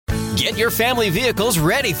Get your family vehicles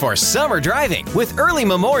ready for summer driving with early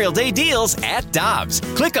Memorial Day deals at Dobbs.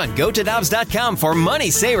 Click on GoToDobbs.com for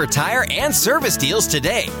money saver tire and service deals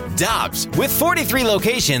today. Dobbs, with 43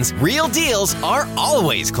 locations, real deals are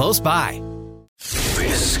always close by.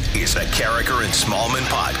 This is the Carricker and Smallman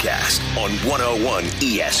podcast on 101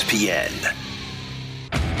 ESPN.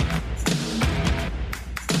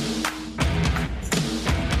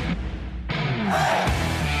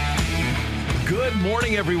 Good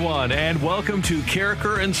morning, everyone, and welcome to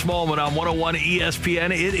Carricker and Smallman on 101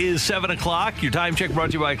 ESPN. It is 7 o'clock. Your time check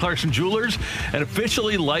brought to you by Clarkson Jewelers, an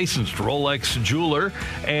officially licensed Rolex jeweler.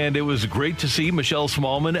 And it was great to see Michelle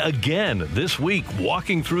Smallman again this week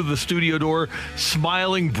walking through the studio door,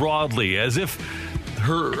 smiling broadly as if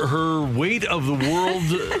her weight of the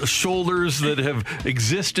world shoulders that have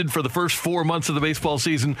existed for the first 4 months of the baseball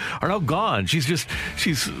season are now gone.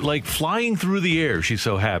 She's like flying through the air. She's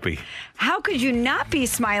so happy. How could you not be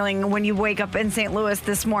smiling when you wake up in St. Louis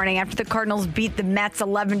this morning after the Cardinals beat the Mets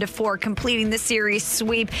 11-4, completing the series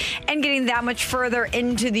sweep and getting that much further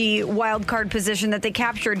into the wild card position that they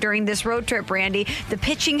captured during this road trip, Randy? The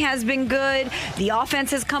pitching has been good. The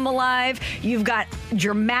offense has come alive. You've got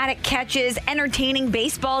dramatic catches, entertaining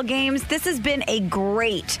baseball games. This has been a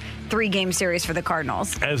great 3-game series for the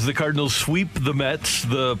Cardinals. As the Cardinals sweep the Mets,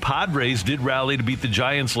 the Padres did rally to beat the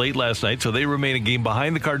Giants late last night, so they remain a game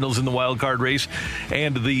behind the Cardinals in the wild card race,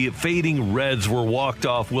 and the fading Reds were walked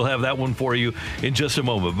off. We'll have that one for you in just a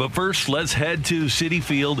moment. But first, let's head to Citi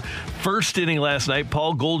Field. First inning last night,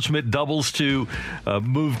 Paul Goldschmidt doubles to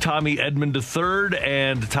move Tommy Edman to third,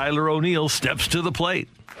 and Tyler O'Neill steps to the plate.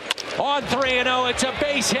 On 3-0, it's a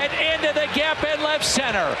base hit into the gap in left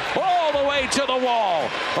center, all the way to the wall.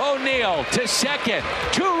 O'Neill to second.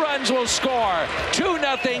 2 runs will score.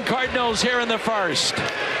 2-0 Cardinals here in the first.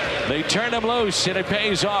 They turn him loose, and it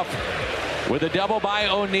pays off with a double by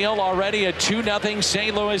O'Neill. Already a 2-0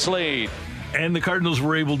 St. Louis lead. And the Cardinals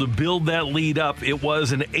were able to build that lead up. It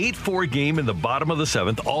was an 8-4 game in the bottom of the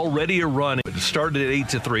 7th. Already a run. It started at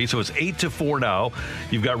 8-3, so it's 8-4 now.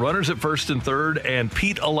 You've got runners at first and third, and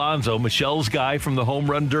Pete Alonso, Michelle's guy from the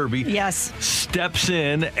Home Run Derby, yes, steps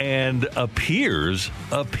in and appears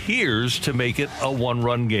to make it a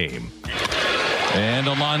 1-run game. And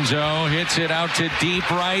Alonso hits it out to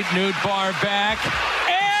deep right. Nootbaar back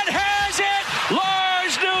and has it.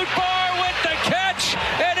 Lars Nootbaar with the catch,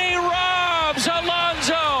 and he robs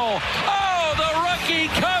Alonso. Oh, the rookie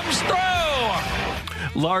comes through.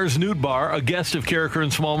 Lars Nootbaar, a guest of Carricker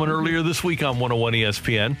and Smallman earlier this week on 101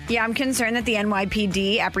 ESPN. Yeah, I'm concerned that the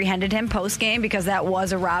NYPD apprehended him post-game because that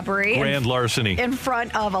was a robbery. Grand larceny. In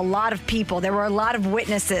front of a lot of people. There were a lot of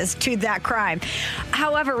witnesses to that crime.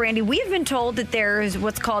 However, Randy, we've been told that there's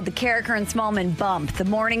what's called the Carricker and Smallman bump, the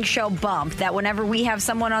morning show bump, that whenever we have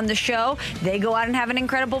someone on the show, they go out and have an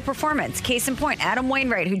incredible performance. Case in point, Adam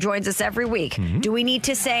Wainwright, who joins us every week. Mm-hmm. Do we need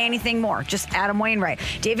to say anything more? Just Adam Wainwright.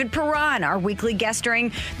 David Perron, our weekly guest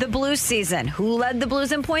during the Blues season. Who led the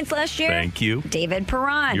Blues in points last year? Thank you. David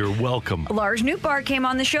Perron. You're welcome. Lars Nootbaar came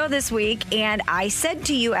on the show this week, and I said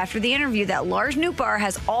to you after the interview that Lars Nootbaar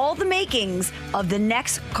has all the makings of the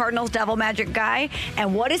next Cardinals Devil Magic guy.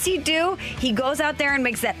 And what does he do? He goes out there and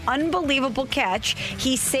makes that unbelievable catch.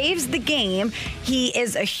 He saves the game. He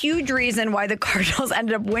is a huge reason why the Cardinals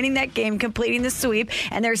ended up winning that game, completing the sweep.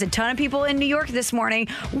 And there's a ton of people in New York this morning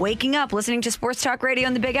waking up, listening to Sports Talk Radio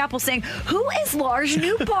on the Big Apple saying, who is Lars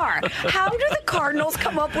Nootbaar? How do the Cardinals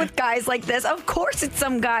come up with guys like this? Of course it's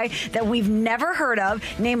some guy that we've never heard of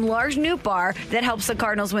named Lars Nootbaar that helps the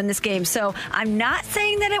Cardinals win this game. So I'm not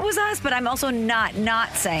saying that it was us, but I'm also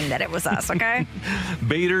not saying that it was us, okay?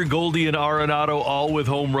 Bader, Goldie, and Arenado all with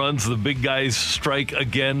home runs. The big guys strike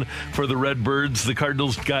again for the Redbirds. The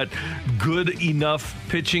Cardinals got good enough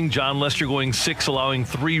pitching. John Lester going 6, allowing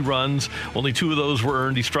 3 runs. Only 2 of those were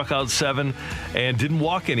earned. He struck out 7 and didn't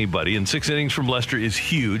walk anybody. And 6 innings from Lester is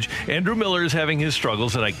huge. Andrew Miller is having his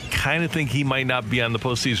struggles, and I kind of think he might not be on the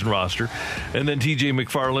postseason roster. And then TJ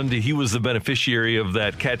McFarland, he was the beneficiary of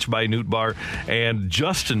that catch by Nootbaar. And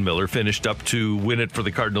Justin Miller finished up to win it for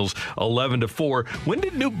the Cardinals 11-4. When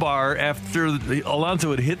did Nootbaar, after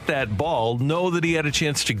Alonso had hit that ball, know that he had a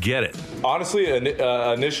chance to get it? Honestly,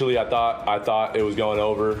 initially I thought it was going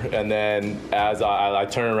over, and then as I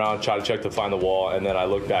turned around, tried to check to find the wall, and then I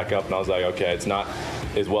looked back up and I was like, okay, it's not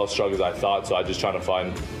as well struck as I thought, so I just trying to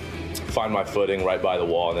find my footing right by the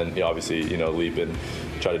wall, and then obviously leap and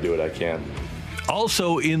try to do what I can.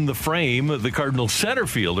 Also in the frame, the Cardinals center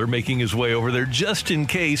fielder making his way over there just in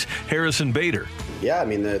case, Harrison Bader. Yeah, I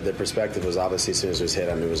mean, the perspective was obviously as soon as it was hit,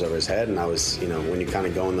 I knew it was over his head, and I was, when you kind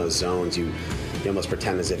of go in those zones, you almost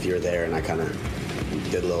pretend as if you're there, and I kind of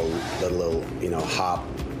did a little hop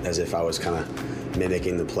as if I was kind of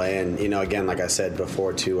mimicking the play. And, again, like I said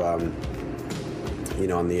before too, on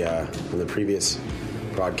the previous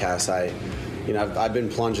broadcast, I've been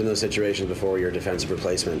plunged in those situations before where you're a defensive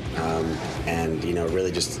replacement. And,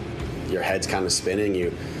 really just your head's kind of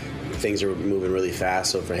spinning. Things are moving really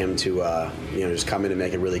fast. So for him to, just come in and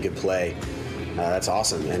make a really good play, that's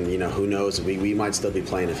awesome. And, who knows, we might still be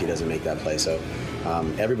playing if he doesn't make that play. So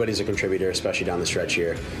everybody's a contributor, especially down the stretch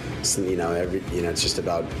here. It's just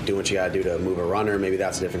about doing what you got to do to move a runner. Maybe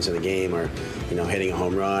that's the difference in the game, or, hitting a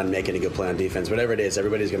home run, making a good play on defense. Whatever it is,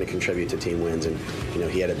 everybody's going to contribute to team wins. And,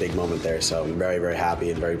 he had a big moment there. So I'm very, very happy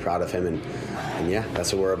and very proud of him. And yeah,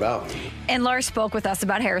 that's what we're about. And Lars spoke with us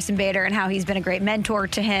about Harrison Bader and how he's been a great mentor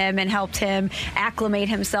to him and helped him acclimate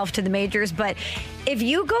himself to the majors. But if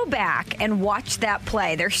you go back and watch that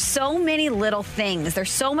play, there's so many little things.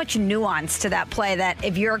 There's so much nuance to that play that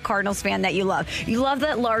if you're a Cardinals fan that you love. You love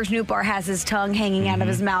that Lars Nootbaar has his tongue hanging out of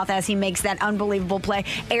his mouth as he makes that unbelievable play.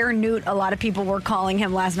 Air Newt, a lot of people were calling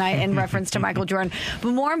him last night in reference to Michael Jordan.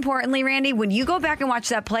 But more importantly, Randy, when you go back and watch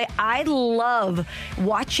that play, I love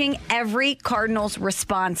watching every Cardinals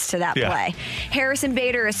response to that play. Harrison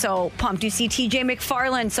Bader is so pumped. You see TJ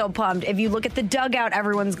McFarland so pumped. If you look at the dugout,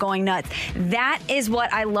 everyone's going nuts. That is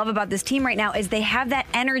what I love about this team right now, is they have that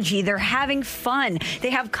energy. They're having fun.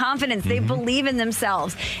 They have confidence. They believe in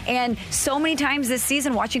themselves. And so many times this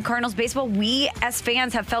season, watching Cardinals baseball, we as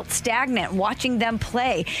fans have felt stagnant watching them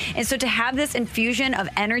play. And so to have this infusion of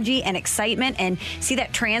energy and excitement and see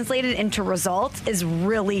that translated into results is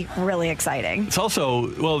really, really exciting. It's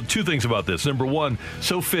also, two things about this. Number one,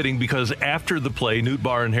 so fitting because after the play,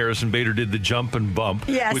 Nootbaar and Harrison Bader did the jump and bump,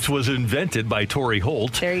 which was invented by Torrey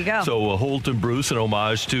Holt. There you go. So Holt and Bruce, an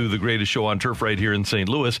homage to the greatest show on turf right here in St.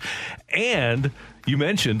 Louis. And you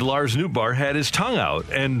mentioned Lars Nootbaar had his tongue out,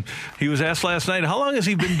 and he was asked last night, how long has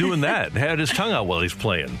he been doing that? Had his tongue out while he's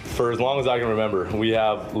playing? For as long as I can remember. We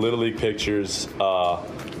have Little League pictures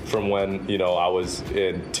from when, I was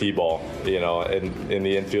in T-ball, in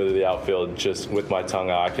the infield or the outfield, just with my tongue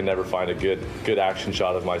out. I can never find a good action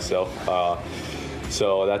shot of myself.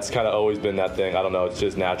 So that's kind of always been that thing. I don't know. It's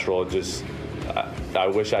just natural. I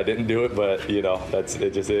wish I didn't do it, but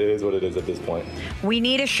it is what it is at this point. We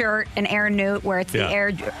need a shirt, an Air Newt, where it's the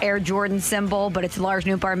Air Jordan symbol, but it's Lars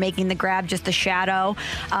Nootbaar making the grab, just the shadow.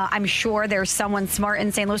 I'm sure there's someone smart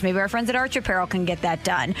in St. Louis. Maybe our friends at Arch Apparel can get that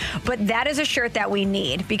done. But that is a shirt that we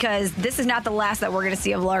need, because this is not the last that we're going to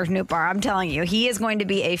see of Lars Nootbaar. I'm telling you, he is going to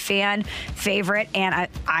be a fan favorite, and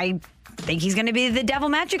I think he's going to be the Devil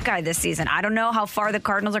Magic guy this season. I don't know how far the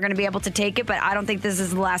Cardinals are going to be able to take it, but I don't think this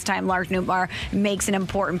is the last time Lars Nootbaar makes an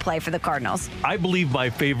important play for the Cardinals. I believe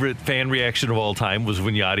my favorite fan reaction of all time was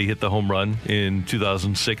when Yadi hit the home run in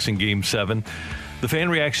 2006 in Game 7. The fan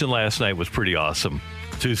reaction last night was pretty awesome.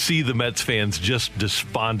 To see the Mets fans just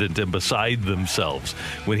despondent and beside themselves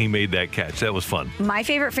when he made that catch. That was fun. My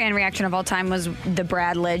favorite fan reaction of all time was the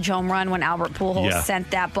Brad Lidge home run when Albert Pujols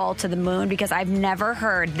sent that ball to the moon, because I've never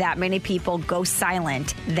heard that many people go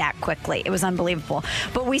silent that quickly. It was unbelievable.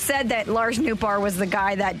 But we said that Lars Nootbaar was the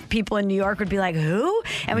guy that people in New York would be like, who?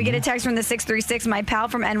 And we get a text from the 636. My pal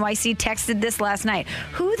from NYC texted this last night.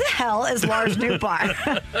 Who the hell is Lars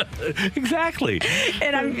Nootbaar? Exactly.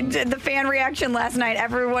 And the fan reaction last night,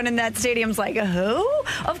 everyone in that stadium's like, who?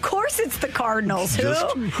 Of course it's the Cardinals.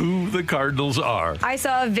 Just who the Cardinals are. I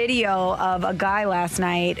saw a video of a guy last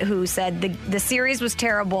night who said the series was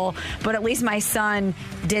terrible, but at least my son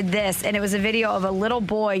did this. And it was a video of a little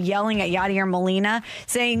boy yelling at Yadier Molina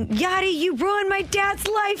saying, Yadi, you ruined my dad's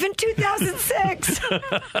life in 2006.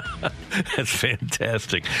 That's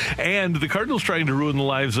fantastic. And the Cardinals trying to ruin the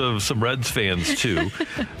lives of some Reds fans, too.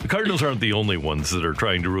 The Cardinals aren't the only ones that are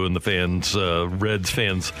trying to ruin the Reds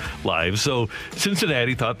fans' lives. So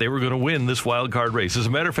Cincinnati thought they were going to win this wild card race. As a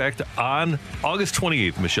matter of fact, on August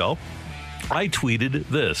 28th, Michelle, I tweeted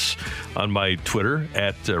this on my Twitter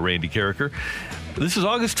at Randy Carricker. This is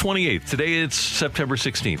August 28th. Today it's September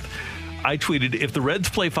 16th. I tweeted, if the Reds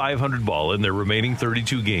play 500 ball in their remaining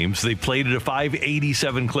 32 games, they played at a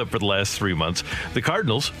 587 clip for the last 3 months. The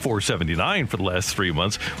Cardinals, 479 for the last 3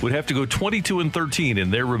 months, would have to go 22-13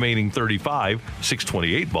 in their remaining 35,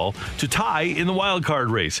 628 ball, to tie in the wild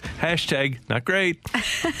card race. Hashtag not great.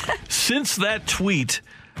 Since that tweet,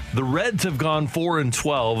 the Reds have gone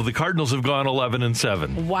 4-12. The Cardinals have gone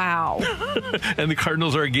 11-7. Wow. And the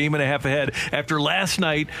Cardinals are a game and a half ahead. After last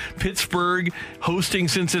night, Pittsburgh hosting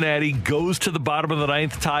Cincinnati goes to the bottom of the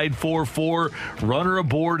ninth, tied 4-4. Runner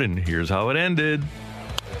aboard, and here's how it ended.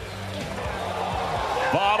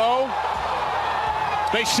 Votto.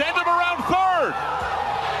 They send him around third.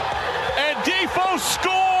 And Defoe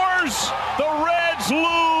scores. The Reds Reds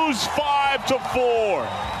lose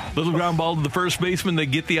 5-4. Little ground ball to the first baseman. They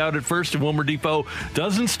get the out at first, and Wilmer Depot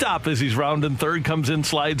doesn't stop as he's rounding third, comes in,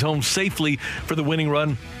 slides home safely for the winning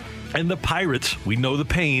run. And the Pirates, we know the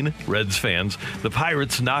pain, Reds fans, the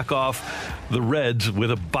Pirates knock off the Reds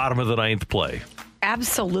with a bottom of the ninth play.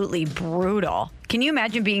 Absolutely brutal. Can you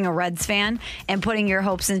imagine being a Reds fan and putting your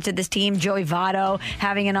hopes into this team? Joey Votto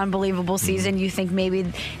having an unbelievable season. You think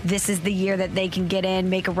maybe this is the year that they can get in,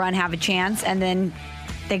 make a run, have a chance, and then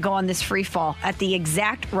they go on this free fall at the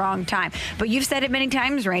exact wrong time. But you've said it many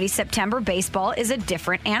times, Randy, September baseball is a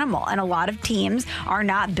different animal, and a lot of teams are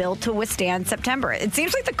not built to withstand September. It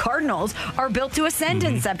seems like the Cardinals are built to ascend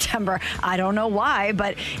in September. I don't know why,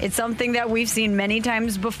 but it's something that we've seen many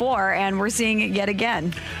times before, and we're seeing it yet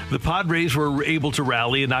again. The Padres were able to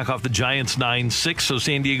rally and knock off the Giants 9-6, so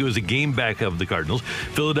San Diego is a game back of the Cardinals.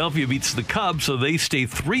 Philadelphia beats the Cubs, so they stay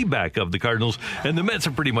 3 back of the Cardinals, and the Mets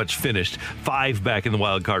are pretty much finished 5 back in the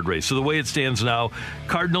wild card race. So the way it stands now,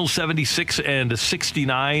 Cardinals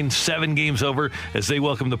 76-69, 7 games over as they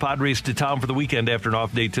welcome the Padres to town for the weekend after an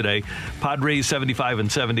off day today. Padres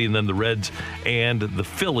 75-70, and then the Reds and the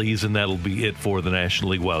Phillies, and that'll be it for the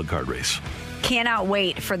National League wild card race. Cannot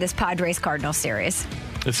wait for this Padres-Cardinals series.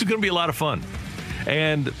 This is going to be a lot of fun.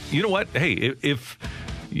 And you know what? Hey, if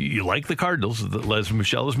you like the Cardinals, as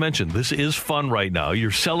Michelle has mentioned, this is fun right now.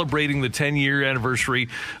 You're celebrating the 10-year anniversary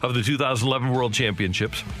of the 2011 World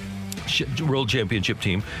Championship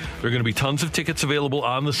team. There are going to be tons of tickets available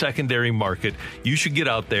on the secondary market. You should get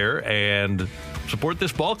out there and support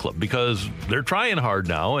this ball club because they're trying hard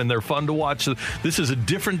now and they're fun to watch. This is a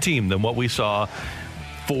different team than what we saw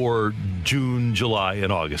for June, July,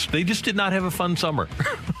 and August. They just did not have a fun summer.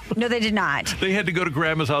 No, they did not. They had to go to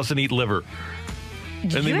Grandma's house and eat liver.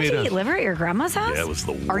 Did you have to eat liver at your grandma's house? Yeah, it was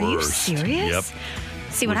the worst. Are you serious? Yep.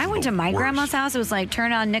 See, when I went to my grandma's house, it was like,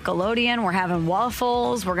 turn on Nickelodeon, we're having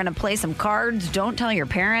waffles, we're going to play some cards, don't tell your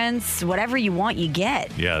parents, whatever you want, you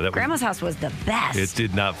get. Yeah, Grandma's house was the best. It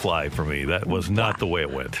did not fly for me. That was not the way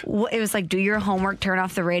it went. It was like, do your homework, turn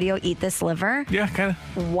off the radio, eat this liver. Yeah, kind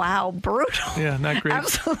of. Wow, brutal. Yeah, not great.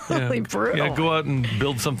 Absolutely brutal. Yeah, go out and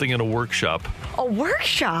build something in a workshop. A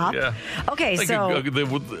workshop? Yeah. Okay, like so...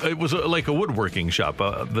 it was like a woodworking shop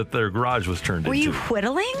that their garage was turned into. Were you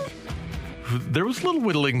whittling? There was a little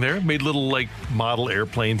whittling there. Made little like model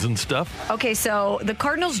airplanes and stuff. Okay, so the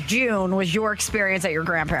Cardinals June was your experience at your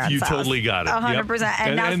grandparents' house. You totally got it. 100%. Yep.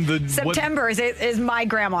 And now September is my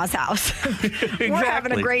grandma's house. Exactly. We're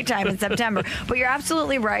having a great time in September. But you're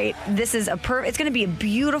absolutely right. This is it's going to be a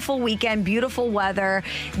beautiful weekend, beautiful weather.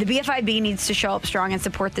 The BFIB needs to show up strong and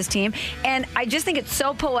support this team. And I just think it's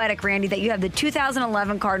so poetic, Randy, that you have the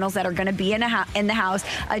 2011 Cardinals that are going to be in the house,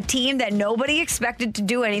 a team that nobody expected to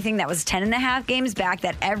do anything, that was 10.5 games back,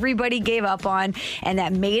 that everybody gave up on, and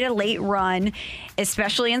that made a late run,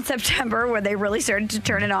 especially in September where they really started to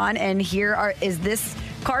turn it on. And here is this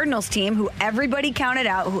Cardinals team who everybody counted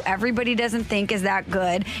out, who everybody doesn't think is that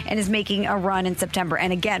good, and is making a run in September.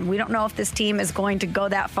 And again, we don't know if this team is going to go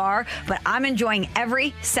that far, but I'm enjoying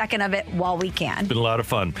every second of it while we can. Been a lot of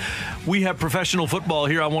fun. We have professional football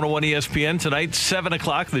here on 101 ESPN tonight, 7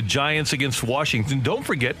 o'clock, the Giants against Washington. Don't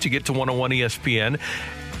forget to get to 101 ESPN.com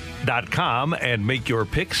and make your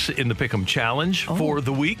picks in the Pick'em Challenge for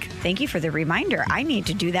the week. Thank you for the reminder. I need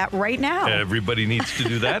to do that right now. Everybody needs to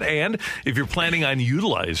do that. And if you're planning on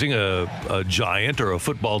utilizing a Giant or a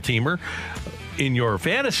football teamer in your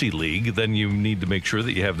fantasy league, then you need to make sure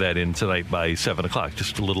that you have that in tonight by 7 o'clock.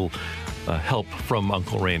 Just a little help from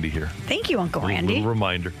Uncle Randy here. Thank you, Uncle Randy. A little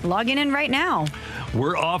reminder. Logging in right now.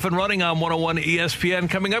 We're off and running on 101 ESPN.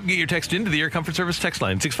 Coming up, get your text into the Air Comfort Service text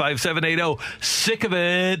line, 65780. Sick of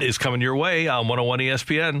It is coming your way on 101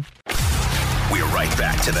 ESPN. We're right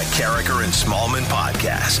back to the Carricker and Smallman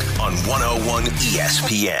podcast on 101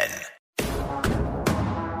 ESPN.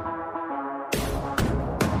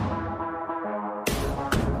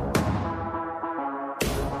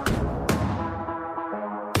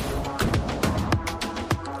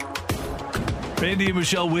 Randy and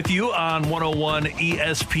Michelle with you on 101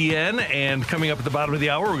 ESPN. And coming up at the bottom of the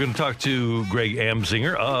hour, we're going to talk to Greg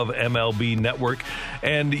Amsinger of MLB Network.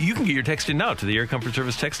 And you can get your text in now to the Air Comfort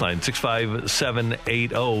Service text line,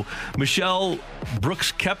 65780. Michelle,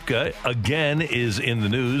 Brooks Koepka again is in the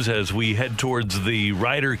news as we head towards the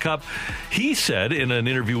Ryder Cup. He said in an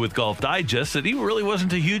interview with Golf Digest that he really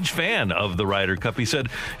wasn't a huge fan of the Ryder Cup. He said,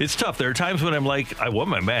 it's tough. There are times when I'm like, I won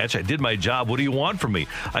my match. I did my job. What do you want from me?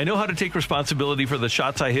 I know how to take responsibility responsibility for the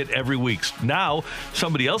shots I hit every week. Now,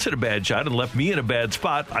 somebody else hit a bad shot and left me in a bad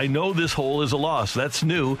spot. I know this hole is a loss. That's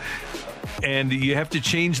new. And you have to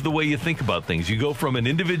change the way you think about things. You go from an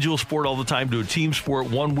individual sport all the time to a team sport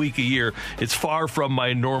 1 week a year. It's far from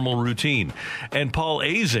my normal routine. And Paul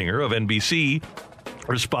Azinger of NBC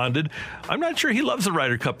responded, I'm not sure he loves the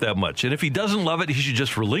Ryder Cup that much. And if he doesn't love it, he should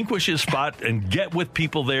just relinquish his spot and get with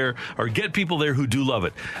people there, or get people there who do love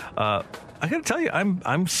it. I got to tell you,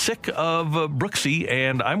 I'm sick of Brooksy,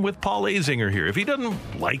 and I'm with Paul Azinger here. If he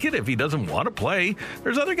doesn't like it, if he doesn't want to play,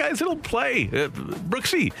 there's other guys that'll play.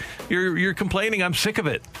 Brooksy, you're complaining. I'm sick of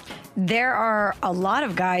it. There are a lot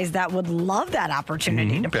of guys that would love that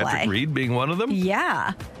opportunity to play. Patrick Reed being one of them.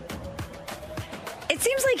 Yeah. It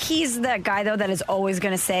seems like he's that guy, though, that is always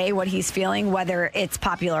going to say what he's feeling, whether it's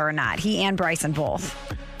popular or not. He and Bryson both.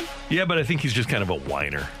 Yeah, but I think he's just kind of a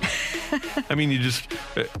whiner. I mean,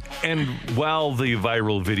 and while the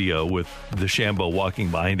viral video with DeChambeau walking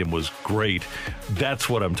behind him was great, that's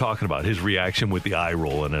what I'm talking about. His reaction with the eye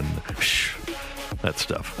rolling and that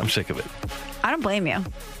stuff. I'm sick of it. I don't blame you.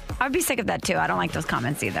 I'd be sick of that, too. I don't like those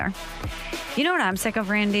comments either. You know what I'm sick of,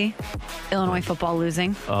 Randy? Illinois football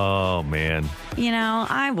losing. Oh, man. You know,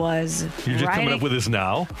 I was You're just coming up with this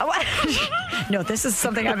now? No, this is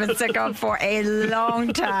something I've been sick of for a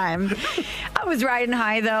long time. I was riding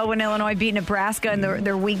high, though, when Illinois beat Nebraska in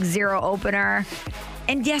their Week 0 opener.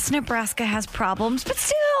 And yes, Nebraska has problems, but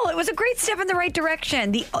still, it was a great step in the right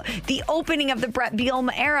direction. The opening of the Brett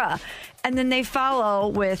Bielema era. And then they follow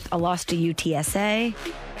with a loss to UTSA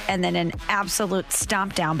and then an absolute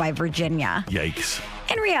stomp down by Virginia. Yikes.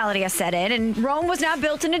 In reality, I set in, and Rome was not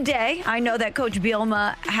built in a day. I know that Coach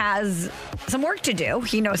Bielema has some work to do.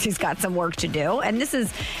 He knows he's got some work to do. And this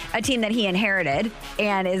is a team that he inherited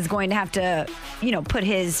and is going to have to, put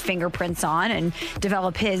his fingerprints on and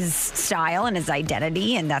develop his style and his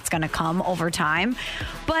identity. And that's going to come over time.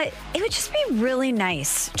 But it would just be really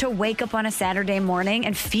nice to wake up on a Saturday morning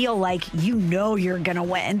and feel like you're going to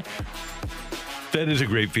win. That is a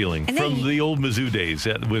great feeling. From the old Mizzou days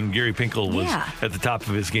when Gary Pinkel was at the top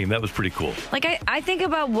of his game. That was pretty cool. Like, I think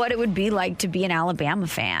about what it would be like to be an Alabama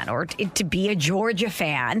fan or to be a Georgia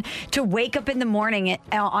fan, to wake up in the morning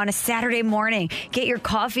on a Saturday morning, get your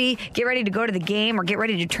coffee, get ready to go to the game or get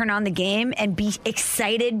ready to turn on the game and be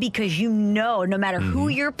excited because no matter who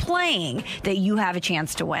you're playing, that you have a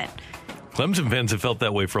chance to win. Clemson fans have felt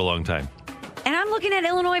that way for a long time. And I'm looking at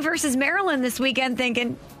Illinois versus Maryland this weekend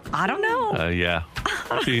thinking, I don't know. Yeah.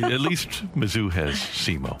 See, at least Mizzou has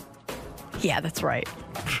SEMO. Yeah, that's right.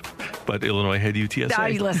 But Illinois had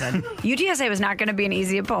UTSA. Listen, UTSA was not going to be an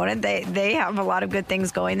easy opponent. They have a lot of good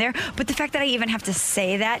things going there. But the fact that I even have to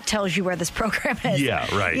say that tells you where this program is. Yeah,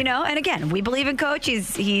 right. And again, we believe in Coach.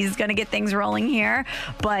 He's going to get things rolling here.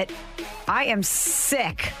 But I am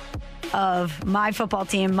sick of my football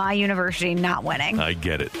team, my university not winning. I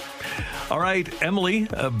get it. All right, Emily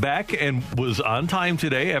back and was on time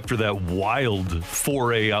today after that wild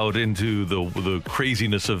foray out into the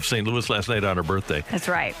craziness of St. Louis last night on her birthday. That's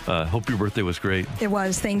right. Hope your birthday was great. It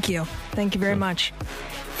was. Thank you. Thank you very much.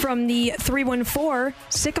 From the 314,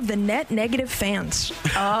 sick of the net negative fans.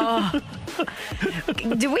 Oh.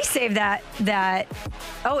 Did we save that?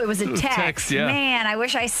 Oh, it was a text. Yeah. Man, I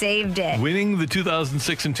wish I saved it. Winning the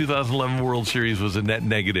 2006 and 2011 World Series was a net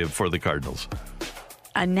negative for the Cardinals.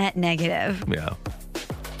 A net negative. Yeah.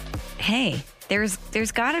 Hey, there's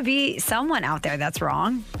got to be someone out there that's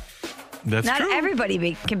wrong. That's Not true.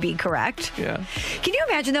 everybody can be correct. Yeah. Can you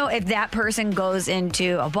imagine, though, if that person goes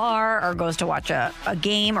into a bar or goes to watch a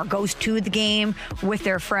game or goes to the game with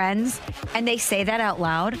their friends and they say that out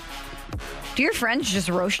loud? Do your friends just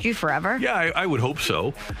roast you forever? Yeah, I would hope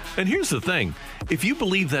so. And here's the thing. If you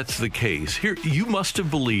believe that's the case, you must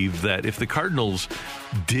have believed that if the Cardinals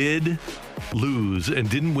did lose and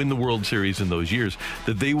didn't win the World Series in those years,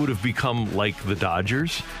 that they would have become like the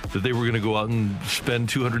Dodgers, that they were going to go out and spend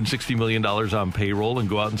 $260 million on payroll and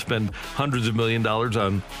go out and spend hundreds of million dollars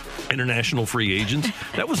on international free agents.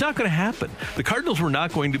 That was not going to happen. The Cardinals were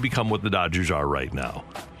not going to become what the Dodgers are right now.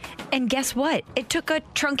 And guess what? It took a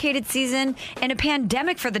truncated season and a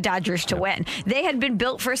pandemic for the Dodgers to win. They had been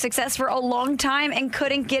built for success for a long time and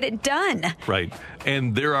couldn't get it done. Right.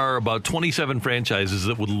 And there are about 27 franchises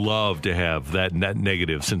that would love to have that net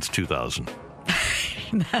negative since 2000.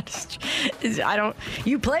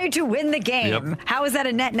 You play to win the game. Yep. How is that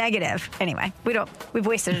a net negative? Anyway, we've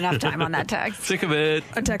wasted enough time on that text. Sick of it.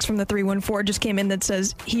 A text from the 314 just came in that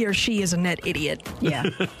says he or she is a net idiot. Yeah.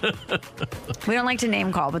 We don't like to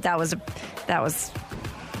name call, but that was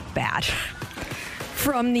bad.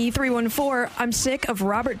 From the 314, I'm sick of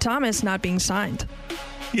Robert Thomas not being signed.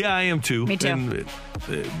 Yeah, I am too. Me too. And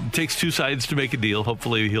it takes two sides to make a deal.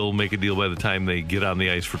 Hopefully he'll make a deal by the time they get on the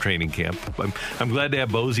ice for training camp. I'm glad to have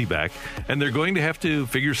Bozy back. And they're going to have to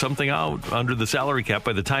figure something out under the salary cap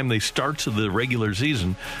by the time they start the regular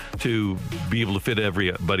season to be able to fit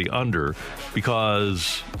everybody under,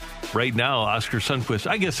 because right now, Oscar Sundqvist,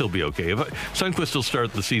 I guess he'll be okay. Sundqvist will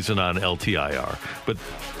start the season on LTIR. But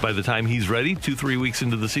by the time he's ready, 2-3 weeks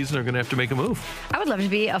into the season, they're going to have to make a move. I would love to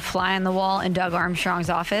be a fly on the wall in Doug Armstrong's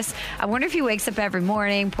office. I wonder if he wakes up every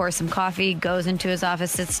morning, pours some coffee, goes into his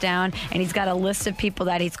office, sits down, and he's got a list of people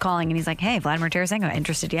that he's calling. And he's like, hey, Vladimir Tarasenko,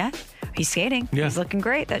 interested yet? He's skating. Yeah. He's looking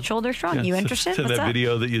great. That shoulder's strong. Yeah. You interested? Send What's that up?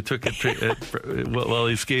 video that you took while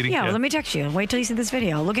he's skating. Yeah, well, let me text you. Wait till you see this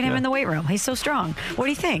video. Look at him in the weight room. He's so strong. What do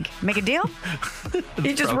you think? Make a deal?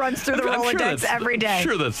 He just runs through the Rolodex every day. I'm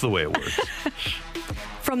sure that's the way it works.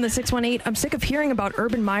 From the 618, I'm sick of hearing about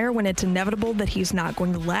Urban Meyer when it's inevitable that he's not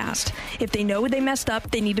going to last. If they know they messed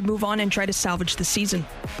up, they need to move on and try to salvage the season.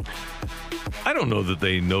 I don't know that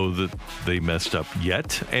they know that they messed up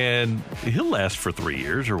yet, and he'll last for 3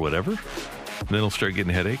 years or whatever. And then he'll start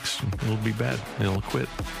getting headaches. It'll be bad. He'll quit.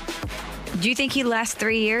 Do you think he lasts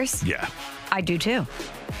 3 years? Yeah. I do too.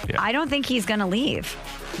 Yeah. I don't think he's going to leave,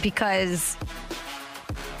 because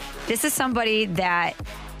this is somebody that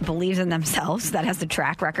believes in themselves, that has the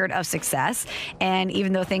track record of success. And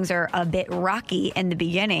even though things are a bit rocky in the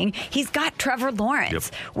beginning, he's got Trevor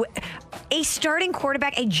Lawrence. Yep. A starting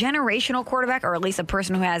quarterback, a generational quarterback, or at least a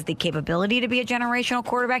person who has the capability to be a generational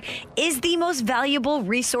quarterback, is the most valuable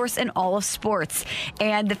resource in all of sports.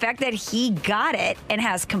 And the fact that he got it and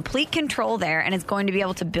has complete control there and is going to be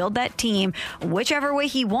able to build that team whichever way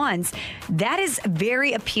he wants, that is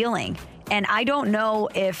very appealing. And I don't know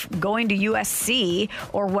if going to USC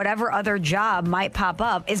or whatever other job might pop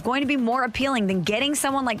up is going to be more appealing than getting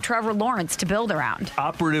someone like Trevor Lawrence to build around.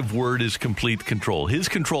 Operative word is complete control. His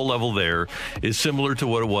control level there is similar to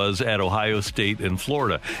what it was at Ohio State and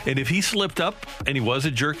Florida. And if he slipped up and he was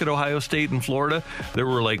a jerk at Ohio State and Florida, there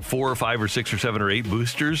were like 4 or 5 or 6 or 7 or 8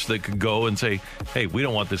 boosters that could go and say, hey, we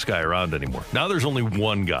don't want this guy around anymore. Now there's only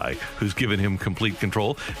one guy who's given him complete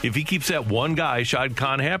control. If he keeps that one guy, Shad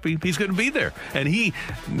Khan, happy, he's going to be there. And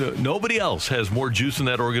nobody else has more juice in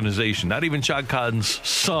that organization, not even Shad Khan's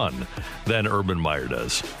son, than Urban Meyer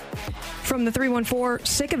does. From the 314,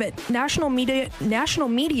 sick of it. National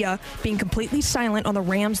media being completely silent on the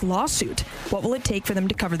Rams lawsuit. What will it take for them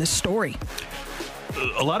to cover this story?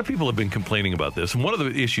 A lot of people have been complaining about this, and one of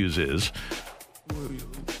the issues is,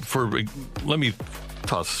 let me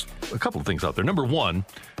toss a couple of things out there. Number one,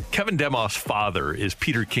 Kevin Demoff's father is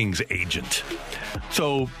Peter King's agent.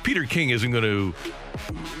 So Peter King isn't going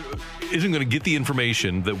to get the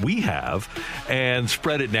information that we have and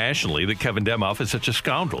spread it nationally that Kevin Demoff is such a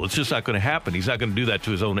scoundrel. It's just not going to happen. He's not going to do that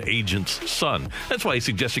to his own agent's son. That's why he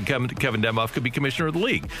suggested Kevin Demoff could be commissioner of the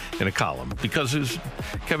league in a column, because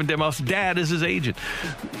Kevin Demoff's dad is his agent.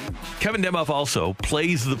 Kevin Demoff also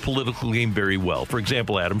plays the political game very well. For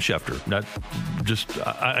example, Adam Schefter.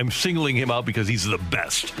 I'm singling him out because he's the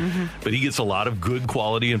best, but he gets a lot of good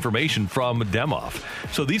quality information from Demoff.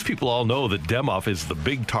 So these people all know that Demoff is the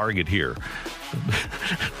big target here.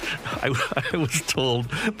 I was told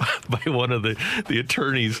by one of the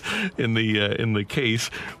attorneys in the case,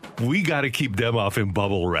 we got to keep Demoff in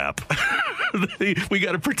bubble wrap. We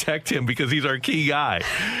got to protect him because he's our key guy.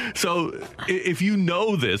 So if you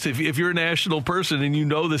know this, if you're a national person and you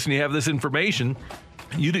know this and you have this information,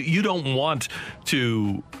 you don't want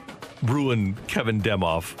to ruin Kevin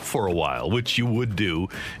Demoff for a while, which you would do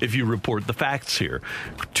if you report the facts here.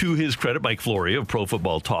 To his credit, Mike Flory of Pro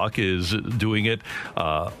Football Talk is doing it.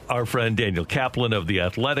 Our friend Daniel Kaplan of The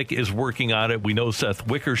Athletic is working on it. We know Seth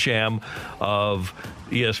Wickersham of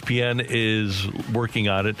ESPN is working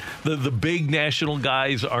on it. The big national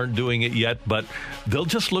guys aren't doing it yet, but they'll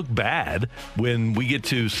just look bad when we get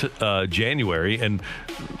to January, and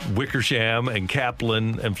Wickersham and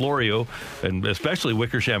Kaplan and Florio, and especially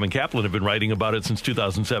Wickersham and Kaplan, have been writing about it since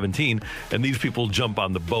 2017, and these people jump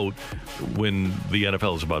on the boat when the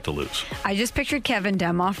NFL is about to lose. I just pictured Kevin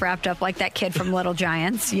Demoff wrapped up like that kid from Little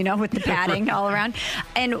Giants, with the padding all around.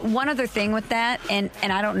 And one other thing with that, and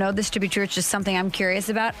I don't know this to be true, it's just something I'm curious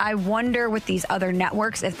about. I wonder with these other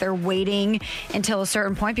networks if they're waiting until a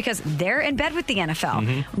certain point, because they're in bed with the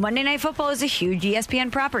NFL. Monday Night Football is a huge ESPN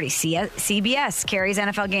property. CBS carries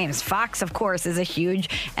NFL games. Fox, of course, is a huge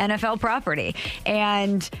NFL property.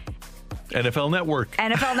 And NFL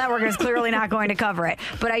Network is clearly not going to cover it.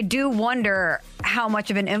 But I do wonder how much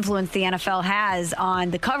of an influence the NFL has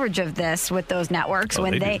on the coverage of this with those networks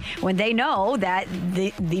when they know that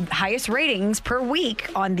the highest ratings per week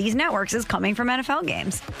on these networks is coming from NFL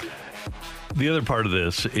games. The other part of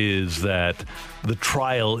this is that the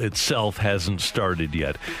trial itself hasn't started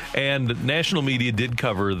yet. And national media did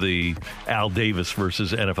cover the Al Davis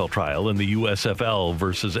versus NFL trial and the USFL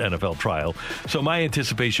versus NFL trial. So my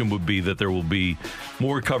anticipation would be that there will be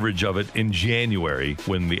more coverage of it in January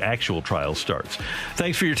when the actual trial starts.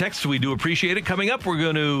 Thanks for your text. We do appreciate it. Coming up, we're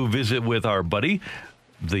going to visit with our buddy,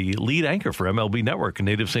 the lead anchor for MLB Network,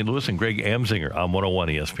 native St. Louis, and Greg Amsinger on 101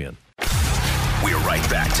 ESPN. We're right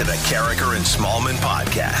back to the Carricker and Smallman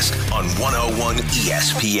podcast on 101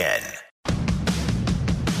 ESPN.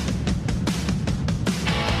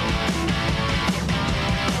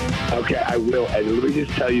 Okay, I will. And let me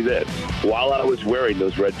just tell you this. While I was wearing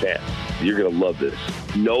those red pants, you're going to love this.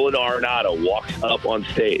 Nolan Arenado walks up on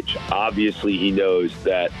stage. Obviously, he knows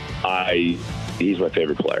that he's my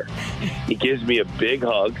favorite player. He gives me a big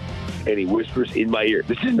hug, and he whispers in my ear.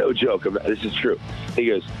 This is no joke. This is true. He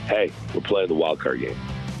goes, "Hey, we're playing the wild card game."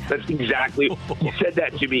 That's exactly, he said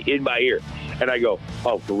that to me in my ear. And I go,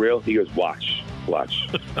 "Oh, for real?" He goes, watch.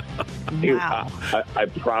 He goes, I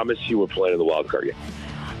promise you we're playing the wild card game.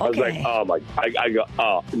 I was like, oh, my, I go,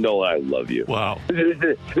 oh, no, I love you. Wow.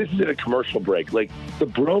 This is in a commercial break. Like, the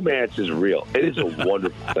bromance is real. It is a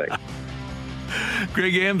wonderful thing.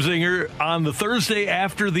 Greg Amsinger on the Thursday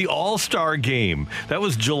after the All-Star game. That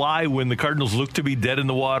was July when the Cardinals looked to be dead in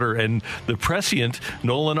the water, and the prescient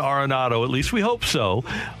Nolan Arenado, at least we hope so,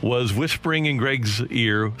 was whispering in Greg's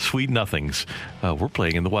ear, sweet nothings. We're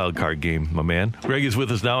playing in the wild card game, my man. Greg is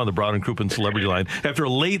with us now on the Brown and Crouppen Celebrity Line after a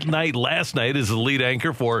late night last night as the lead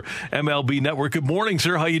anchor for MLB Network. Good morning,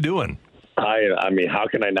 sir. How you doing? I mean, how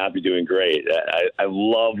can I not be doing great? I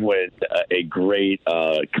love when a great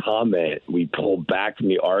comment we pull back from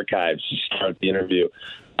the archives to start the interview.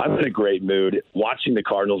 I'm in a great mood. Watching the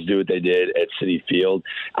Cardinals do what they did at Citi Field,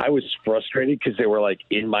 I was frustrated because they were like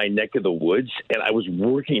in my neck of the woods, and I was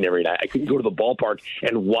working every night. I couldn't go to the ballpark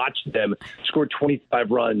and watch them score 25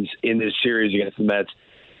 runs in this series against the Mets.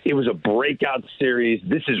 It was a breakout series.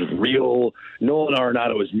 This is real. Nolan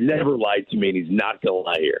Arenado has never lied to me, and he's not going to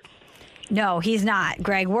lie here. No, he's not,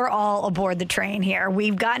 Greg. We're all aboard the train here.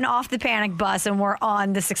 We've gotten off the panic bus and we're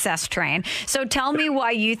on the success train. So tell me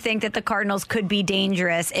why you think that the Cardinals could be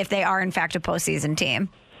dangerous if they are, in fact, a postseason team.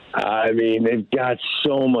 I mean, they've got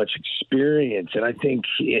so much experience. And I think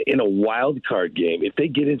in a wild card game, if they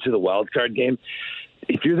get into the wild card game,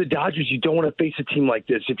 if you're the Dodgers, you don't want to face a team like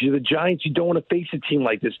this. If you're the Giants, you don't want to face a team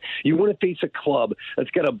like this. You want to face a club that's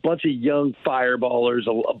got a bunch of young fireballers,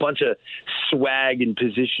 a bunch of swag and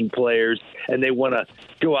position players, and they want to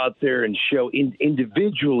go out there and show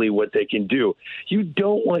individually what they can do. You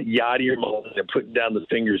don't want Yadier Molina putting down the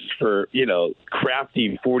fingers for,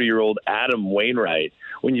 crafty 40-year-old Adam Wainwright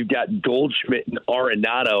when you've got Goldschmidt and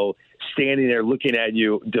Arenado standing there looking at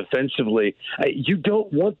you defensively. You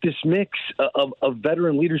don't want this mix of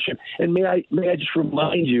veteran leadership. And may I just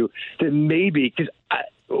remind you that maybe, because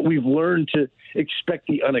we've learned to expect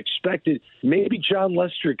the unexpected, maybe John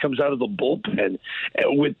Lester comes out of the bullpen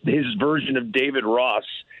with his version of David Ross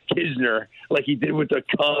Kisner, like he did with the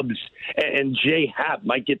Cubs, and Jay Happ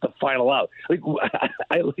might get the final out. Like,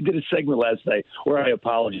 I did a segment last night where I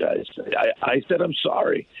apologized. I said I'm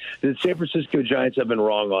sorry. The San Francisco Giants have been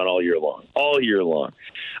wrong on all year long.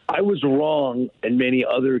 I was wrong in many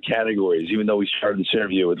other categories, even though we started this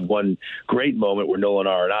interview with one great moment where Nolan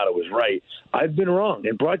Arenado was right. I've been wrong,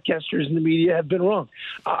 and broadcasters in the media have been wrong.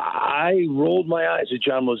 I rolled my eyes at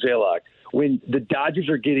John Mozeliak when the Dodgers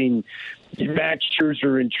are getting Max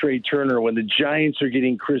Scherzer and Trey Turner, when the Giants are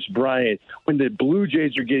getting Chris Bryant, when the Blue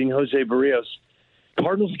Jays are getting Jose Barrios,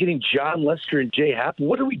 Cardinals are getting John Lester and Jay Happ.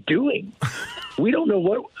 What are we doing? We don't know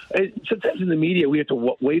what. Sometimes in the media we have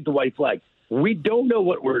to wave the white flag. We don't know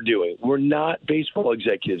what we're doing. We're not baseball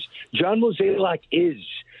executives. John Mozeliak is.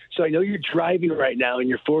 So I know you're driving right now in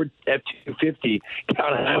your Ford F-250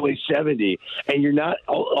 down Highway 70, and you're not.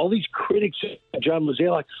 All these critics of John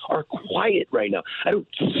Mozeliak are quiet right now. I don't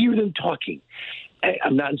hear them talking.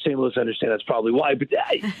 I'm not in St. Louis. I understand that's probably why, but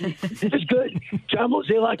this is good. John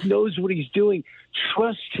Mozeliak knows what he's doing.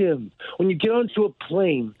 Trust him. When you get onto a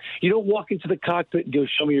plane, you don't walk into the cockpit and go,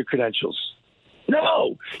 "Show me your credentials."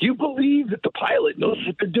 No, you believe that the pilot knows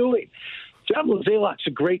what they're doing. John Mozeliak's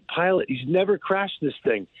a great pilot. He's never crashed this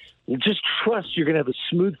thing. Just trust you're going to have a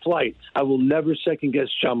smooth flight. I will never second-guess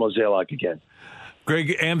John Mozeliak again.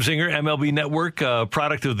 Greg Amsinger, MLB Network,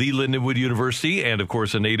 product of the Lindenwood University, and, of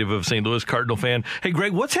course, a native of St. Louis, Cardinal fan. Hey,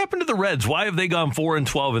 Greg, what's happened to the Reds? Why have they gone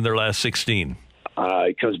 4-12 in their last 16?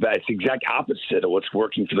 It comes back. It's the exact opposite of what's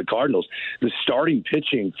working for the Cardinals. The starting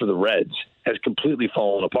pitching for the Reds has completely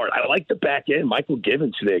fallen apart. I like the back end. Michael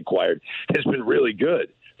Givens, who they acquired, has been really good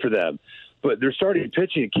for them. but they're starting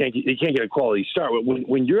pitching. They can't get a quality start.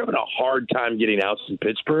 When you're having a hard time getting outs in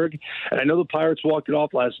Pittsburgh, and I know the Pirates walked it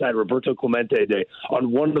off last night, Roberto Clemente Day,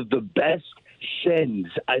 on one of the best sends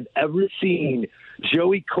I've ever seen.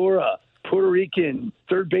 Joey Cora, Puerto Rican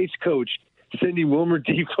third base coach, sending Wilmer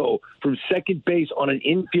Difo from second base on an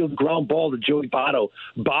infield ground ball to Joey Votto,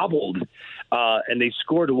 bobbled, and they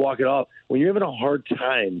scored to walk it off. When you're having a hard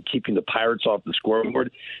time keeping the Pirates off the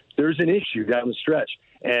scoreboard, there's an issue down the stretch.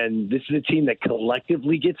 And this is a team that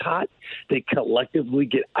collectively gets hot. They collectively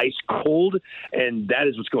get ice cold, and that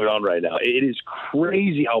is what's going on right now. It is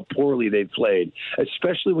crazy how poorly they've played,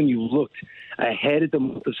 especially when you looked ahead at the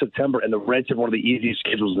month of September, and the Reds have one of the easiest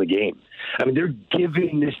schedules in the game. I mean, they're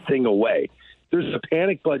giving this thing away. There's a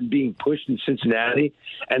panic button being pushed in Cincinnati,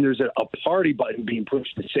 and there's a party button being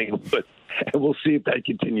pushed in St. Louis. And we'll see if that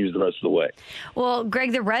continues the rest of the way. Well,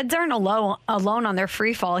 Greg, the Reds aren't alone on their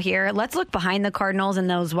free fall here. Let's look behind the Cardinals in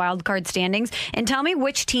those wild card standings and tell me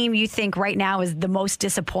which team you think right now is the most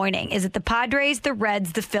disappointing. Is it the Padres, the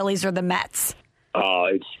Reds, the Phillies, or the Mets?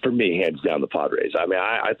 It's, for me, hands down, the Padres. I mean,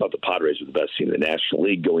 I thought the Padres were the best team in the National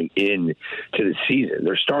League going into the season.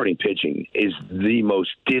 Their starting pitching is the most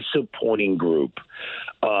disappointing group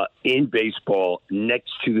in baseball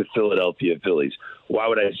next to the Philadelphia Phillies. Why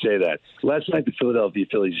would I say that? Last night, the Philadelphia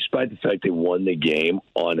Phillies, despite the fact they won the game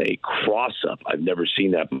on a cross-up, I've never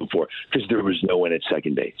seen that before, because there was no one at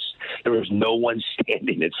second base. There was no one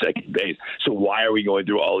standing at second base. So why are we going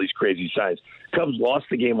through all these crazy signs? Cubs lost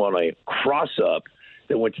the game on a cross-up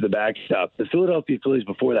that went to the backstop. The Philadelphia Phillies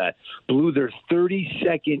before that blew their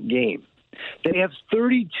 32nd game. They have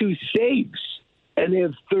 32 saves, and they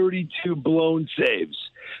have 32 blown saves.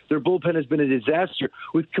 Their bullpen has been a disaster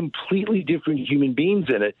with completely different human beings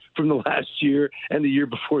in it from the last year and the year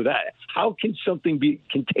before that. How can something be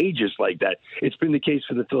contagious like that? It's been the case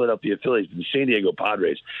for the Philadelphia Phillies. The San Diego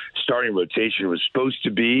Padres starting rotation was supposed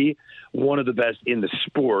to be one of the best in the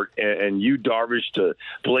sport. And Yu Darvish to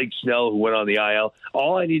Blake Snell, who went on the IL.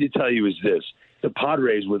 All I need to tell you is this. The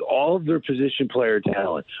Padres, with all of their position player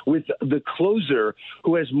talent, with the closer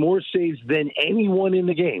who has more saves than anyone in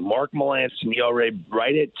the game, Mark Melancon, ERA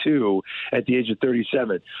right at 2 at the age of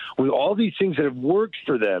 37, with all these things that have worked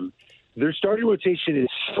for them, their starting rotation is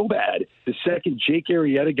so bad. The second Jake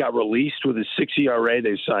Arrieta got released with a 6 ERA,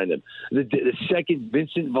 they signed him. The second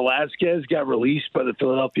Vincent Velasquez got released by the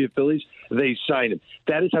Philadelphia Phillies, they signed him.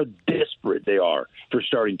 That is how desperate they are for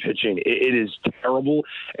starting pitching. It is terrible,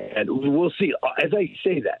 and we'll see. As I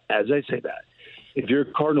say that, if you're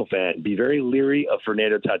a Cardinal fan, be very leery of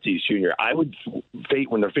Fernando Tatis Jr. I would,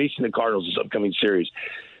 when they're facing the Cardinals this upcoming series,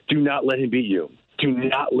 do not let him beat you. Do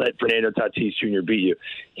not let Fernando Tatis Jr. beat you.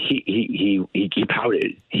 He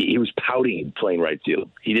pouted. He was pouting playing right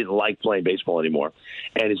field. He didn't like playing baseball anymore,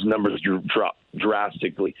 and his numbers dropped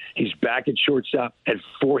drastically. He's back at shortstop, had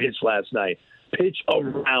 4 hits last night. Pitch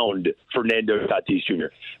around Fernando Tatis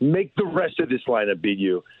Jr. Make the rest of this lineup beat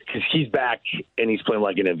you, because he's back and he's playing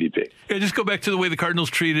like an MVP. Yeah, just go back to the way the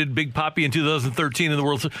Cardinals treated Big Papi in 2013 in the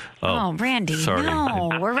World Series. Oh, Randy, sorry.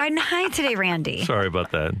 No, we're riding high today, Randy. Sorry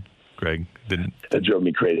about that, Greg. That drove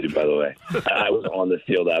me crazy, by the way. I was on the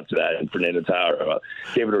field after that, and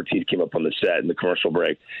David Ortiz came up on the set in the commercial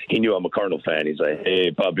break. He knew I'm a Cardinal fan. He's like,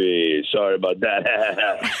 "Hey, puppy, sorry about that."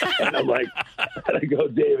 And I'm like, and I go,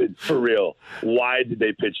 "David, for real, why did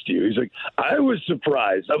they pitch to you?" He's like, "I was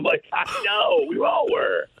surprised." I'm like, "I know, we all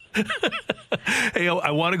were." Hey,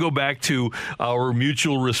 I want to go back to our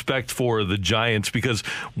mutual respect for the Giants, because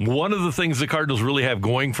one of the things the Cardinals really have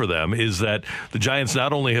going for them is that the Giants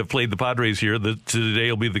not only have played the Padres here, today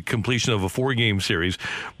will be the completion of a 4-game series,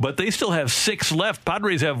 but they still have 6 left.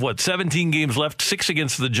 Padres have, 17 games left, 6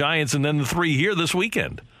 against the Giants, and then the 3 here this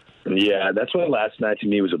weekend. Yeah, that's why last night to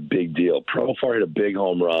me was a big deal. Profar hit a big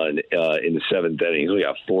home run in the 7th inning. He's only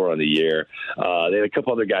got 4 on the year. They had a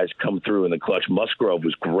couple other guys come through in the clutch. Musgrove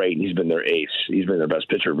was great, and he's been their ace. He's been their best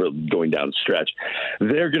pitcher going down the stretch.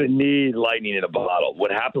 They're going to need lightning in a bottle.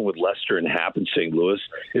 What happened with Lester and Happ in St. Louis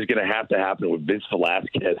is going to have to happen with Vince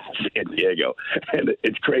Velasquez in San Diego. And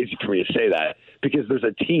it's crazy for me to say that, because there's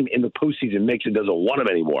a team in the postseason mix that doesn't want them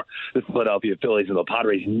anymore. The Philadelphia Phillies and the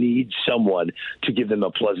Padres need someone to give them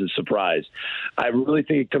a pleasant surprise. I really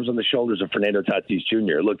think it comes on the shoulders of Fernando Tatis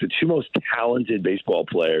Jr. Look, the 2 most talented baseball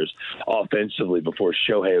players offensively before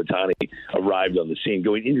Shohei Ohtani arrived on the scene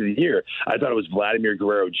going into the year, I thought it was Vladimir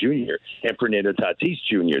Guerrero Jr. and Fernando Tatis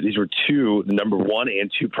Jr. These were 2, the number 1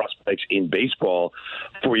 and 2 prospects in baseball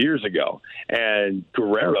 4 years ago. And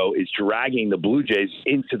Guerrero is dragging the Blue Jays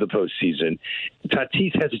into the postseason.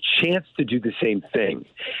 Tatis has a chance to do the same thing.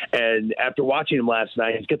 And after watching him last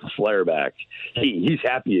night, he's got the flare back. He's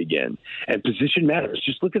happy again. And position matters.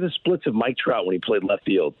 Just look at the splits of Mike Trout when he played left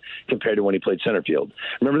field compared to when he played center field.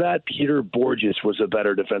 Remember that? Peter Borges was a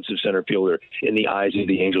better defensive center fielder in the eyes of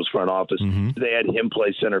the Angels front office. They had him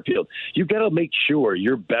play center field. You've got to make sure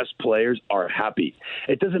your best players are happy.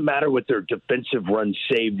 It doesn't matter what their defensive run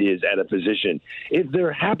saved is at a position. If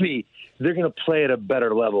they're happy, they're going to play at a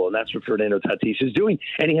better level, and that's what Fernando Tatis is doing.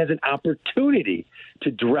 And he has an opportunity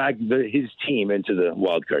to drag his team into the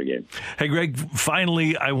wild card game. Hey, Greg,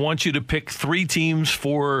 finally, I want you to pick two teams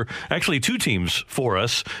for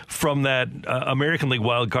us from that American League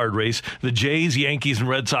wild card race. The Jays, Yankees, and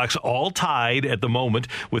Red Sox all tied at the moment,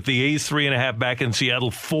 with the A's 3.5 back and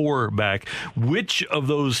Seattle 4 back. Which of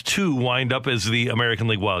those two wind up as the American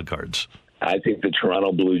League wild cards? I think the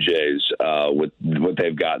Toronto Blue Jays, with what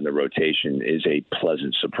they've got in the rotation, is a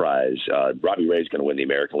pleasant surprise. Robbie Ray is going to win the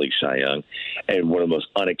American League Cy Young, and one of the most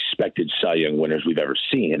unexpected Cy Young winners we've ever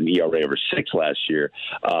seen. An ERA over 6 last year.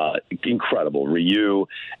 Incredible. Ryu,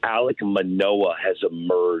 Alek Manoah has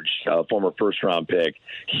emerged, former first-round pick,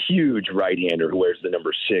 huge right-hander who wears the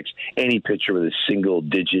number 6. Any pitcher with a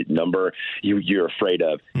single-digit number you're afraid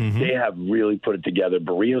of. They have really put it together.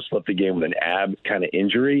 Barrios left the game with an ab kind of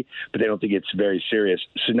injury, but they don't think it's very serious.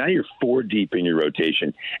 So now you're 4 deep in your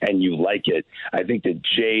rotation, and you like it. I think the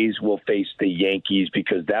Jays will face the Yankees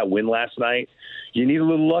because that win last night, you need a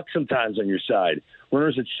little luck sometimes on your side.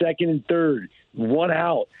 Runners at second and third, 1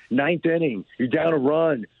 out, 9th inning, you're down a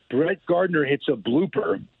run. Brett Gardner hits a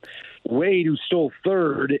blooper. Wade, who stole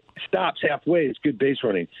third, stops halfway. It's good base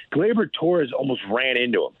running. Gleyber Torres almost ran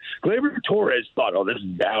into him. Gleyber Torres thought, this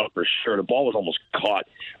is down for sure. The ball was almost caught.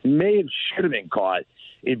 Should have been caught.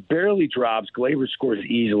 It barely drops. Gleyber scores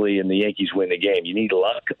easily, and the Yankees win the game. You need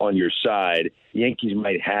luck on your side. The Yankees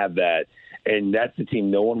might have that, and that's the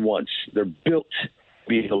team no one wants. They're built to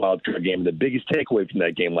be in the wild card game. The biggest takeaway from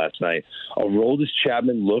that game last night, Aroldis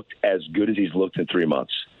Chapman looked as good as he's looked in 3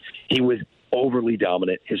 months. He was overly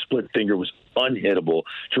dominant. His split finger was unhittable,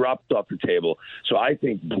 dropped off the table. So I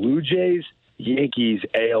think Blue Jays, Yankees,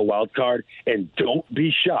 AL wild card, and don't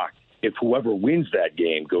be shocked if whoever wins that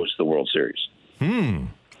game goes to the World Series.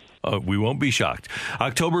 We won't be shocked.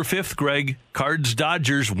 October 5th, Greg, Cards,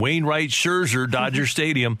 Dodgers, Wainwright, Scherzer, Dodger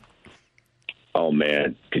Stadium. Oh,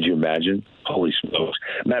 man. Could you imagine? Holy smokes.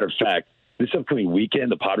 Matter of fact, this upcoming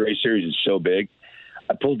weekend, the Padres series is so big.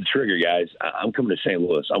 I pulled the trigger, guys. I'm coming to St.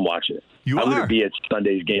 Louis. I'm watching it. I'm going to be at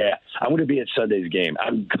Sunday's game. Yeah, I'm going to be at Sunday's game.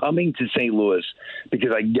 I'm coming to St. Louis because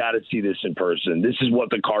I got to see this in person. This is what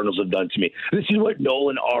the Cardinals have done to me. This is what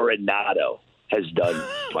Nolan Arenado has done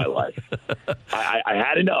to my life. I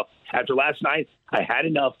had enough. After last night, I had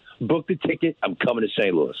enough. Booked the ticket. I'm coming to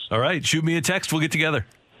St. Louis. All right. Shoot me a text. We'll get together.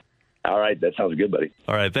 All right. That sounds good, buddy.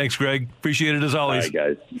 All right. Thanks, Greg. Appreciate it as always. All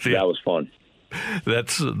right, guys. That was fun.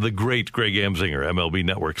 That's the great Greg Amsinger, MLB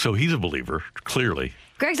Network. So he's a believer, clearly.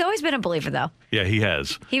 Greg's always been a believer, though. Yeah, he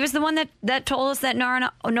has. He was the one that told us that Nolan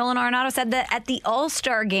Arenado said that at the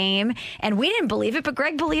All-Star game, and we didn't believe it, but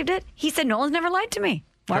Greg believed it. He said, Nolan's never lied to me.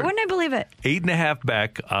 Why wouldn't I believe it? 8.5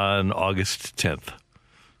 back on August 10th.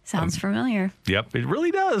 Sounds familiar. Yep, it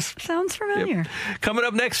really does. Sounds familiar. Yep. Coming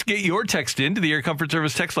up next, get your text into the Air Comfort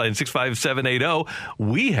Service text line, 65780.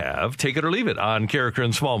 We have Take It or Leave It on Carricker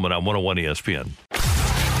and Smallman on 101 ESPN.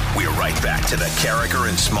 We're right back to the Carricker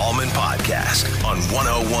and Smallman podcast on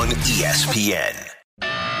 101 ESPN.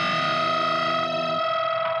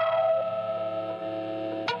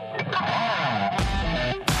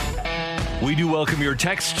 We do welcome your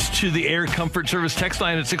texts to the Air Comfort Service text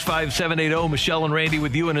line at 65780. Michelle and Randy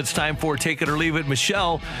with you, and it's time for Take It or Leave It.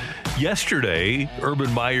 Michelle, yesterday,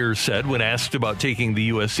 Urban Meyer said when asked about taking the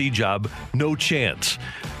USC job, no chance.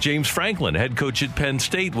 James Franklin, head coach at Penn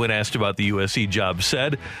State, when asked about the USC job,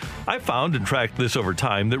 said, I found and tracked this over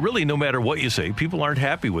time that really no matter what you say, people aren't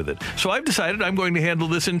happy with it. So I've decided I'm going to handle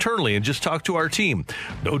this internally and just talk to our team.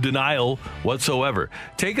 No denial whatsoever.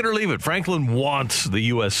 Take it or leave it. Franklin wants the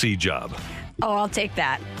USC job. Oh, I'll take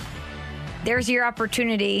that. There's your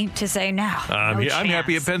opportunity to say no. I'm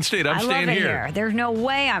happy at Penn State. I'm staying here. There's no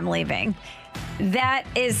way I'm leaving. That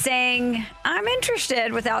is saying I'm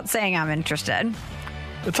interested without saying I'm interested.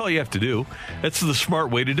 That's all you have to do. That's the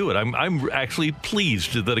smart way to do it. I'm actually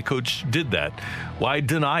pleased that a coach did that. Why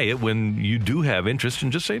deny it when you do have interest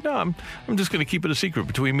and just say, no, I'm just going to keep it a secret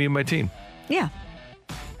between me and my team. Yeah.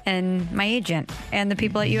 And my agent and the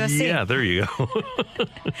people at USC. Yeah, there you go.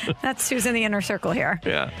 That's who's in the inner circle here.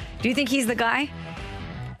 Yeah. Do you think he's the guy?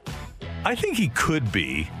 I think he could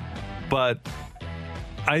be, but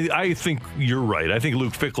I think you're right. I think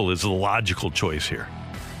Luke Fickell is the logical choice here.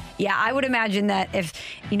 Yeah, I would imagine that if,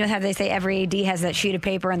 you know how they say every AD has that sheet of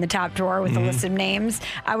paper in the top drawer with the list of names,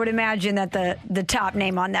 I would imagine that the top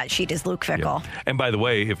name on that sheet is Luke Fickell. Yep. And by the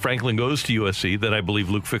way, if Franklin goes to USC, then I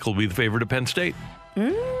believe Luke Fickell will be the favorite of Penn State.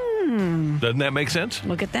 Doesn't that make sense?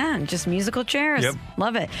 Look at that. Just musical chairs. Yep.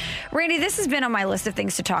 Love it. Randy, this has been on my list of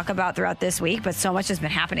things to talk about throughout this week, but so much has been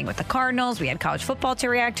happening with the Cardinals. We had college football to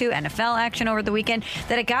react to, NFL action over the weekend,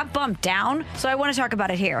 that it got bumped down. So I want to talk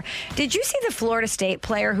about it here. Did you see the Florida State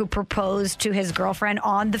player who proposed to his girlfriend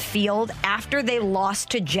on the field after they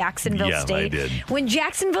lost to Jacksonville State? Yeah, I did. When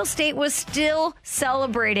Jacksonville State was still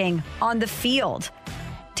celebrating on the field.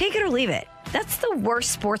 Take it or leave it. That's the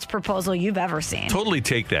worst sports proposal you've ever seen. Totally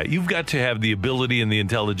take that. You've got to have the ability and the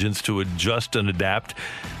intelligence to adjust and adapt.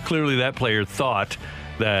 Clearly, that player thought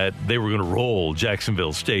that they were going to roll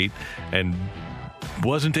Jacksonville State and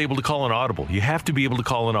wasn't able to call an audible. You have to be able to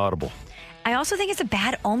call an audible. I also think it's a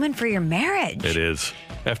bad omen for your marriage. It is.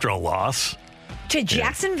 After a loss. To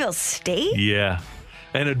Jacksonville State? Yeah.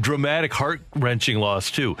 And a dramatic, heart-wrenching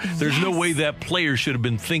loss, too. There's no way that player should have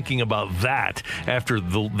been thinking about that after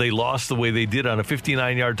they lost the way they did on a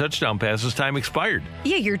 59-yard touchdown pass as time expired.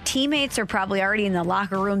 Yeah, your teammates are probably already in the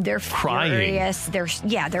locker room. They're furious.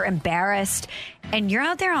 They're embarrassed. And you're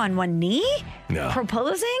out there on one knee? No.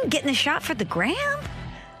 Proposing? Getting the shot for the gram?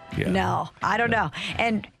 Yeah. No, I don't know.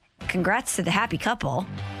 And congrats to the happy couple.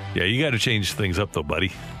 Yeah, you got to change things up, though,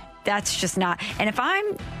 buddy. That's just not. And if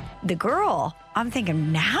I'm the girl, I'm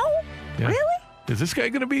thinking, now? Yeah. Really? Is this guy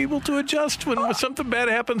going to be able to adjust when something bad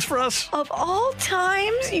happens for us? Of all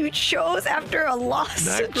times you chose after a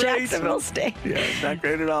loss to Jacksonville State. Yeah, not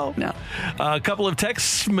great at all. No. A couple of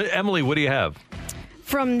texts. Emily, what do you have?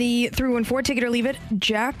 From the 314, take it or leave it,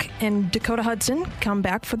 Jack and Dakota Hudson come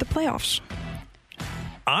back for the playoffs.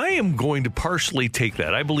 I am going to partially take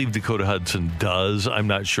that. I believe Dakota Hudson does. I'm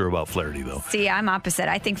not sure about Flaherty, though. See, I'm opposite.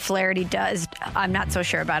 I think Flaherty does. I'm not so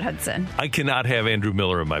sure about Hudson. I cannot have Andrew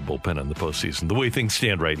Miller in my bullpen in the postseason, the way things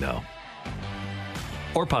stand right now.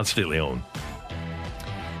 Or Ponce de Leon.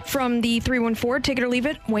 From the 314, take it or leave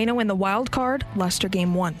it, Waino in the wild card, Leicester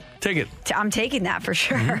game 1. Take it. I'm taking that for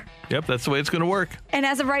sure. Mm-hmm. Yep, that's the way it's going to work. And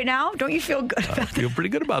as of right now, don't you feel good about that? I feel pretty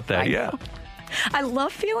good about that, yeah. I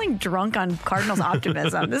love feeling drunk on Cardinals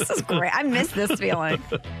optimism. This is great. I miss this feeling.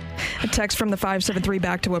 A text from the 573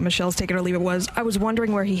 back to what Michelle's take it or leave it was, I was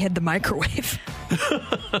wondering where he hid the microwave.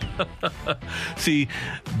 See,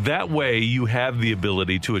 that way you have the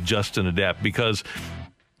ability to adjust and adapt because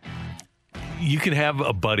you can have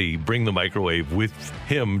a buddy bring the microwave with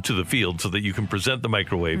him to the field so that you can present the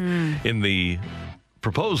microwave in the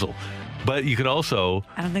proposal. But you can also...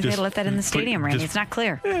 I don't think they let that in the stadium, Randy. It's not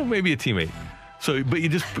clear. Maybe a teammate. So, but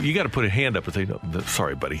you got to put a hand up and say, no,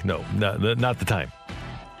 sorry, buddy. No, not the time.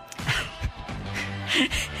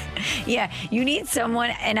 Yeah, you need someone,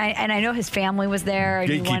 and I know his family was there.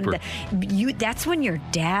 And Gatekeeper. That's when your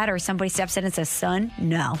dad or somebody steps in and says, son,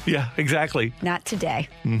 no. Yeah, exactly. Not today.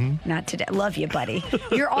 Mm-hmm. Not today. Love you, buddy.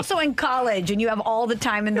 You're also in college, and you have all the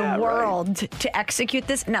time in the world to execute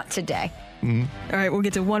this. Not today. Mm-hmm. All right, we'll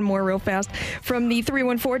get to one more real fast. From the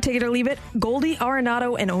 314, take it or leave it, Goldie,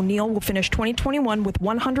 Arenado, and O'Neill will finish 2021 with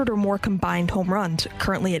 100 or more combined home runs,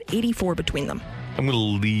 currently at 84 between them. I'm going to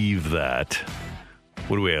leave that.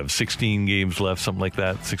 What do we have, 16 games left, something like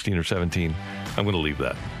that, 16 or 17? I'm going to leave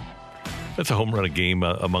that. That's a home run a game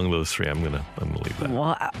among those three. I'm going to leave that.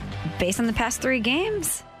 Well, based on the past 3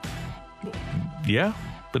 games? Yeah,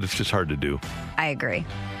 but it's just hard to do. I agree.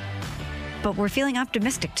 But we're feeling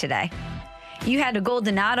optimistic today. You had a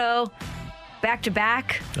Goldonado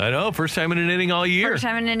back-to-back. I know, first time in an inning all year. First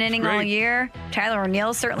time in an inning all year. Tyler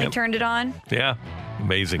O'Neill certainly turned it on. Yeah,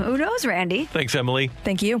 amazing. Who knows, Randy? Thanks, Emily.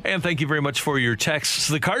 Thank you. And thank you very much for your texts.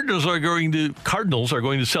 The Cardinals are going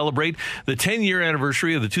to celebrate the 10-year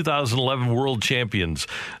anniversary of the 2011 World Champions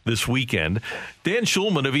this weekend. Dan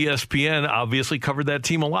Schulman of ESPN obviously covered that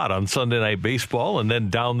team a lot on Sunday Night Baseball and then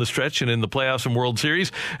down the stretch and in the playoffs and World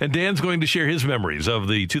Series. And Dan's going to share his memories of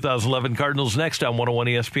the 2011 Cardinals next on 101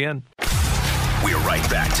 ESPN. We're right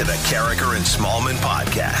back to the Carricker and Smallman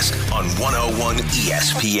podcast on 101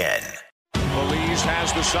 ESPN. Feliz has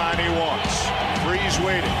the sign he wants. Freeze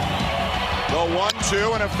waiting. The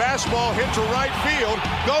 1-2 and a fastball hit to right field.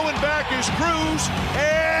 Going back is Cruz,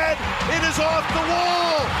 and it is off the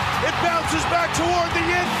wall. It bounces back toward the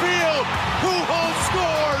infield. Pujols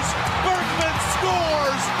scores. Berkman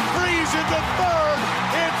scores. Freeze into third.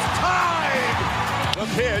 It's tied. The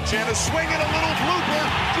pitch and a swing and a little blooper.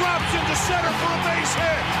 Drops into center for a base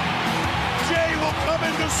hit. Jay will come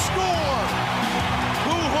in to score.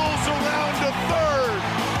 Pujols around to third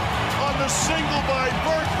on the single by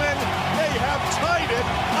Berkman. They have tied it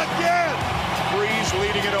again. Freese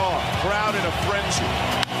leading it off. Crowd in a frenzy.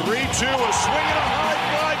 3-2, a swing and a high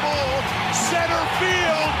fly ball. Center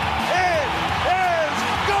field. It is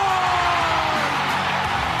gone!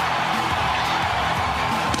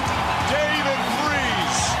 David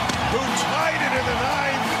Freese, who tied it in the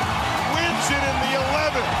 9th, wins it in the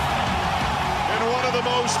 11th. In one of the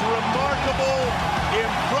most remarkable,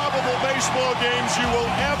 improbable baseball games you will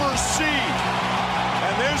ever see.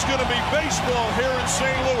 And there's going to be baseball here in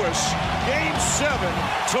St. Louis. Game 7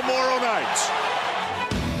 tomorrow night.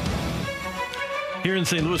 Here in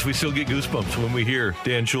St. Louis, we still get goosebumps when we hear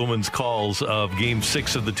Dan Shulman's calls of Game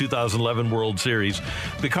 6 of the 2011 World Series.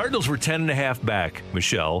 The Cardinals were 10.5 back,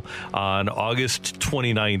 Michelle, on August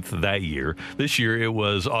 29th that year. This year, it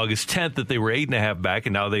was August 10th that they were 8.5 back,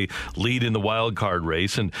 and now they lead in the wild card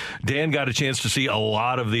race. And Dan got a chance to see a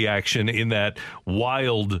lot of the action in that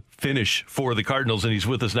wild finish for the Cardinals, and he's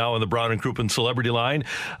with us now on the Brown and Crouppen Celebrity Line.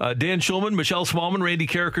 Dan Shulman, Michelle Smallman, Randy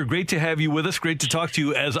Carricker, great to have you with us. Great to talk to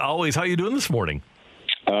you as always. How are you doing this morning?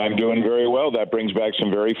 I'm doing very well. That brings back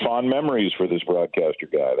some very fond memories for this broadcaster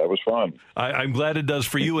guy. That was fun. I'm glad it does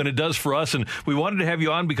for you, and it does for us. And we wanted to have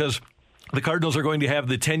you on because the Cardinals are going to have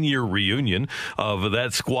the 10-year reunion of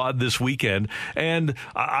that squad this weekend. And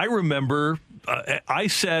I remember I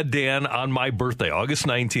said, Dan, on my birthday, August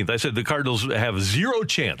 19th, I said the Cardinals have zero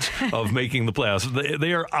chance of making the playoffs.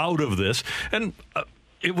 They are out of this. And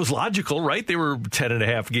it was logical, right? They were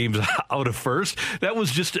 10.5 games out of first. That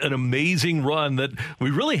was just an amazing run that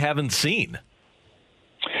we really haven't seen.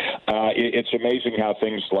 It's amazing how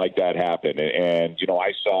things like that happen. And, you know,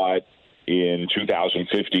 I saw it in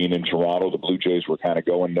 2015 in Toronto. The Blue Jays were kind of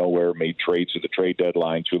going nowhere, made trades at the trade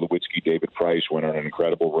deadline. Tulowitzki, David Price went on an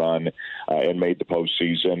incredible run and made the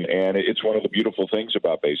postseason. And it's one of the beautiful things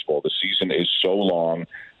about baseball. The season is so long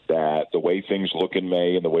that the way things look in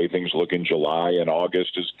May and the way things look in July and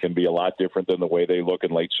August can be a lot different than the way they look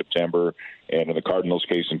in late September, and in the Cardinals'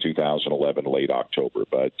 case in 2011, late October.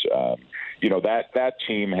 But, you know, that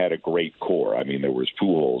team had a great core. I mean, there was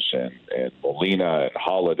Pujols and Molina and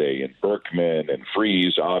Holiday and Berkman and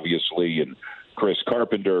Freese, obviously, and Chris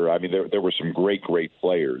Carpenter. I mean, there were some great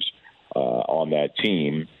players on that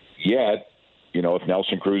team. Yet, you know, if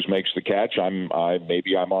Nelson Cruz makes the catch,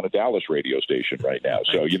 maybe I'm on a Dallas radio station right now.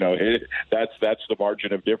 So, you know, that's the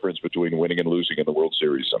margin of difference between winning and losing in the World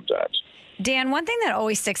Series sometimes. Dan, one thing that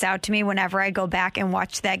always sticks out to me whenever I go back and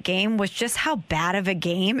watch that game was just how bad of a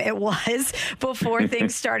game it was before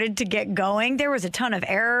things started to get going. There was a ton of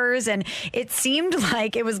errors, and it seemed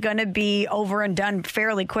like it was going to be over and done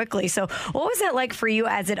fairly quickly. So what was that like for you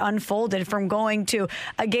as it unfolded from going to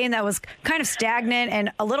a game that was kind of stagnant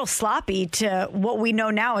and a little sloppy to what we know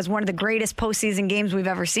now is one of the greatest postseason games we've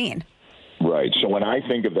ever seen? Right. So when I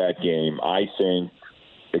think of that game, I think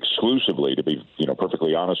exclusively, to be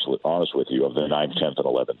perfectly honest with you, of the 9th, 10th, and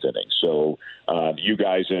 11th innings. So you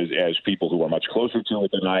guys, as people who are much closer to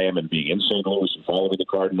it than I am, and being in St. Louis and following the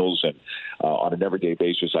Cardinals and on an everyday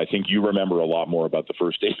basis, I think you remember a lot more about the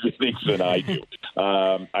first 8 innings than I do.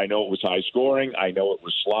 I know it was high scoring. I know it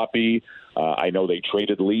was sloppy. I know they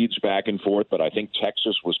traded leads back and forth, but I think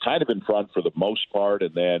Texas was kind of in front for the most part,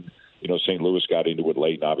 and then St. Louis got into it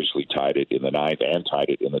late and obviously tied it in the 9th and tied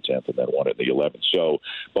it in the 10th and then won it in the 11th. So,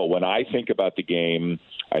 but when I think about the game,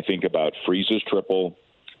 I think about Freese's triple,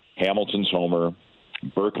 Hamilton's homer,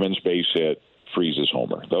 Berkman's base hit, Freese's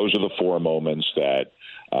homer. Those are the 4 moments that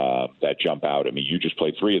jump out. I mean, you just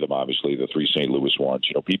played 3 of them, obviously, the 3 St. Louis ones.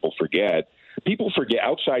 People forget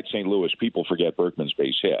outside St. Louis, people forget Berkman's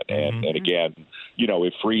base hit. And again,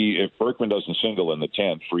 if Berkman doesn't single in the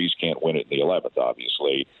 10th, Freese can't win it in the 11th,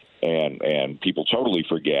 obviously. And people totally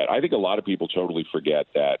forget. I think a lot of people totally forget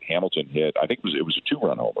that Hamilton hit. I think it was a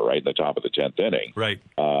 2-run homer, right, in the top of the 10th inning. Right.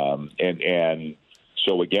 And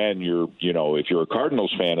so again, if you're a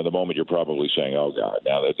Cardinals fan in the moment, you're probably saying, "Oh God,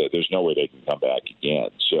 now there's no way they can come back again."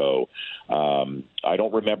 So I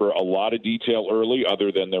don't remember a lot of detail early,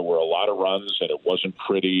 other than there were a lot of runs and it wasn't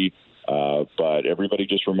pretty. But everybody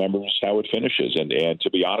just remembers how it finishes. And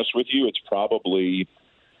to be honest with you, it's probably,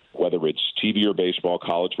 whether it's TV or baseball,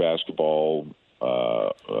 college basketball,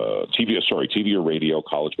 TV or radio,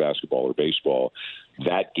 college basketball or baseball,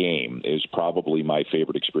 that game is probably my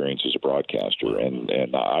favorite experience as a broadcaster.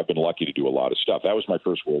 And I've been lucky to do a lot of stuff. That was my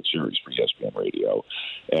first World Series for ESPN Radio.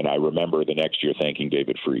 And I remember the next year thanking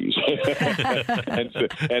David Freese and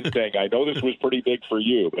saying, I know this was pretty big for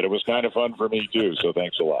you, but it was kind of fun for me too. So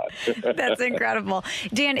thanks a lot. That's incredible.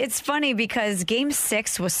 Dan, it's funny because Game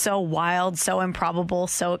 6 was so wild, so improbable,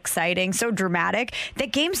 so exciting, so dramatic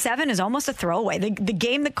that Game 7 is almost a throwaway. The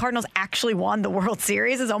game the Cardinals actually won the World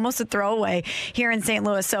Series is almost a throwaway here in St. St.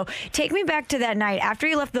 Louis. So take me back to that night. After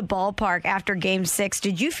you left the ballpark after Game 6,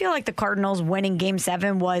 did you feel like the Cardinals winning Game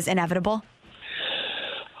 7 was inevitable?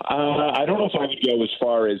 I don't know if I would go as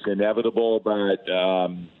far as inevitable, but,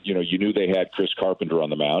 you knew they had Chris Carpenter on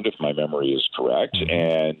the mound, if my memory is correct,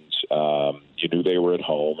 and you knew they were at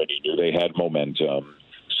home, and you knew they had momentum.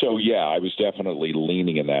 So, yeah, I was definitely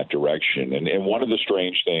leaning in that direction. And one of the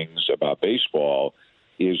strange things about baseball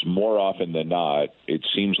is more often than not, it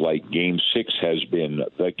seems like Game 6 has been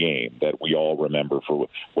the game that we all remember, for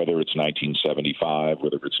whether it's 1975,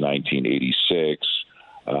 whether it's 1986.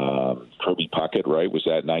 Kirby Puckett, right? Was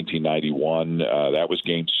that 1991? That was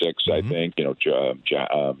Game 6, I think.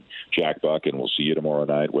 Jack Buck, and we'll see you tomorrow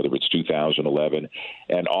night, whether it's 2011.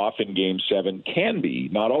 And often Game 7 can be,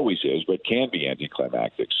 not always is, but can be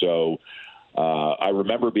anticlimactic. So I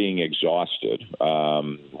remember being exhausted.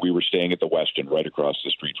 We were staying at the Westin right across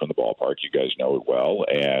the street from the ballpark. You guys know it well,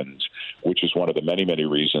 and which is one of the many, many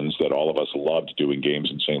reasons that all of us loved doing games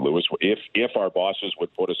in St. Louis. If our bosses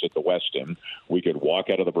would put us at the Westin, we could walk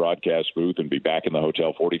out of the broadcast booth and be back in the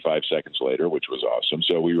hotel 45 seconds later, which was awesome.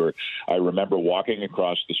 So I remember walking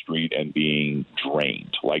across the street and being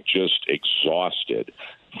drained, like just exhausted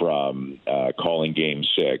from calling Game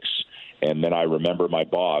 6. And then I remember my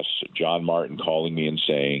boss, John Martin, calling me and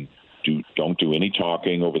saying, don't do any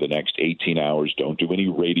talking over the next 18 hours. Don't do any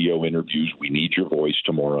radio interviews. We need your voice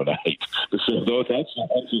tomorrow night. So that's the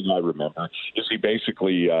one thing I remember, is he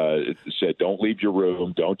basically said, don't leave your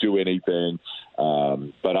room, don't do anything.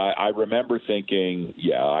 But I remember thinking,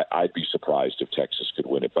 I'd be surprised if Texas could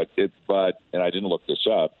win it. But and I didn't look this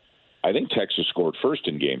up, I think Texas scored first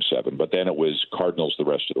in Game 7, but then it was Cardinals the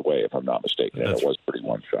rest of the way, if I'm not mistaken. And it was pretty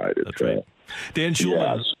one-sided. That's right. Dan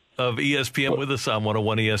Schulman of ESPN with us on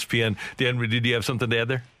 101 ESPN. Dan, did you have something to add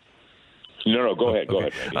there? No, go ahead. Okay.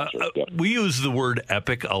 Go ahead. We use the word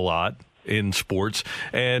epic a lot in sports,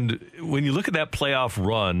 and when you look at that playoff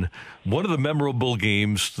run, one of the memorable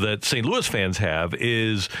games that St. Louis fans have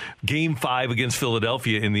is Game 5 against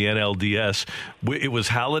Philadelphia in the NLDS. It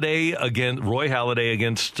was Roy Halladay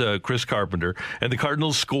against Chris Carpenter, and the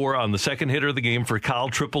Cardinals score on the second hitter of the game for Kyle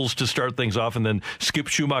triples to start things off, and then Skip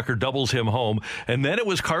Schumacher doubles him home, and then it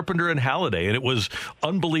was Carpenter and Halladay, and it was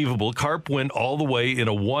unbelievable. Carp went all the way in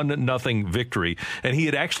a 1-0 victory, and he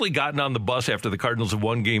had actually gotten on the bus after the Cardinals had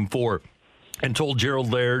won Game 4 and told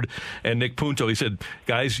Gerald Laird and Nick Punto, he said,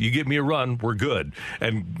 guys, you get me a run, we're good.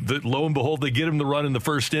 And lo and behold, they get him the run in the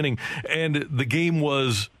first inning. And the game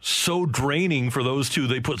was so draining for those two.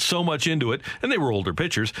 They put so much into it, and they were older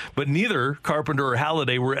pitchers, but neither Carpenter or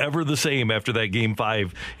Halladay were ever the same after that Game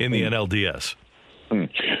 5 in the NLDS.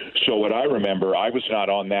 So what I remember, I was not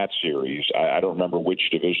on that series. I don't remember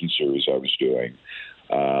which division series I was doing.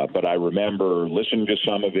 But I remember listening to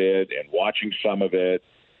some of it and watching some of it.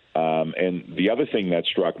 And the other thing that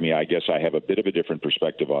struck me, I guess I have a bit of a different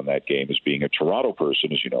perspective on that game as being a Toronto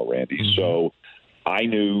person, as you know, Randy. Mm-hmm. So I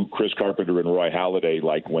knew Chris Carpenter and Roy Halladay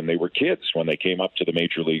like when they were kids, when they came up to the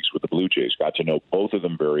major leagues with the Blue Jays. Got to know both of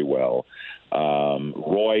them very well.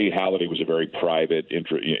 Roy Halladay was a very private,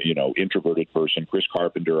 introverted person. Chris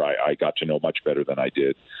Carpenter, I got to know much better than I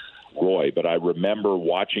did Roy. But I remember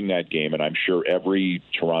watching that game, and I'm sure every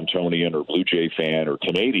Torontonian or Blue Jay fan or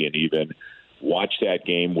Canadian even watch that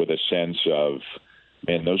game with a sense of,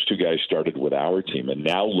 man, those two guys started with our team, and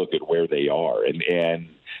now look at where they are. And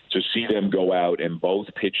to see them go out and both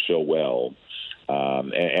pitch so well,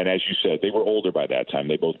 and as you said, they were older by that time.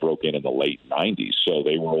 They both broke in the late 90s, so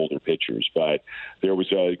they were older pitchers. But there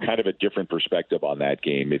was a kind of a different perspective on that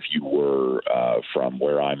game if you were from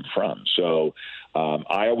where I'm from. So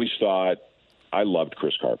I always thought, I loved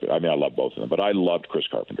Chris Carpenter. I mean, I love both of them, but I loved Chris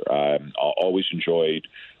Carpenter. I always enjoyed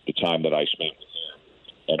the time that I spent with him,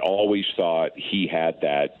 and always thought he had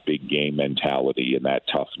that big game mentality and that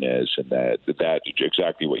toughness, and that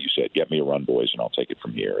exactly what you said. Get me a run, boys, and I'll take it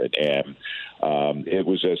from here. And it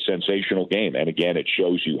was a sensational game. And again, it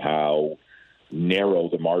shows you how narrow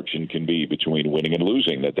the margin can be between winning and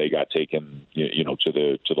losing, that they got taken, to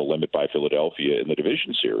the limit by Philadelphia in the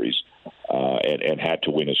division series, and had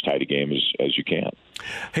to win as tight a game as you can.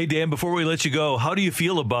 Hey, Dan, before we let you go, how do you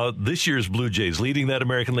feel about this year's Blue Jays leading that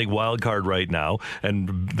American League wild card right now?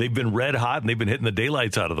 And they've been red hot, and they've been hitting the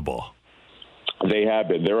daylights out of the ball. They have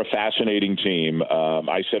been. They're a fascinating team.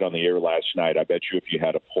 I said on the air last night, I bet you if you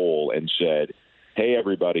had a poll and said, hey,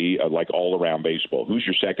 everybody, like all around baseball, who's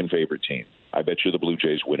your second favorite team? I bet you the Blue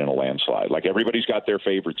Jays win in a landslide. Like, everybody's got their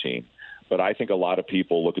favorite team. But I think a lot of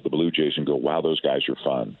people look at the Blue Jays and go, wow, those guys are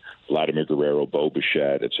fun. Vladimir Guerrero, Bo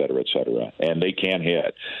Bichette, et cetera, and they can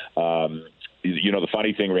hit. the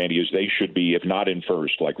funny thing, Randy, is they should be, if not in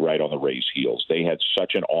first, like right on the Rays' heels. They had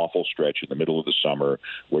such an awful stretch in the middle of the summer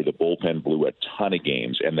where the bullpen blew a ton of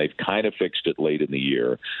games, and they've kind of fixed it late in the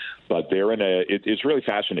year. But it's really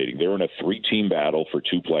fascinating. They're in a 3-team battle for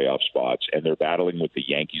 2 playoff spots, and they're battling with the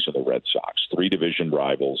Yankees and the Red Sox, 3 division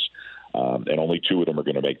rivals. And only 2 of them are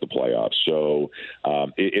going to make the playoffs. So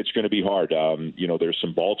it's going to be hard. There's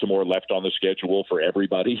some Baltimore left on the schedule for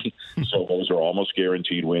everybody. So those are almost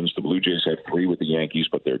guaranteed wins. The Blue Jays have 3 with the Yankees,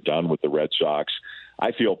 but they're done with the Red Sox.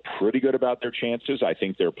 I feel pretty good about their chances. I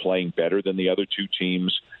think they're playing better than the other 2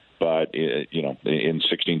 teams. But, in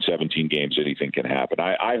 16, 17 games, anything can happen.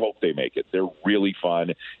 I hope they make it. They're really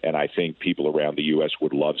fun, and I think people around the U.S.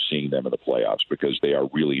 would love seeing them in the playoffs because they are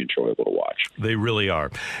really enjoyable to watch. They really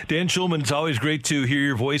are. Dan Shulman, it's always great to hear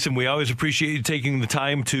your voice, and we always appreciate you taking the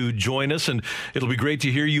time to join us. And it'll be great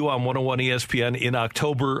to hear you on 101 ESPN in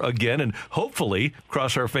October again. And hopefully,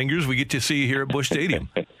 cross our fingers, we get to see you here at Busch Stadium.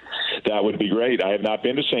 That would be great. I have not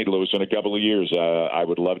been to St. Louis in a couple of years. I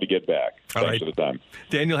would love to get back. Thanks for the time.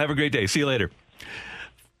 Daniel, have a great day. See you later.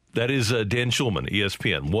 That is Dan Shulman,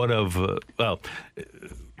 ESPN, one of,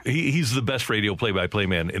 he's the best radio play-by-play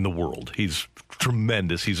man in the world. He's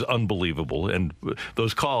tremendous. He's unbelievable. And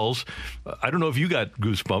those calls, I don't know if you got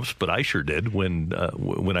goosebumps, but I sure did when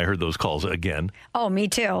I heard those calls again. Oh, me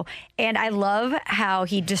too. And I love how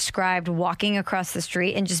he described walking across the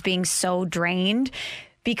street and just being so drained,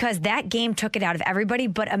 because that game took it out of everybody.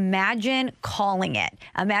 But imagine calling it.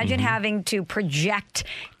 Imagine having to project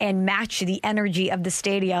and match the energy of the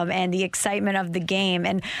stadium and the excitement of the game.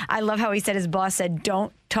 And I love how he said, his boss said,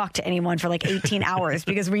 don't talk to anyone for like 18 hours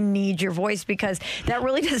because we need your voice, because that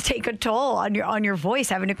really does take a toll on your voice,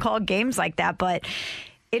 having to call games like that. But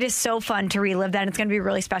it is so fun to relive that. And it's going to be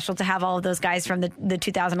really special to have all of those guys from the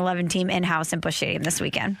 2011 team in-house in Busch Stadium this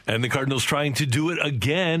weekend. And the Cardinals trying to do it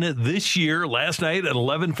again this year. Last night, an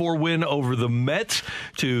 11-4 win over the Mets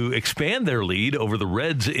to expand their lead over the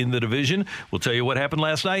Reds in the division. We'll tell you what happened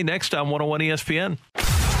last night next on 101 ESPN.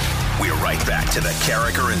 We're right back to the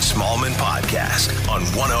Carricker and Smallman podcast on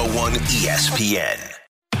 101 ESPN.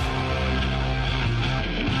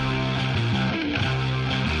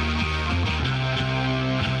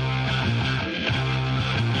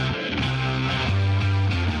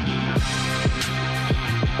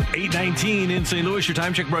 .19 in St. Louis. Your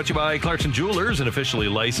time check brought to you by Clarkson Jewelers, an officially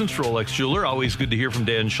licensed Rolex jeweler. Always good to hear from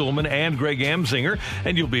Dan Shulman and Greg Amsinger,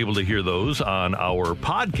 and you'll be able to hear those on our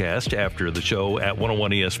podcast after the show at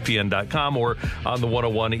 101ESPN.com or on the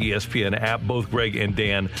 101 ESPN app. Both Greg and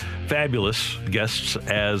Dan, fabulous guests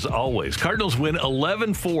as always. Cardinals win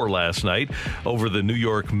 11-4 last night over the New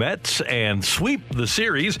York Mets and sweep the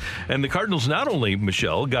series. And the Cardinals not only,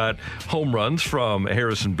 Michelle, got home runs from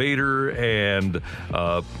Harrison Bader and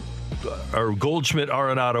Goldschmidt,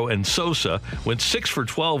 Arenado, and Sosa, went 6 for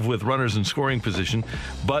 12 with runners in scoring position,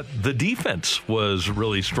 but the defense was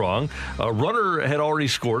really strong. A runner had already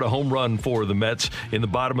scored a home run for the Mets in the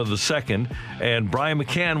bottom of the second, and Brian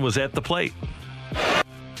McCann was at the plate.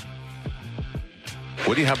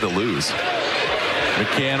 What do you have to lose?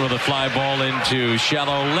 McCann with a fly ball into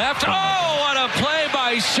shallow left. Oh, what a play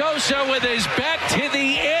by Sosa with his back to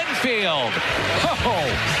the infield.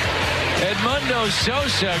 Oh, Edmundo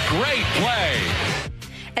Sosa, great play.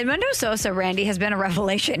 Edmundo Sosa, Randy, has been a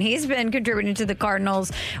revelation. He's been contributing to the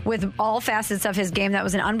Cardinals with all facets of his game. That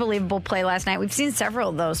was an unbelievable play last night. We've seen several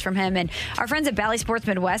of those from him. And our friends at Bally Sports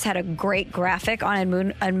Midwest had a great graphic on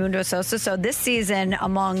Edmundo Sosa. So this season,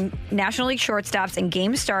 among National League shortstops and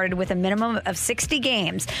games started with a minimum of 60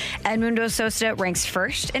 games, Edmundo Sosa ranks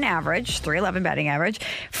first in average, 311 batting average,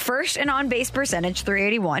 first in on-base percentage,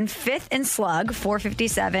 381, fifth in slug,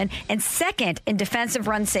 457, and second in defensive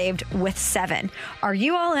runs saved with 7. Are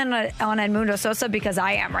you all in on Edmundo Sosa? Because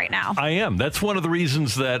I am right now. I am. That's one of the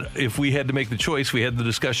reasons that if we had to make the choice, we had the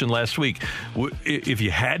discussion last week. If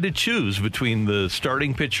you had to choose between the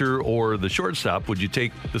starting pitcher or the shortstop, would you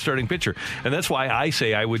take the starting pitcher? And that's why I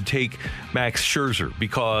say I would take Max Scherzer,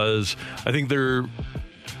 because I think there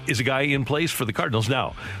is a guy in place for the Cardinals.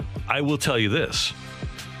 Now, I will tell you this.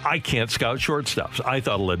 I can't scout shortstops. I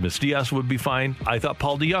thought Aledmys Diaz would be fine. I thought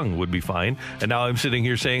Paul DeJong would be fine. And now I'm sitting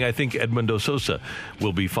here saying I think Edmundo Sosa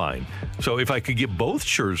will be fine. So if I could get both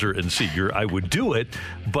Scherzer and Seager, I would do it.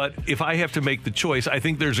 But if I have to make the choice, I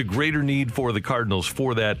think there's a greater need for the Cardinals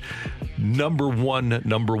for that number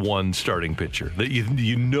one starting pitcher that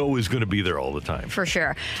you know is going to be there all the time. For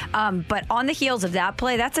sure. But on the heels of that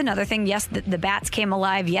play, that's another thing. Yes, the bats came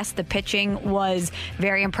alive. Yes, the pitching was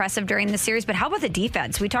very impressive during the series. But how about the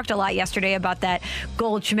defense? We talked a lot yesterday about that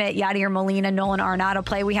Goldschmidt, Yadier Molina, Nolan Arenado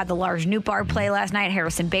play. We had the Lars Nootbaar play last night.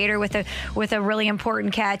 Harrison Bader with a really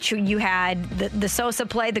important catch. You had the Sosa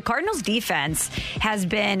play. The Cardinals defense has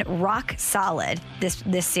been rock solid this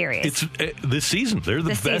series. It's this season. They're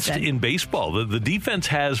the best in baseball. The defense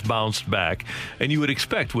has bounced back, and you would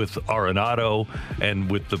expect with Arenado and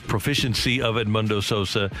with the proficiency of Edmundo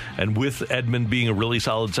Sosa and with Edmund being a really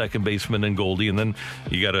solid second baseman and Goldie, and then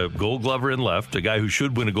you got a Gold Glover in left, a guy who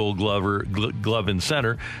should win a Gold Glove in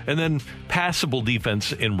center, and then passable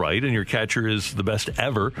defense in right, and your catcher is the best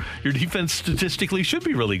ever. Your defense statistically should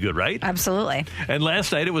be really good, right? Absolutely. And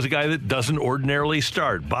last night it was a guy that doesn't ordinarily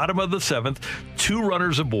start. Bottom of the seventh, 2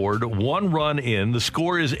 runners aboard, 1 run in. The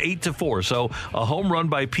score is 8-4. So a home run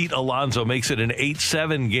by Pete Alonso makes it an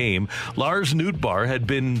 8-7 game. Lars Nootbaar had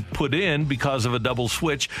been put in because of a double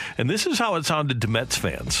switch, and this is how it sounded to Mets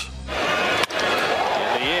fans. In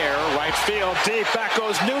the air, right field, deep. Back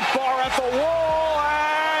goes Nootbaar at the wall,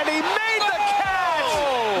 and he made the catch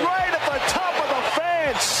right at the top of the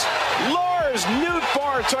fence. Lars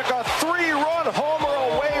Nootbaar took a 3-run homer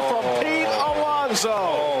away from Pete Alonso.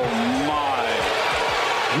 Oh, my.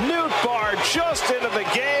 Nootbaar just into the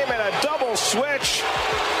game in a double switch,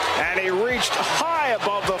 and he reached high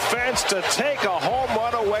above the fence to take a home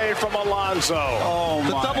run away from Alonso. Oh,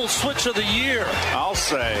 the double switch of the year, I'll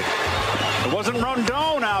say. It wasn't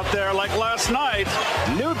Rondon out there like last night.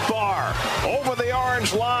 Nootbaar over the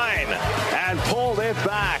orange line and pulled it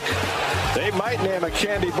back. They might name a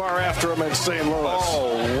candy bar after him in St. Louis.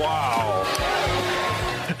 Oh, wow.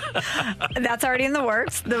 That's already in the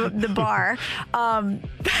works, the bar.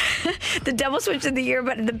 The double switch of the year,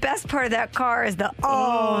 but the best part of that car is the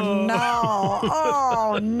oh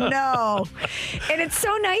no. And it's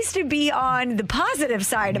so nice to be on the positive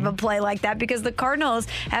side of a play like that, because the Cardinals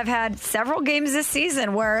have had several games this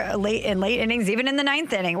season where late innings, even in the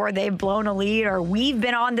 9th inning, where they've blown a lead, or we've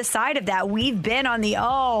been on the side of that. We've been on the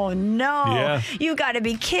oh no, you got to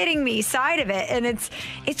be kidding me side of it. And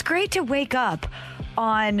it's great to wake up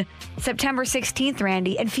on September 16th,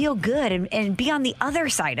 Randy, and feel good and be on the other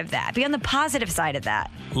side of that, be on the positive side of that.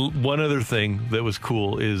 One other thing that was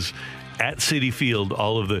cool is at Citi Field,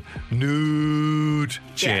 all of the Noot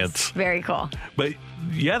chants. Yes, very cool. But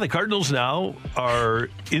yeah, the Cardinals now are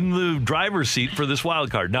in the driver's seat for this wild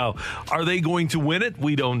card. Now, are they going to win it?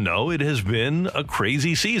 We don't know. It has been a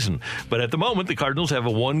crazy season. But at the moment, the Cardinals have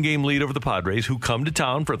a 1-game lead over the Padres, who come to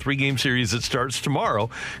town for a 3-game series that starts tomorrow.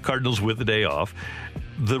 Cardinals with the day off.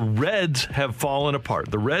 The Reds have fallen apart.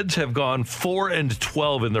 The Reds have gone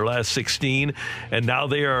 4-12 in their last 16, and now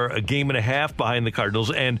they are a game and a half behind the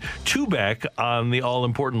Cardinals and 2 back on the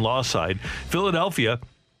all-important loss side. Philadelphia,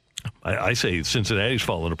 I say Cincinnati's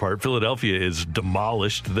fallen apart. Philadelphia is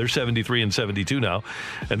demolished. They're 73-72 now,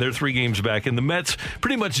 and they're 3 games back. And the Mets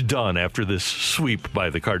pretty much done after this sweep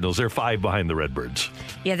by the Cardinals. They're 5 behind the Redbirds.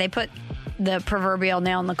 Yeah, they put the proverbial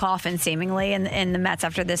nail in the coffin, seemingly, in the Mets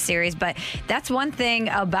after this series. But that's one thing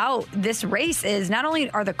about this race is not only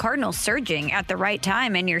are the Cardinals surging at the right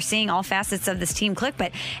time, and you're seeing all facets of this team click,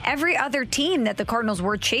 but every other team that the Cardinals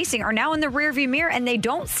were chasing are now in the rearview mirror, and they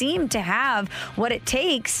don't seem to have what it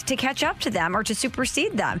takes to catch up to them or to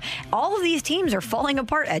supersede them. All of these teams are falling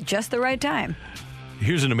apart at just the right time.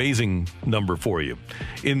 Here's an amazing number for you.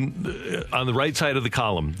 On the right side of the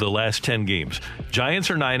column, the last 10 games, Giants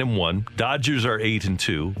are 9-1, Dodgers are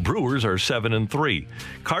 8-2, Brewers are 7-3,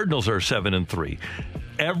 Cardinals are 7-3.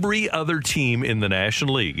 Every other team in the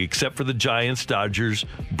National League, except for the Giants, Dodgers,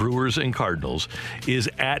 Brewers, and Cardinals, is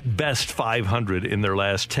at best 500 in their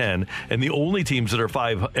last 10. And the only teams that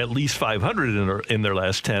are at least 500 in their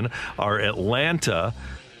last 10 are Atlanta,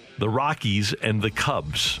 the Rockies, and the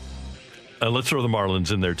Cubs. Let's throw the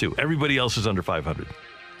Marlins in there, too. Everybody else is under 500.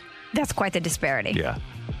 That's quite the disparity. Yeah.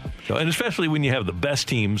 So, and especially when you have the best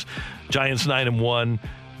teams, Giants 9-1,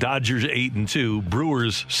 Dodgers 8-2,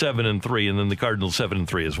 Brewers 7-3, and then the Cardinals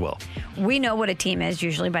 7-3 as well. We know what a team is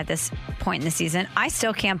usually by this point in the season. I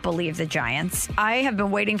still can't believe the Giants. I have been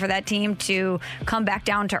waiting for that team to come back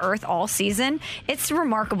down to earth all season. It's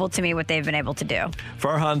remarkable to me what they've been able to do.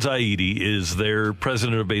 Farhan Zaidi is their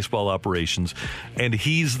president of baseball operations, and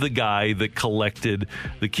he's the guy that collected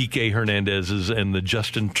the Kike Hernandezes and the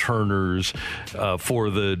Justin Turners for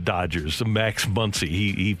the Dodgers. Max Muncy,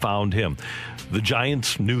 he found him. The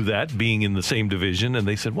Giants knew that, being in the same division, and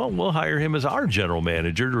they said, well, we'll hire him as our general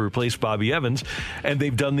manager to replace Bobby Evans, and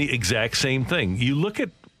they've done the exact same thing. You look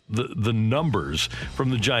at the numbers from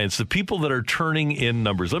the Giants, the people that are turning in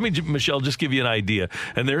numbers. Let me, Michelle, just give you an idea.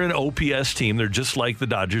 And they're an OPS team. They're just like the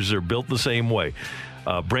Dodgers. They're built the same way.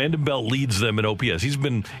 Brandon Belt leads them in OPS. He's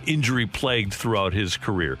been injury-plagued throughout his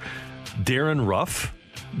career. Darren Ruff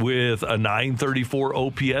with a 934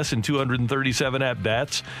 OPS and 237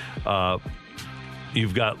 at-bats.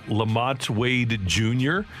 You've got Lamont Wade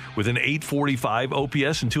Jr. with an 845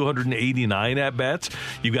 OPS and 289 at-bats.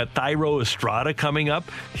 You've got Thairo Estrada coming up.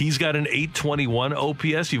 He's got an 821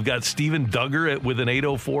 OPS. You've got Steven Duggar with an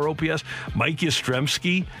 804 OPS. Mike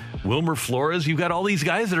Yastrzemski, Wilmer Flores. You've got all these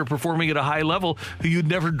guys that are performing at a high level who you'd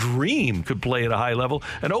never dream could play at a high level.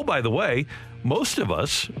 And oh, by the way, most of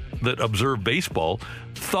us that observe baseball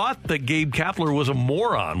thought that Gabe Kapler was a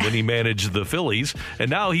moron when he managed the Phillies,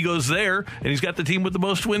 and now he goes there and he's got the team with the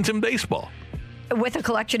most wins in baseball. With a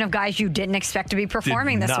collection of guys you didn't expect to be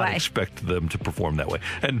performing this way. Did not expect them to perform that way.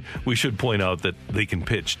 And we should point out that they can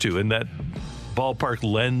pitch too, and that ballpark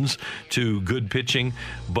lends to good pitching,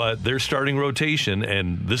 but their starting rotation,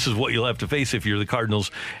 and this is what you'll have to face if you're the Cardinals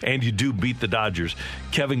and you do beat the Dodgers.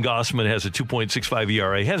 Kevin Gausman has a 2.65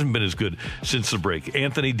 ERA. Hasn't been as good since the break.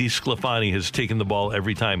 Anthony DeSclafani has taken the ball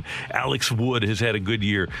every time. Alex Wood has had a good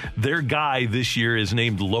year. Their guy this year is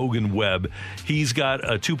named Logan Webb. He's got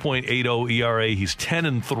a 2.80 ERA. He's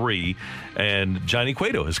 10-3, and Johnny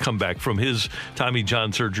Cueto has come back from his Tommy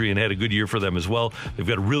John surgery and had a good year for them as well. They've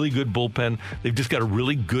got a really good bullpen. They've just got a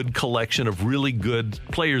really good collection of really good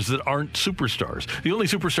players that aren't superstars. The only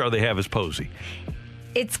superstar they have is Posey.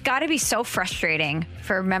 It's got to be so frustrating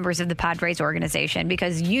for members of the Padres organization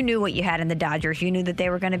because you knew what you had in the Dodgers. You knew that they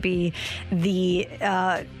were going to be the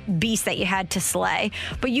beast that you had to slay.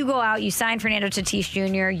 But you go out, you sign Fernando Tatis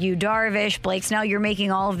Jr., you Darvish, Blake Snell, you're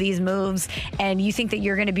making all of these moves, and you think that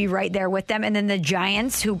you're going to be right there with them. And then the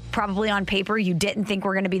Giants, who probably on paper you didn't think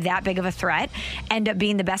were going to be that big of a threat, end up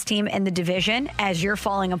being the best team in the division as you're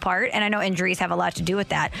falling apart. And I know injuries have a lot to do with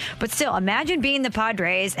that. But still, imagine being the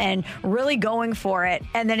Padres and really going for it.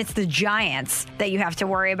 And then it's the Giants that you have to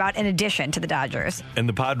worry about in addition to the Dodgers. And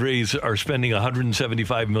the Padres are spending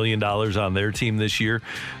 $175 million on their team this year.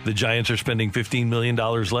 The Giants are spending $15 million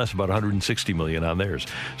less, about $160 million on theirs.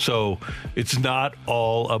 So it's not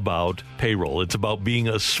all about payroll. It's about being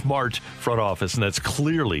a smart front office, and that's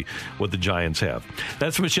clearly what the Giants have.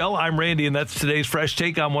 That's Michelle. I'm Randy, and that's today's Fresh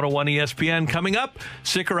Take on 101 ESPN. Coming up,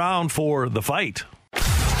 stick around for The Fight.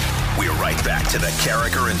 We're right back to the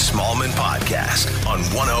Carragher and Smallman podcast on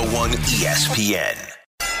 101 ESPN.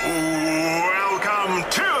 Welcome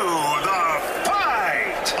to The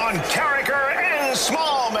Fight on Carragher and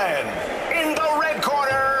Smallman. In the red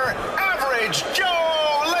corner, Average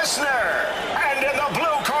Joe Listener. And in the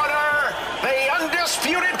blue corner, the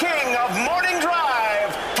undisputed king of morning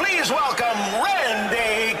drive. Please welcome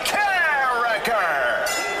Randy Carragher.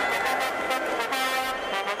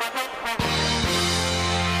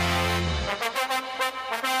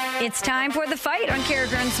 It's time for The Fight on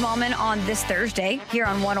Carragher and Smallman on this Thursday here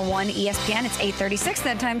on 101 ESPN. It's 8:36.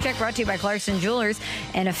 That time check brought to you by Clarkson Jewelers,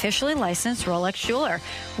 an officially licensed Rolex jeweler.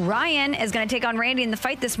 Ryan is going to take on Randy in the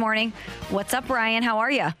fight this morning. What's up, Ryan? How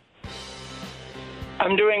are you?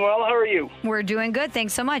 I'm doing well. How are you? We're doing good.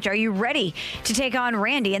 Thanks so much. Are you ready to take on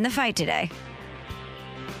Randy in the fight today?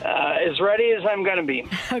 As ready as I'm going to be.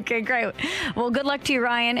 Okay, great. Well, good luck to you,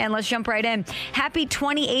 Ryan, and let's jump right in. Happy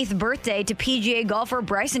 28th birthday to PGA golfer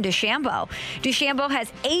Bryson DeChambeau. DeChambeau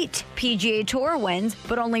has 8 PGA Tour wins,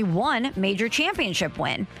 but only 1 major championship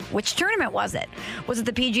win. Which tournament was it? Was it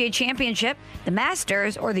the PGA Championship, the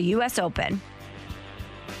Masters, or the U.S. Open?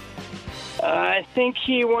 I think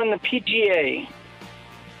he won the PGA.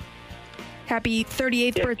 Happy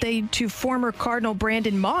 38th birthday to former Cardinal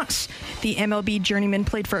Brandon Moss. The MLB journeyman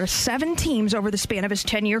played for 7 teams over the span of his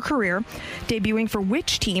 10-year career, debuting for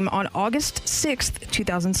which team on August 6th,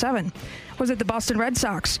 2007? Was it the Boston Red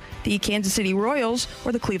Sox, the Kansas City Royals,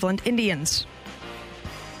 or the Cleveland Indians?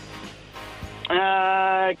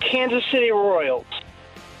 Kansas City Royals.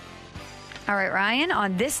 All right, Ryan,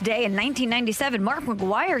 on this day in 1997, Mark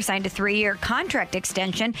McGwire signed a 3-year contract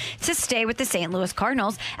extension to stay with the St. Louis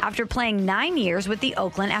Cardinals after playing 9 years with the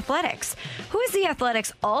Oakland Athletics. Who is the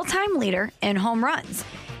Athletics' all-time leader in home runs?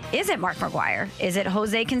 Is it Mark McGwire? Is it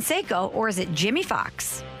Jose Canseco? Or is it Jimmy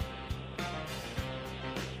Fox?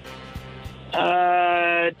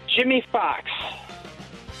 Jimmy Fox.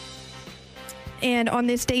 And on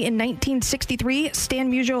this day in 1963,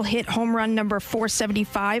 Stan Musial hit home run number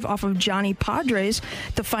 475 off of Johnny Padres,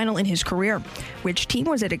 the final in his career. Which team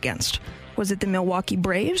was it against? Was it the Milwaukee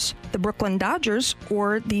Braves, the Brooklyn Dodgers,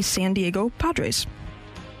 or the San Diego Padres?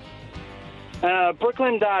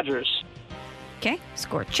 Brooklyn Dodgers. Okay,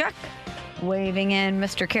 score check. waving in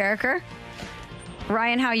Mr. Carricker.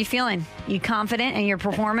 Ryan, how are you feeling? You confident in your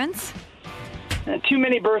performance? Too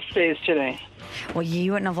many birthdays today. Well,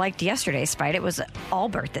 you wouldn't have liked yesterday's fight. It was all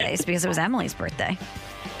birthdays because it was Emily's birthday.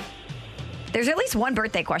 There's at least one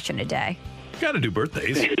birthday question a day. Got to do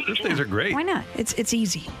birthdays. Birthdays are great. Why not? It's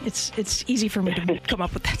easy. It's easy for me to come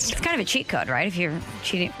up with that stuff. It's kind of a cheat code, right? If you're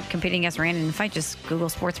competing against Randy in a fight, just Google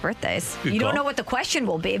sports birthdays. Good you call. don't know what the question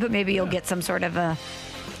will be, but maybe you'll get some sort of an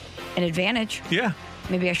advantage. Yeah.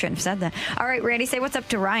 Maybe I shouldn't have said that. All right, Randy, say what's up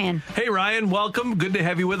to Ryan. Hey, Ryan, welcome. Good to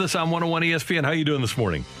have you with us on 101 ESPN. How are you doing this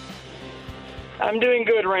morning? I'm doing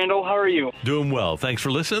good, Randall. How are you? Doing well. Thanks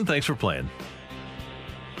for listening. Thanks for playing.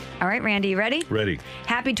 All right, Randy, you ready? Ready.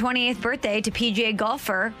 Happy 28th birthday to PGA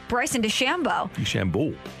golfer Bryson DeChambeau.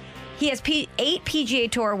 DeChambeau. He has 8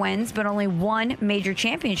 PGA Tour wins, but only 1 major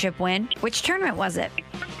championship win. Which tournament was it?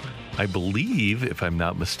 I believe, if I'm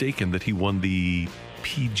not mistaken, that he won the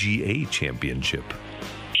PGA Championship.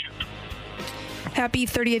 Happy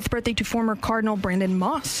 38th birthday to former Cardinal Brandon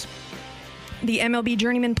Moss. The MLB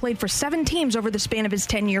journeyman played for 7 teams over the span of his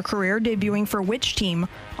 10-year career, debuting for which team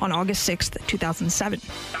on August 6th, 2007?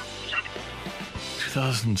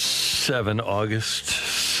 2007, August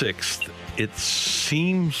 6th. It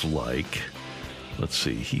seems like, let's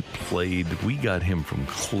see, we got him from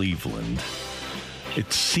Cleveland.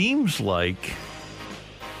 It seems like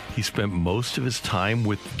he spent most of his time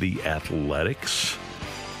with the Athletics.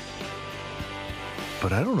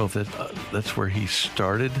 But I don't know if that's where he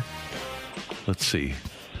started. Let's see.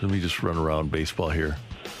 Let me just run around baseball here.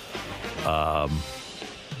 I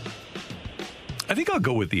think I'll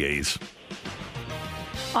go with the A's.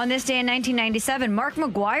 On this day in 1997, Mark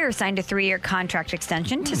McGwire signed a 3-year contract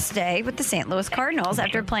extension to stay with the St. Louis Cardinals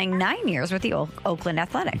after playing 9 years with the Oakland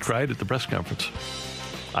Athletics. He cried at the press conference.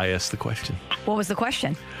 I asked the question. What was the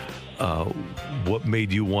question? What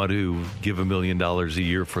made you want to give $1 million a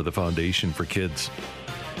year for the foundation for kids?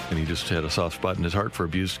 And he just had a soft spot in his heart for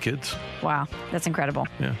abused kids. Wow, that's incredible.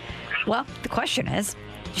 Yeah. Well, the question is,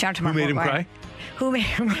 shout out to Mark Who made him McGwire. cry? Who made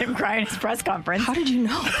him cry in his press conference? How did you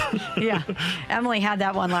know? Yeah, Emily had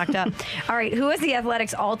that one locked up. All right, who is the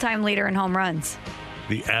Athletics' all-time leader in home runs?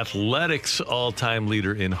 The Athletics' all-time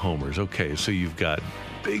leader in homers. Okay, so you've got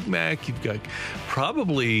Big Mac. You've got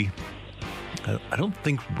probably, I don't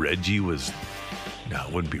think Reggie was, no,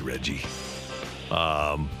 it wouldn't be Reggie.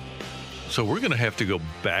 So we're going to have to go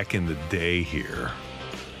back in the day here.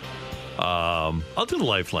 I'll do the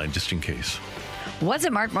lifeline just in case. Was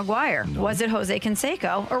it Mark McGwire? No. Was it Jose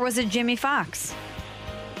Canseco? Or was it Jimmy Fox?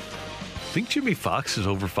 I think Jimmy Fox is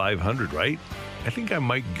over 500, right? I think I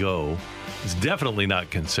might go. It's definitely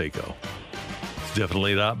not Canseco. It's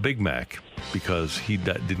definitely not Big Mac because he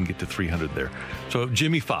didn't get to 300 there. So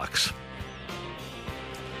Jimmy Fox.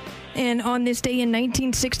 And on this day in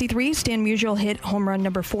 1963, Stan Musial hit home run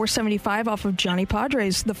number 475 off of Johnny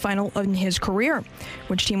Padres, the final in his career.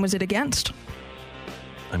 Which team was it against?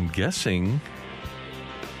 I'm guessing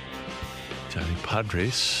Johnny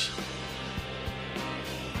Padres.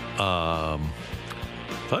 Thought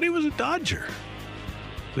he was a Dodger.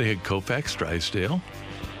 They had Koufax, Drysdale.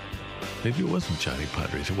 Maybe it wasn't Johnny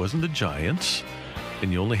Padres. It wasn't the Giants.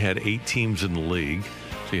 And you only had 8 teams in the league.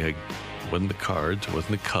 So you had, it wasn't the Cards, it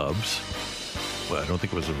wasn't the Cubs. Well, I don't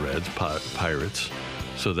think it was the Reds, Pirates.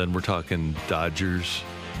 So then we're talking Dodgers,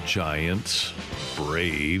 Giants,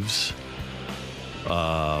 Braves.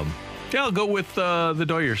 Yeah, I'll go with the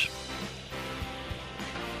Doyers.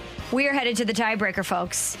 We are headed to the tiebreaker,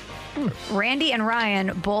 folks. Randy and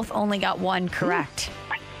Ryan both only got one correct.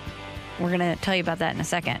 We're going to tell you about that in a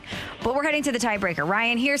second. But we're heading to the tiebreaker.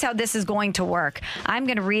 Ryan, here's how this is going to work. I'm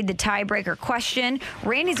going to read the tiebreaker question.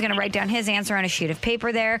 Randy's going to write down his answer on a sheet of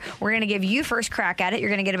paper there. We're going to give you first crack at it. You're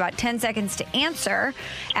going to get about 10 seconds to answer.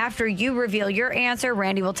 After you reveal your answer,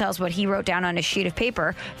 Randy will tell us what he wrote down on a sheet of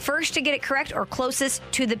paper. First to get it correct or closest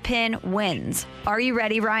to the pin wins. Are you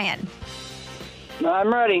ready, Ryan?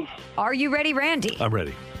 I'm ready. Are you ready, Randy? I'm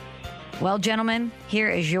ready. Well, gentlemen,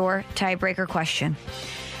 here is your tiebreaker question.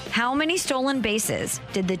 How many stolen bases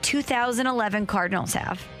did the 2011 Cardinals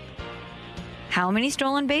have? How many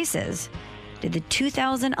stolen bases did the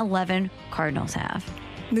 2011 Cardinals have?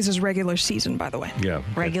 This is regular season, by the way. Yeah. Okay.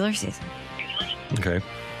 Regular season. Okay.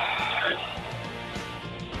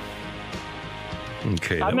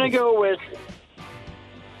 Okay. I'm going to go with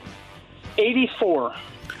 84.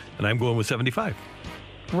 And I'm going with 75.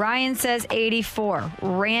 Ryan says 84.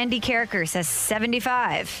 Randy Carricker says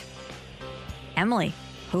 75. Emily,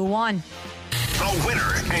 who won? The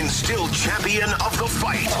winner and still champion of the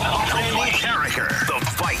fight, Randy Carricker. The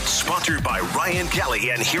Fight, sponsored by Ryan Kelly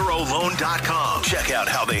and HeroLoan.com. Check out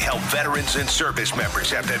how they help veterans and service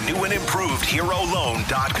members at the new and improved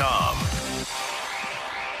HeroLoan.com.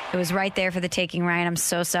 It was right there for the taking, Ryan. I'm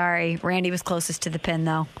so sorry. Randy was closest to the pin,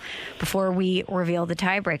 though. Before we reveal the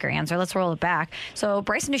tiebreaker answer, let's roll it back. So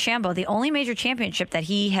Bryson DeChambeau, the only major championship that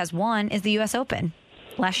he has won is the U.S. Open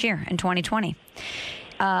last year in 2020.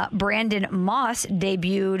 Brandon Moss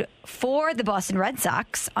debuted for the Boston Red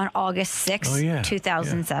Sox on August 6th,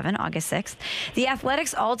 2007, August 6th. The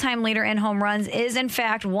Athletics' all-time leader in home runs is, in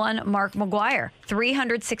fact, one Mark McGwire,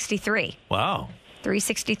 363. Wow.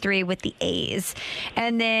 363 with the A's.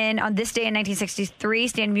 And then on this day in 1963,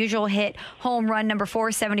 Stan Musial hit home run number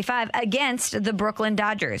 475 against the Brooklyn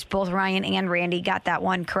Dodgers. Both Ryan and Randy got that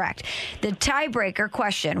one correct. The tiebreaker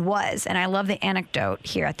question was, and I love the anecdote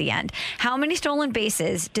here at the end, how many stolen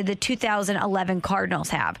bases did the 2011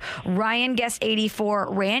 Cardinals have? Ryan guessed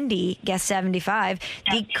 84, Randy guessed 75.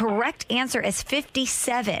 The correct answer is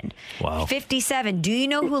 57. Wow. 57. Do you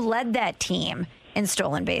know who led that team in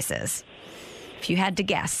stolen bases? If you had to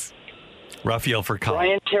guess. Rafael Furcal.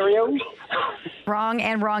 Ryan Theriot. Wrong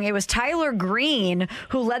and wrong. It was Tyler Green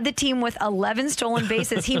who led the team with 11 stolen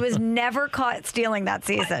bases. He was never caught stealing that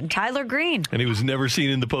season. Tyler Green. And he was never seen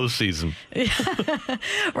in the postseason.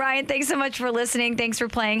 Ryan, thanks so much for listening. Thanks for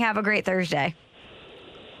playing. Have a great Thursday.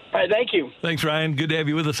 All right, thank you. Thanks, Ryan. Good to have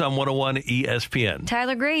you with us on 101 ESPN.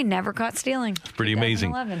 Tyler Green never caught stealing. It's pretty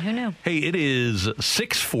amazing. Who knew? Hey, it is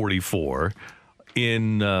 6:44.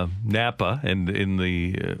 In Napa and in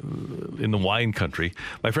the wine country.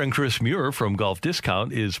 My friend Chris Muir from Golf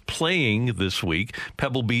Discount is playing this week,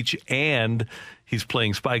 Pebble Beach, and he's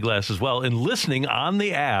playing Spyglass as well, and listening on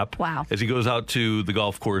the app as he goes out to the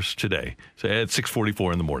golf course today. So at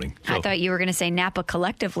 6:44 in the morning. So, I thought you were going to say Napa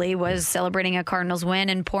collectively was celebrating a Cardinals win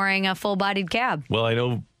and pouring a full-bodied cab. Well, I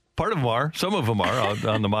know part of them are. Some of them are out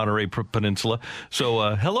on the Monterey Peninsula.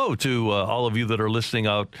 So hello to all of you that are listening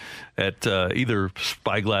out at either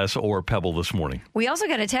Spyglass or Pebble this morning. We also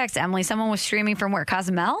got a text, Emily. Someone was streaming from where?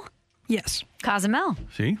 Cozumel? Yes. Cozumel.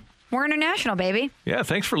 See? We're international, baby. Yeah,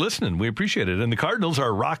 thanks for listening. We appreciate it. And the Cardinals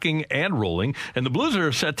are rocking and rolling, and the Blues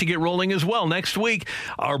are set to get rolling as well. Next week,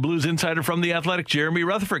 our Blues insider from The Athletic, Jeremy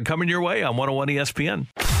Rutherford, coming your way on 101 ESPN.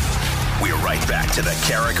 We're right back to the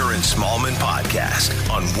Carricker and Smallman podcast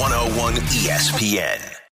on 101 ESPN.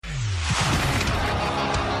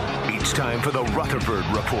 It's time for the Rutherford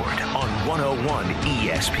Report on 101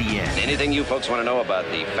 ESPN. Anything you folks want to know about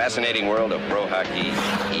the fascinating world of pro hockey,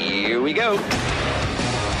 here we go.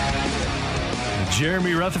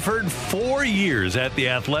 Jeremy Rutherford, 4 years at The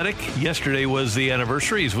Athletic. Yesterday was the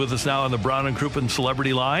anniversary. He's with us now on the Brown and Crouppen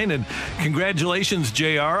Celebrity Line. And congratulations,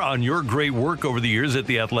 JR, on your great work over the years at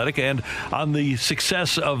The Athletic and on the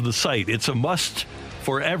success of the site. It's a must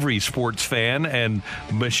for every sports fan. And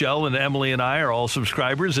Michelle and Emily and I are all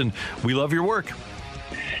subscribers, and we love your work.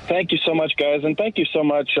 Thank you so much, guys, and thank you so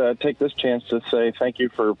much. Take this chance to say thank you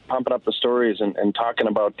for pumping up the stories and talking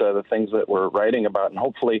about the things that we're writing about. And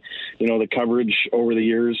hopefully, the coverage over the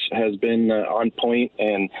years has been on point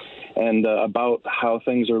and about how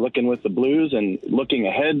things are looking with the Blues and looking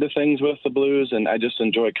ahead to things with the Blues. And I just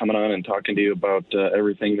enjoy coming on and talking to you about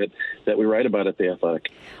everything that we write about at The Athletic.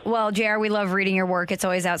 Well, JR, we love reading your work. It's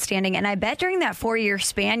always outstanding. And I bet during that 4-year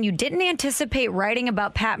span, you didn't anticipate writing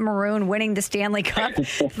about Pat Maroon winning the Stanley Cup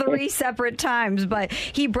 3 separate times. But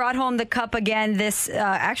he brought home the cup again this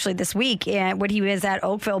week when he was at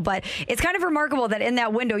Oakville. But it's kind of remarkable that in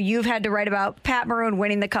that window, you've had to write about Pat Maroon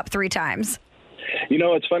winning the cup 3 times.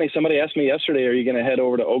 It's funny. Somebody asked me yesterday, are you going to head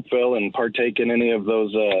over to Oakville and partake in any of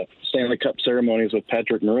those Stanley Cup ceremonies with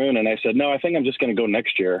Patrick Maroon? And I said, no, I think I'm just going to go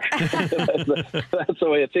next year. That's the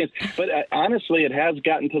way it seems. But honestly, it has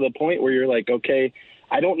gotten to the point where you're like, okay,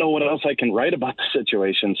 I don't know what else I can write about the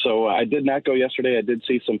situation. So I did not go yesterday. I did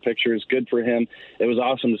see some pictures. Good for him. It was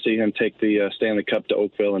awesome to see him take the Stanley Cup to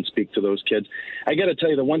Oakville and speak to those kids. I got to tell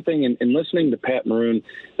you, the one thing in listening to Pat Maroon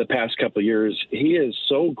the past couple of years, he is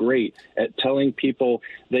so great at telling people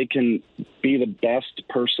they can be the best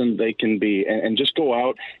person they can be and just go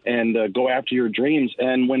out and go after your dreams.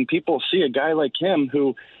 And when people see a guy like him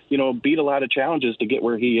who, beat a lot of challenges to get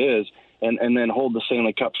where he is, and then hold the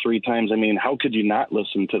Stanley Cup 3 times. I mean, how could you not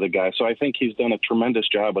listen to the guy? So I think he's done a tremendous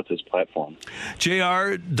job with his platform.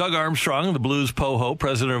 JR, Doug Armstrong, the Blues POHO,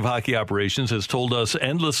 president of hockey operations, has told us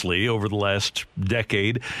endlessly over the last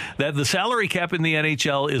decade that the salary cap in the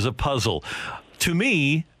NHL is a puzzle. To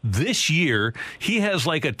me, this year, he has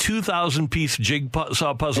like a 2,000-piece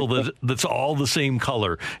jigsaw puzzle that's all the same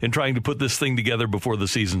color in trying to put this thing together before the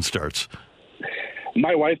season starts.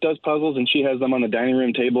 my wife does puzzles, and she has them on the dining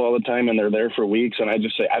room table all the time, and they're there for weeks. And I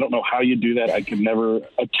just say, I don't know how you do that. I could never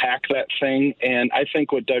attack that thing. And I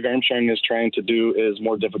think what Doug Armstrong is trying to do is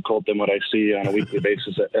more difficult than what I see on a weekly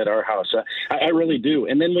basis at our house. I really do.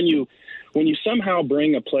 And then when you somehow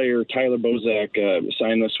bring a player, Tyler Bozak,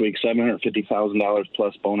 signed this week, $750,000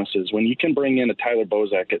 plus bonuses. When you can bring in a Tyler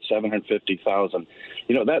Bozak at $750,000,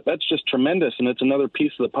 that's just tremendous, and it's another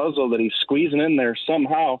piece of the puzzle that he's squeezing in there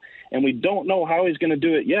somehow. And we don't know how he's going to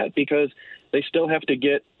do it yet, because they still have to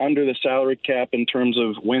get under the salary cap in terms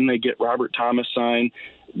of when they get Robert Thomas signed.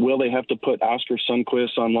 Will they have to put Oscar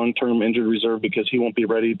Sundqvist on long-term injured reserve because he won't be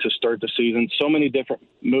ready to start the season? So many different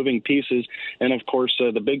moving pieces. And, of course,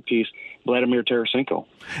 the big piece, Vladimir Tarasenko.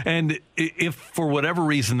 And if for whatever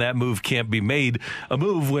reason that move can't be made, a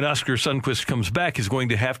move when Oscar Sundqvist comes back is going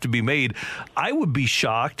to have to be made. I would be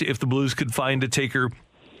shocked if the Blues could find a taker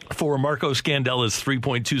for Marco Scandella's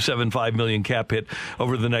 $3.275 million cap hit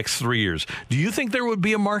over the next 3 years. Do you think there would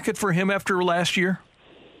be a market for him after last year?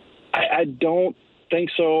 I don't think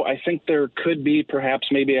so. I think there could be, perhaps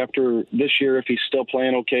maybe after this year, if he's still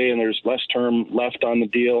playing okay and there's less term left on the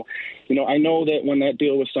deal. I know that when that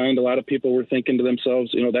deal was signed, a lot of people were thinking to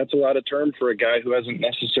themselves, that's a lot of term for a guy who hasn't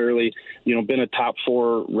necessarily, been a top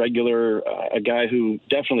four regular, a guy who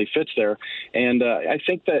definitely fits there. And I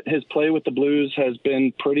think that his play with the Blues has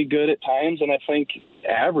been pretty good at times, and I think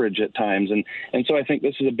average at times. And so I think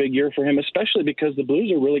this is a big year for him, especially because the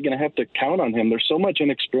Blues are really going to have to count on him. There's so much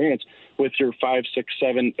inexperience with your 5, 6,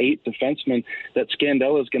 7, 8 defensemen that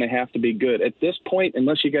Scandella is going to have to be good. At this point,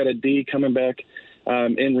 unless you got a D coming back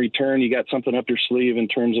in return, you got something up your sleeve in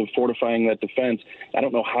terms of fortifying that defense. I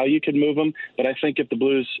don't know how you could move them, but I think if the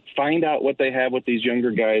Blues find out what they have with these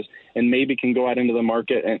younger guys and maybe can go out into the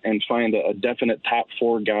market and find a definite top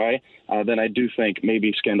four guy, then I do think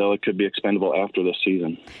maybe Scandella could be expendable after this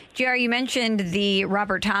season. JR, you mentioned the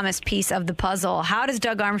Robert Thomas piece of the puzzle. How does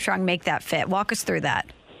Doug Armstrong make that fit? Walk us through that.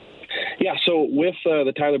 Yeah, so with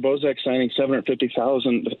the Tyler Bozak signing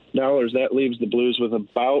 $750,000, that leaves the Blues with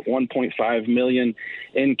about $1.5 million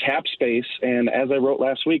in cap space. And as I wrote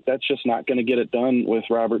last week, that's just not going to get it done with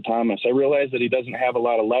Robert Thomas. I realize that he doesn't have a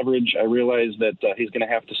lot of leverage. I realize that he's going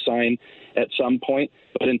to have to sign at some point.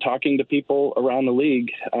 But in talking to people around the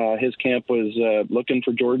league, his camp was looking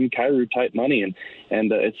for Jordan Kyrou type money.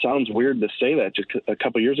 And it sounds weird to say that. Just a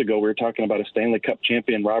couple years ago, we were talking about a Stanley Cup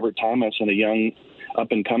champion, Robert Thomas, and a young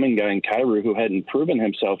up-and-coming guy in Kyrou who hadn't proven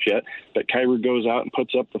himself yet. But Kyrou goes out and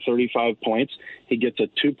puts up the 35 points. He gets a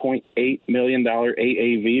 $2.8 million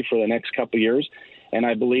AAV for the next couple years. And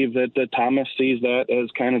I believe that Thomas sees that as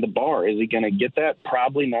kind of the bar. Is he going to get that?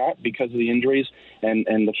 Probably not, because of the injuries and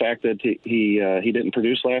the fact that he didn't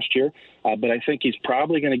produce last year. But I think he's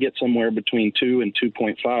probably going to get somewhere between 2 and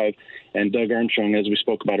 2.5. And Doug Armstrong, as we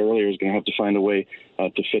spoke about earlier, is going to have to find a way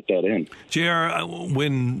to fit that in. JR,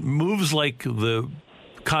 when moves like the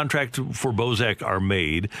contract for Bozak are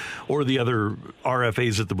made, or the other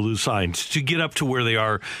RFAs that the Blues signed to get up to where they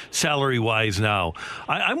are salary-wise now,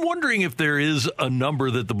 I'm wondering if there is a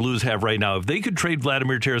number that the Blues have right now. If they could trade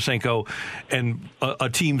Vladimir Tarasenko and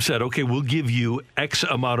a team said, okay, we'll give you X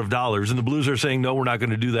amount of dollars, and the Blues are saying, no, we're not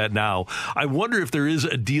going to do that now. I wonder if there is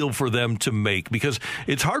a deal for them to make, because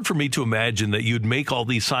it's hard for me to imagine that you'd make all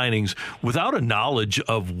these signings without a knowledge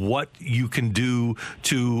of what you can do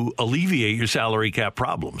to alleviate your salary cap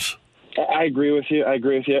problems. I agree with you.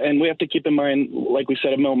 And we have to keep in mind, like we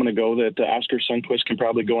said a moment ago, that Oscar Sundqvist can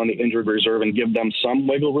probably go on the injured reserve and give them some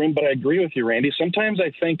wiggle room. But I agree with you, Randy. Sometimes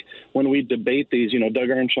I think when we debate these,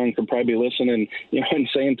 Doug Armstrong could probably be listening, and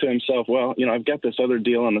saying to himself, well, I've got this other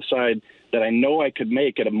deal on the side that I know I could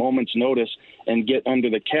make at a moment's notice and get under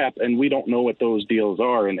the cap, and we don't know what those deals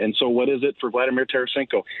are. And so what is it for Vladimir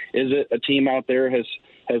Tarasenko? Is it a team out there has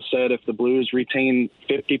said if the Blues retain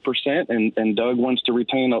 50% and Doug wants to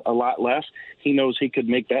retain a lot less, he knows he could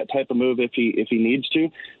make that type of move if he needs to?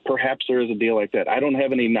 Perhaps there is a deal like that. I don't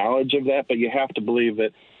have any knowledge of that, but you have to believe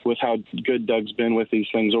that with how good Doug's been with these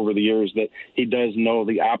things over the years, that he does know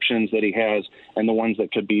the options that he has and the ones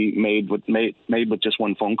that could be made with just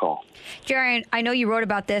one phone call. Jaron, I know you wrote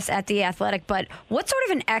about this at The Athletic, but what sort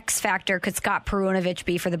of an X factor could Scott Perunovich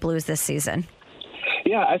be for the Blues this season?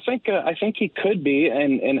 Yeah, I think he could be,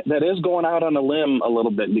 and that is going out on a limb a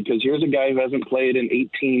little bit, because here's a guy who hasn't played in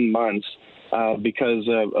 18 months because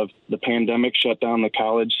of the pandemic shut down the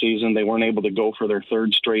college season. They weren't able to go for their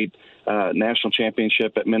third straight national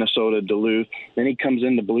championship at Minnesota Duluth. Then he comes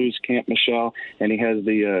into Blues camp, Michelle, and he has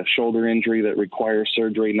the shoulder injury that requires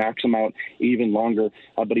surgery, knocks him out even longer.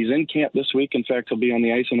 But he's in camp this week. In fact, he'll be on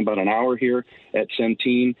the ice in about an hour here at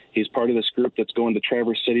Centene. He's part of this group that's going to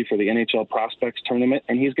Traverse City for the NHL Prospects Tournament,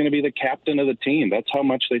 and he's going to be the captain of the team. That's how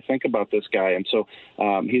much they think about this guy. And so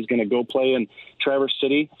he's going to go play in Traverse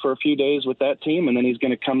City for a few days with that team, and then he's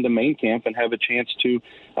going to come to main camp and have a chance to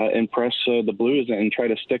impress the Blues and try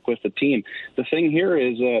to stick with the team. The thing here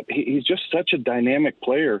is he's just such a dynamic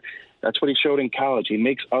player. That's what he showed in college. He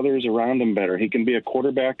makes others around him better. He can be a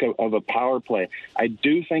quarterback of a power play. I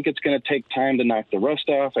do think it's going to take time to knock the rust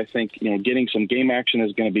off. I think, getting some game action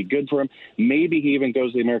is going to be good for him. Maybe he even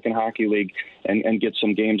goes to the American Hockey League and gets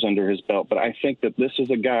some games under his belt. But I think that this is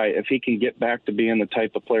a guy, if he can get back to being the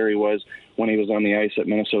type of player he was when he was on the ice at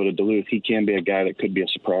Minnesota Duluth, he can be a guy that could be a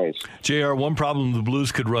surprise. JR, one problem the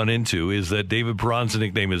Blues could run into is that David Perron's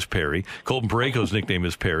nickname is Perry. Colton Parayko's nickname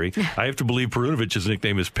is Perry. I have to believe Perunovich's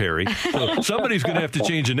nickname is Perry. So somebody's going to have to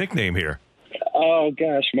change a nickname here. Oh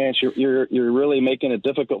gosh, man, you're really making it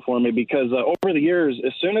difficult for me because over the years,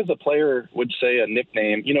 as soon as a player would say a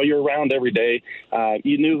nickname, you're around every day.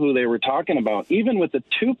 You knew who they were talking about. Even with the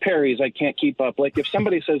two Perrys, I can't keep up. Like if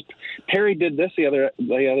somebody says Perry did this the other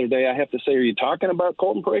day, I have to say, are you talking about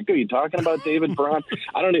Colton Parayko? Are you talking about David Perron?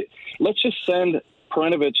 I don't know. Let's just send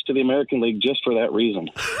Perunovich to the American League just for that reason.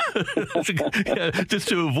 Yeah, just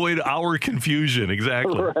to avoid our confusion.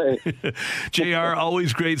 Exactly. Right. JR,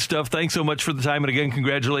 always great stuff. Thanks so much for the time. And again,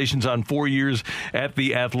 congratulations on 4 years at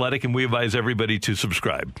The Athletic. And we advise everybody to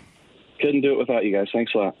subscribe. Couldn't do it without you guys.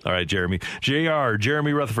 Thanks a lot. All right, Jeremy.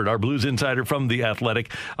 Jeremy Rutherford, our Blues insider from The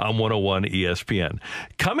Athletic on 101 ESPN.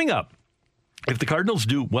 Coming up, when the Cardinals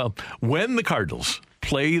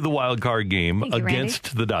play the wild card game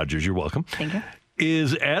against the Dodgers, you're welcome. Thank you.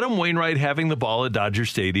 Is Adam Wainwright having the ball at Dodger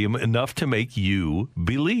Stadium enough to make you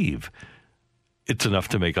believe? It's enough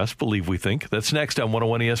to make us believe, we think. That's next on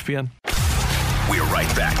 101 ESPN. We're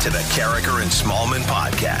right back to the Carricker and Smallman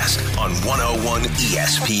podcast on 101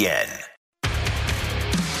 ESPN.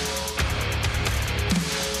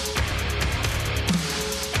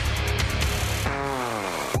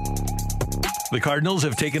 The Cardinals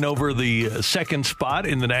have taken over the second spot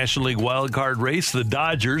in the National League wildcard race. The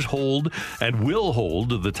Dodgers hold and will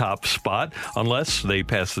hold the top spot unless they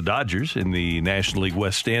pass the Dodgers in the National League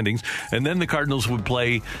West standings. And then the Cardinals would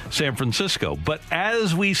play San Francisco. But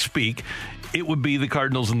as we speak, it would be the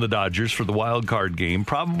Cardinals and the Dodgers for the wild card game,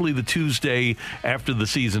 probably the Tuesday after the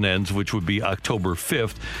season ends, which would be October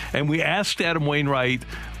 5th. And we asked Adam Wainwright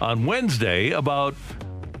on Wednesday about...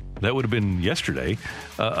 that would have been yesterday,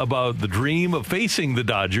 about the dream of facing the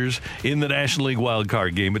Dodgers in the National League wild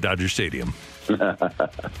card game at Dodger Stadium.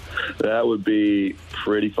 That would be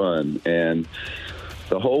pretty fun. And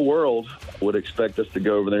the whole world would expect us to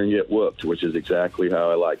go over there and get whooped, which is exactly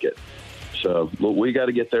how I like it. So look, we got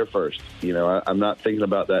to get there first. I'm not thinking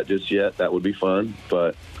about that just yet. That would be fun.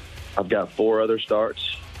 But I've got 4 other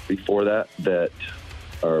starts before that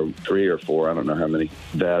are 3 or 4, I don't know how many,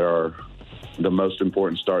 that are the most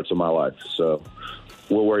important starts of my life. So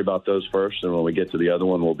we'll worry about those first, and when we get to the other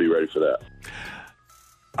one, we'll be ready for that.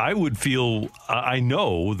 I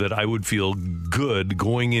know that I would feel good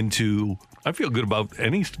going into, I feel good about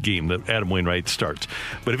any game that Adam Wainwright starts.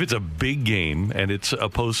 But if it's a big game and it's a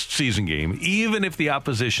postseason game, even if the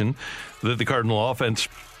opposition that the Cardinal offense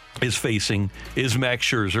is facing is Max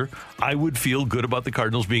Scherzer, I would feel good about the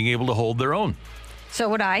Cardinals being able to hold their own. So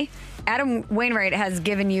would I. Adam Wainwright has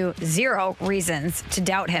given you 0 reasons to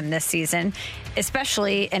doubt him this season,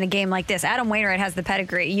 especially in a game like this. Adam Wainwright has the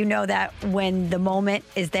pedigree. You know that when the moment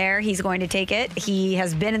is there, he's going to take it. He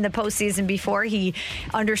has been in the postseason before. He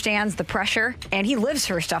understands the pressure, and he lives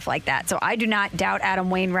for stuff like that. So I do not doubt Adam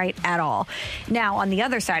Wainwright at all. Now, on the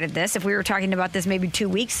other side of this, if we were talking about this maybe 2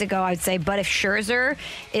 weeks ago, I'd say, but if Scherzer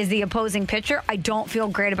is the opposing pitcher, I don't feel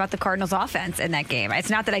great about the Cardinals' offense in that game. It's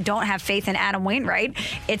not that I don't have faith in Adam Wainwright.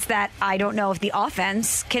 It's that I don't know if the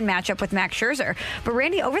offense can match up with Max Scherzer. But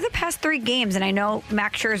Randy, over the past 3 games, and I know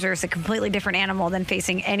Max Scherzer is a completely different animal than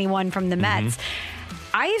facing anyone from the Mets,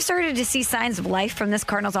 I have started to see signs of life from this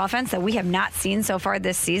Cardinals offense that we have not seen so far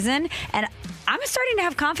this season. And I'm starting to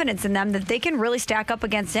have confidence in them that they can really stack up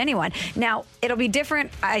against anyone. Now, it'll be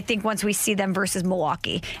different, I think, once we see them versus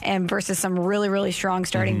Milwaukee and versus some really, really strong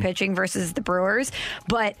starting pitching versus the Brewers.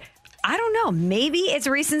 But I don't know. Maybe it's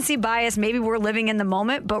recency bias. Maybe we're living in the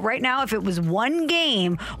moment. But right now, if it was one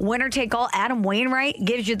game, winner take all, Adam Wainwright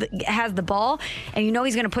has the ball, and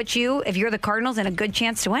he's going to put you, if you're the Cardinals, in a good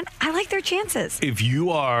chance to win. I like their chances. If you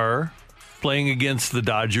are playing against the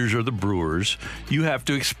Dodgers or the Brewers, you have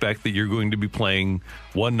to expect that you're going to be playing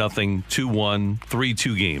 1-0, 2-1,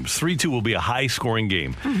 3-2 games. 3-2 will be a high-scoring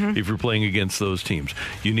game if you're playing against those teams.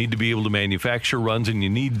 You need to be able to manufacture runs, and you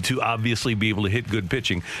need to obviously be able to hit good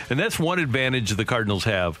pitching. And that's one advantage the Cardinals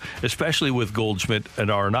have, especially with Goldschmidt and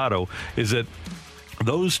Arenado, is that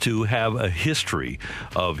those two have a history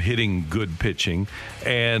of hitting good pitching,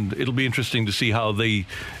 and it'll be interesting to see how they,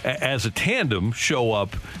 as a tandem, show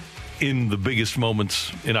up in the biggest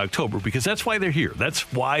moments in October, because that's why they're here.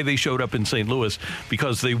 That's why they showed up in St. Louis,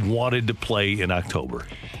 because they wanted to play in October.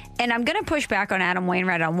 And I'm going to push back on Adam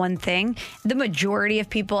Wainwright on one thing. The majority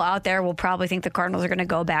of people out there will probably think the Cardinals are going to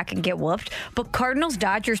go back and get whooped. But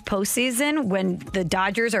Cardinals-Dodgers postseason, when the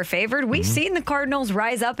Dodgers are favored, we've seen the Cardinals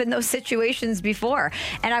rise up in those situations before.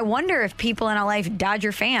 And I wonder if people in LA,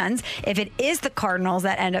 Dodger fans, if it is the Cardinals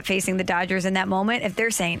that end up facing the Dodgers in that moment, if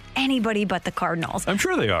they're saying anybody but the Cardinals. I'm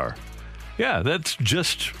sure they are. Yeah, that's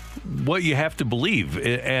just what you have to believe.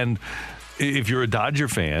 And if you're a Dodger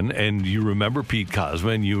fan and you remember Pete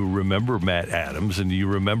Kozma and you remember Matt Adams and you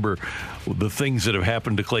remember the things that have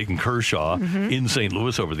happened to Clayton Kershaw in St.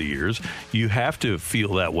 Louis over the years, you have to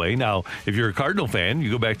feel that way. Now, if you're a Cardinal fan, you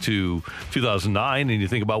go back to 2009 and you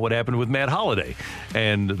think about what happened with Matt Holliday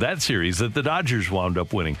and that series that the Dodgers wound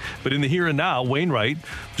up winning. But in the here and now, Wainwright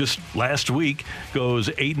just last week goes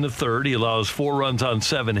 8 1/3. He allows 4 runs on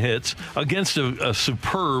 7 hits against a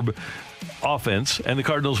superb offense, and the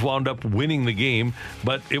Cardinals wound up winning the game,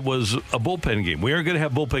 but it was a bullpen game. We aren't going to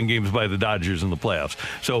have bullpen games by the Dodgers in the playoffs.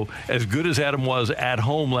 So as good as Adam was at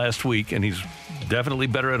home last week, and he's definitely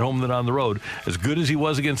better at home than on the road, as good as he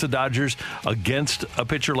was against the Dodgers, against a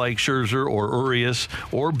pitcher like Scherzer or Urias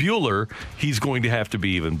or Buehler, he's going to have to be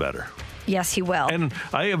even better. Yes, he will. And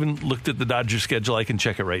I haven't looked at the Dodgers schedule. I can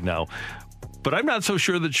check it right now. But I'm not so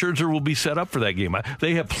sure that Scherzer will be set up for that game.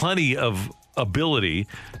 They have plenty of ability.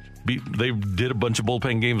 They did a bunch of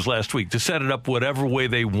bullpen games last week to set it up whatever way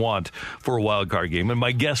they want for a wild card game. And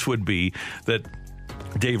my guess would be that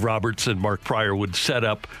Dave Roberts and Mark Pryor would set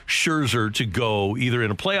up Scherzer to go either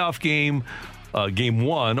in a playoff game, game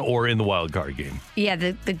 1, or in the wild card game. Yeah,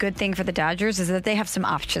 the good thing for the Dodgers is that they have some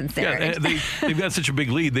options there. Yeah, they've got such a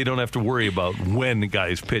big lead, they don't have to worry about when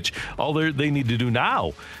guys pitch. All they need to do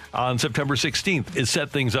now on September 16th is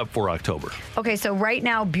set things up for October. Okay, so right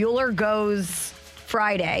now, Buehler goes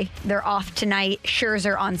Friday. They're off tonight.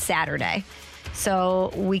 Scherzer on Saturday.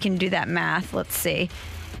 So we can do that math. Let's see.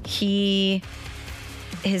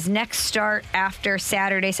 His next start after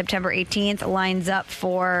Saturday, September 18th, lines up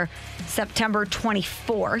for September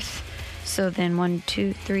 24th. So then 1,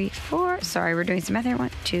 2, 3, 4. Sorry, we're doing some math here. 1,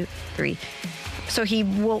 2, 3. So he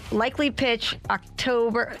will likely pitch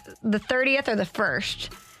October the 30th or the 1st.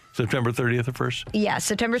 September 30th or 1st? Yeah,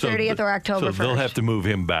 September 30th or October 1st. So they'll have to move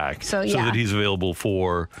him back so that he's available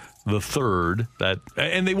for the 3rd.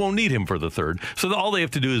 And they won't need him for the 3rd. So all they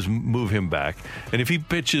have to do is move him back. And if he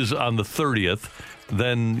pitches on the 30th,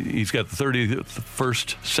 then he's got the 30th,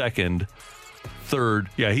 1st, 2nd, 3rd.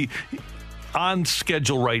 Yeah, he on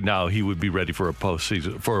schedule right now, he would be ready for a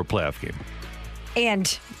postseason, for a playoff game.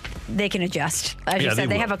 And they can adjust. As you said,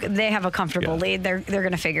 they have a comfortable lead. They're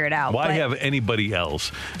going to figure it out. Why have anybody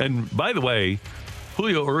else? And by the way,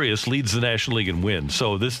 Julio Urias leads the National League in wins.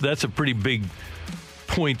 So that's a pretty big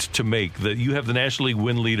point to make, that you have the National League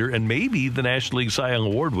win leader and maybe the National League Cy Young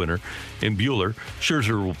Award winner in Buehler.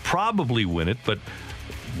 Scherzer will probably win it, but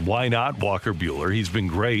why not Walker Buehler? He's been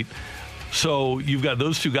great. So you've got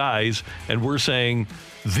those two guys, and we're saying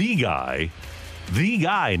the guy,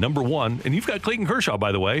 number 1, and you've got Clayton Kershaw,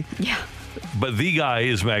 by the way. Yeah. But the guy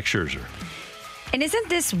is Max Scherzer. And isn't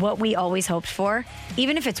this what we always hoped for?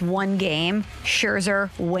 Even if it's one game, Scherzer,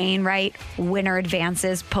 Wainwright, winner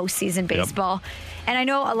advances, postseason baseball. Yep. And I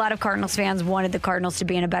know a lot of Cardinals fans wanted the Cardinals to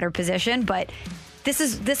be in a better position, but this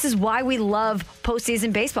is why we love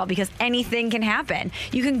postseason baseball, because anything can happen.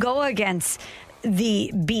 You can go against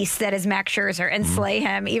the beast that is Max Scherzer and slay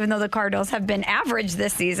him, even though the Cardinals have been average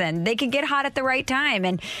this season. They can get hot at the right time.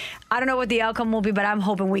 And I don't know what the outcome will be, but I'm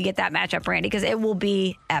hoping we get that matchup, Randy, because it will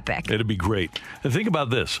be epic. It'll be great. And think about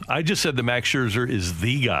this. I just said that Max Scherzer is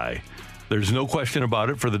the guy. There's no question about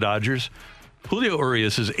it for the Dodgers. Julio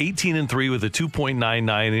Urias is 18-3 with a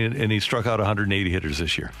 2.99, and he struck out 180 hitters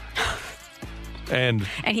this year. And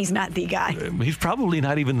he's not the guy. He's probably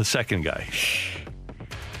not even the second guy.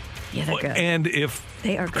 Yeah, they're good. And if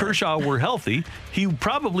Kershaw were healthy, he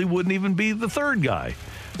probably wouldn't even be the 3rd guy.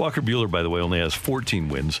 Walker Buehler, by the way, only has 14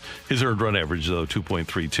 wins. His earned run average, though,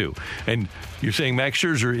 2.32. And you're saying Max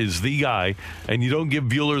Scherzer is the guy, and you don't give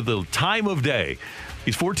Buehler the time of day.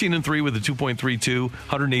 He's 14-3 with a 2.32,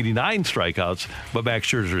 189 strikeouts, but Max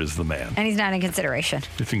Scherzer is the man. And he's not in consideration.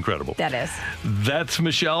 It's incredible. That is. That's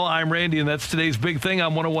Michelle. I'm Randy, and that's today's big thing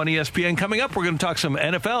on 101 ESPN. Coming up, we're going to talk some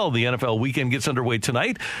NFL. The NFL weekend gets underway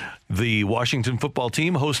tonight. The Washington football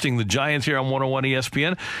team hosting the Giants here on 101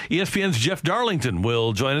 ESPN. ESPN's Jeff Darlington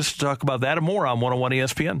will join us to talk about that and more on 101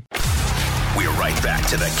 ESPN. We're right back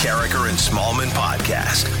to the Carricker and Smallman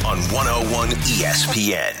podcast on 101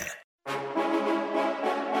 ESPN.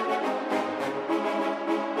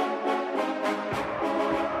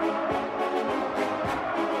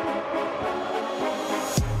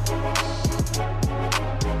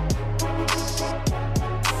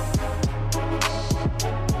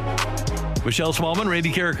 Michelle Smallman,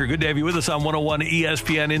 Randy Carricker, good to have you with us on 101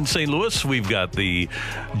 ESPN in St. Louis. We've got the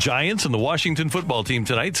Giants and the Washington football team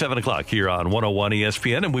tonight, 7 o'clock here on 101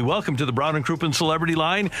 ESPN. And we welcome to the Brown and Crouppen Celebrity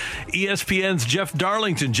Line, ESPN's Jeff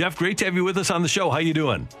Darlington. Jeff, great to have you with us on the show. How you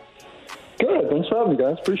doing? Good. Thanks for having me,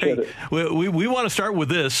 guys. Appreciate it. We want to start with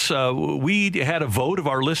this. We had a vote of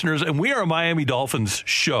our listeners, and we are a Miami Dolphins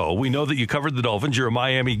show. We know that you covered the Dolphins. You're a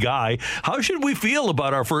Miami guy. How should we feel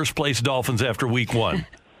about our first-place Dolphins after week one?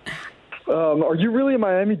 Are you really a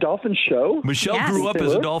Miami Dolphins show? Michelle grew up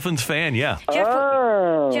as a Dolphins fan, yeah.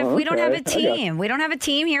 Jeff, we don't have a team. We don't have a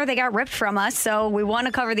team here. They got ripped from us, so we want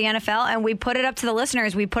to cover the NFL, and we put it up to the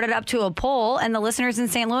listeners. We put it up to a poll, and the listeners in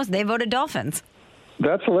St. Louis, they voted Dolphins.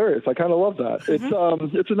 That's hilarious. I kind of love that.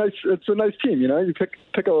 Mm-hmm. It's a nice team. You know, you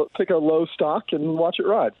pick a low stock and watch it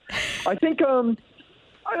ride. I think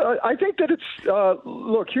I think that it's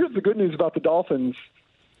look. Here's the good news about the Dolphins.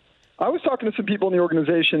 I was talking to some people in the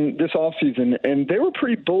organization this offseason, and they were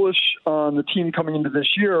pretty bullish on the team coming into this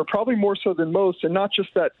year, probably more so than most, and not just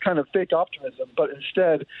that kind of fake optimism, but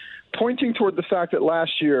instead pointing toward the fact that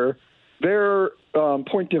last year their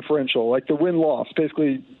point differential, like the win-loss,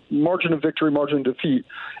 basically margin of victory, margin of defeat,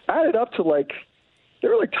 added up to they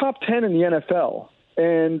were top 10 in the NFL.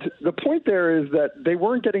 And the point there is that they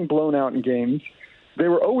weren't getting blown out in games. They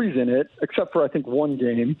were always in it, except for, I think, one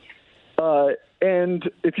game. And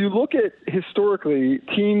if you look at historically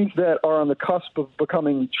teams that are on the cusp of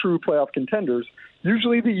becoming true playoff contenders,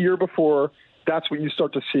 usually the year before, that's what you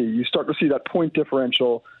start to see. You start to see that point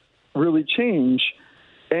differential really change.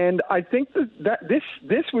 And I think that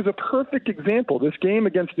this was a perfect example. This game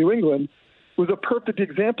against New England was a perfect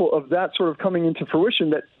example of that sort of coming into fruition,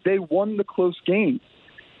 that they won the close game.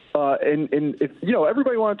 And if,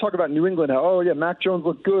 everybody want to talk about New England, how, Mac Jones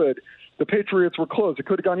looked good. The Patriots were close. It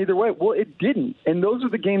could have gone either way. Well, it didn't. And those are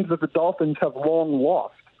the games that the Dolphins have long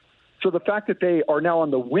lost. So the fact that they are now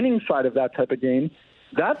on the winning side of that type of game,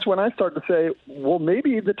 that's when I start to say, well,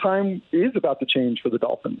 maybe the time is about to change for the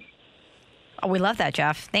Dolphins. Oh, we love that,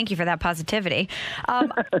 Jeff. Thank you for that positivity.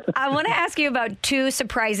 I want to ask you about two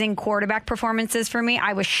surprising quarterback performances for me.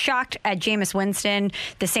 I was shocked at Jameis Winston,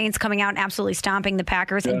 the Saints coming out and absolutely stomping the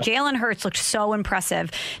Packers. Yeah. And Jalen Hurts looked so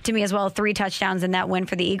impressive to me as well. 3 touchdowns in that win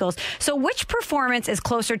for the Eagles. So which performance is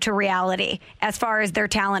closer to reality as far as their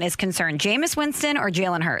talent is concerned? Jameis Winston or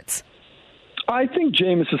Jalen Hurts? I think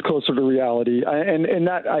Jameis is closer to reality, and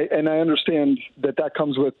I understand that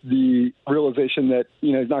comes with the realization that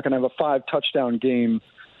he's not going to have a 5-touchdown game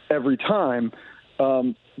every time.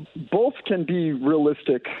 Both can be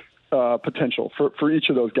realistic potential for each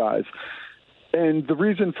of those guys, and the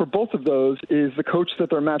reason for both of those is the coach that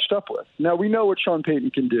they're matched up with. Now we know what Sean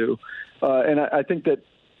Payton can do, and I think that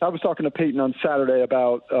I was talking to Payton on Saturday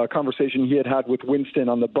about a conversation he had with Winston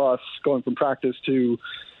on the bus going from practice to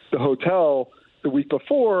the hotel the week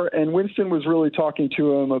before, and Winston was really talking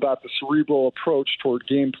to him about the cerebral approach toward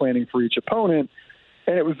game planning for each opponent.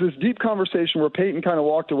 And it was this deep conversation where Payton kind of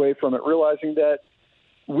walked away from it, realizing that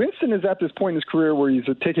Winston is at this point in his career where he's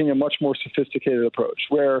taking a much more sophisticated approach,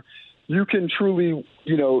 where you can truly,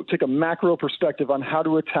 take a macro perspective on how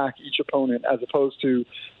to attack each opponent as opposed to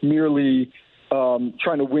merely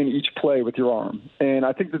trying to win each play with your arm. And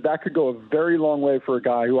I think that could go a very long way for a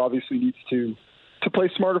guy who obviously needs to play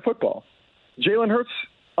smarter football. Jalen Hurts,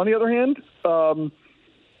 on the other hand,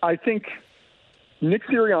 I think Nick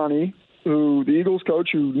Sirianni, who the Eagles coach,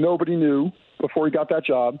 who nobody knew before he got that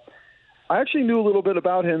job, I actually knew a little bit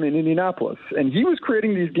about him in Indianapolis. And he was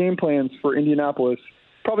creating these game plans for Indianapolis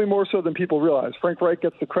probably more so than people realize. Frank Reich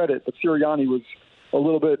gets the credit, but Sirianni was a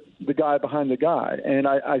little bit the guy behind the guy. And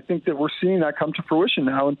I think that we're seeing that come to fruition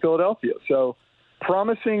now in Philadelphia. So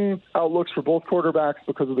promising outlooks for both quarterbacks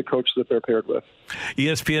because of the coach that they're paired with.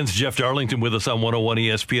 ESPN's Jeff Darlington with us on 101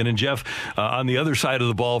 ESPN. And Jeff, on the other side of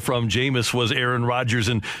the ball from Jameis was Aaron Rodgers,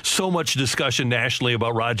 and so much discussion nationally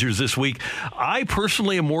about Rodgers this week. I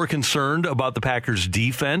personally am more concerned about the Packers'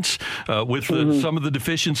 defense with some of the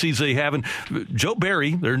deficiencies they have. And Joe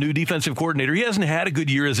Barry, their new defensive coordinator, he hasn't had a good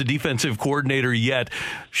year as a defensive coordinator yet.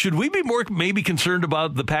 Should we be more maybe concerned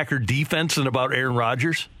about the Packer defense than about Aaron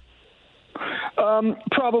Rodgers?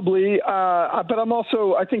 Probably, but I'm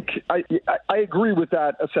also, I think I agree with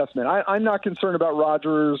that assessment. I'm not concerned about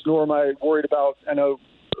Rodgers, nor am I worried about, I know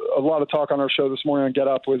a lot of talk on our show this morning on Get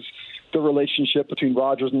Up was the relationship between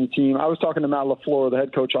Rodgers and the team. I was talking to Matt LaFleur, the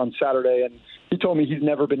head coach, on Saturday, and he told me he's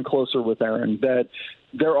never been closer with Aaron, that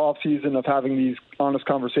their offseason of having these honest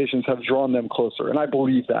conversations have drawn them closer, and I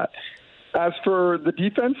believe that. As for the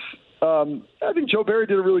defense, I think Joe Barry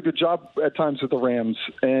did a really good job at times with the Rams,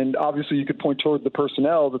 and obviously you could point toward the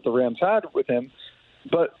personnel that the Rams had with him.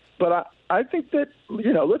 But I think that,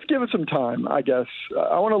 let's give it some time, I guess.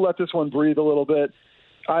 I want to let this one breathe a little bit.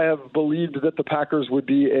 I have believed that the Packers would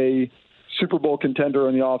be a Super Bowl contender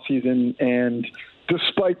in the offseason, and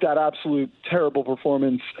despite that absolute terrible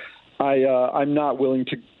performance, I'm not willing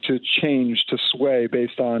to change, to sway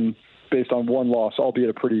based on one loss, albeit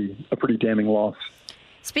a pretty damning loss.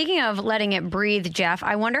 Speaking of letting it breathe, Jeff,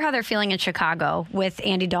 I wonder how they're feeling in Chicago with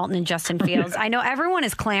Andy Dalton and Justin Fields. I know everyone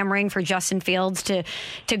is clamoring for Justin Fields to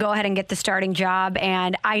go ahead and get the starting job,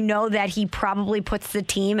 and I know that he probably puts the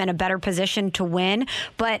team in a better position to win,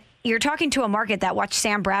 but you're talking to a market that watched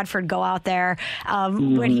Sam Bradford go out there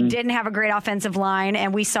when he didn't have a great offensive line,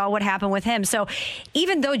 and we saw what happened with him. So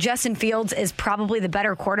even though Justin Fields is probably the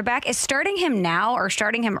better quarterback, is starting him now or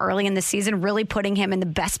starting him early in the season really putting him in the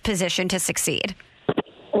best position to succeed?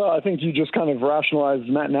 Well, I think you just kind of rationalized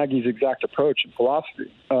Matt Nagy's exact approach and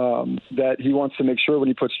philosophy, that he wants to make sure when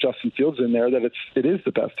he puts Justin Fields in there that it is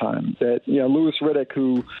the best time. That, Louis Riddick,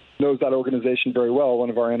 who knows that organization very well, one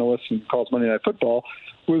of our analysts and calls Monday Night Football,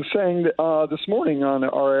 was saying this morning on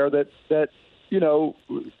our air that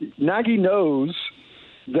Nagy knows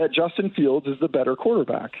that Justin Fields is the better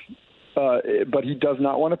quarterback. But he does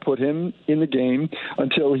not want to put him in the game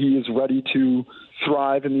until he is ready to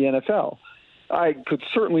thrive in the NFL. I could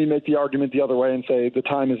certainly make the argument the other way and say the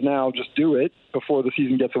time is now, just do it before the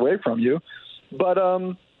season gets away from you. But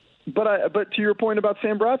to your point about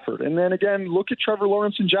Sam Bradford, and then again, look at Trevor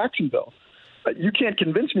Lawrence in Jacksonville. You can't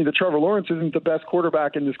convince me that Trevor Lawrence isn't the best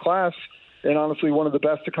quarterback in this class, and honestly one of the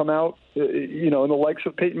best to come out, in the likes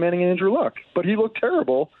of Peyton Manning and Andrew Luck. But he looked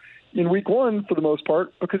terrible in week one for the most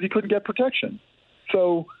part because he couldn't get protection.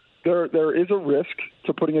 So there is a risk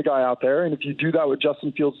to putting a guy out there, and if you do that with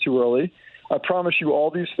Justin Fields too early, I promise you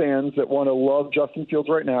all these fans that want to love Justin Fields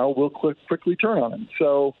right now will quickly turn on him.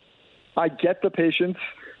 So I get the patience.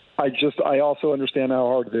 I also understand how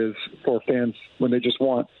hard it is for fans when they just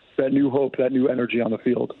want that new hope, that new energy on the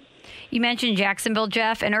field. You mentioned Jacksonville,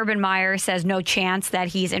 Jeff, and Urban Meyer says no chance that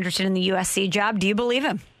he's interested in the USC job. Do you believe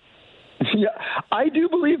him? Yeah, I do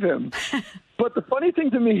believe him. But the funny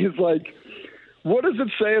thing to me is, what does it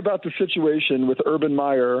say about the situation with Urban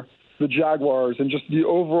Meyer, the Jaguars, and just the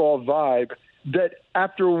overall vibe that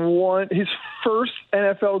after his first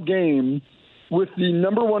NFL game with the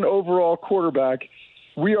number one overall quarterback,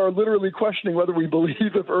 we are literally questioning whether we believe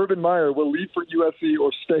if Urban Meyer will leave for USC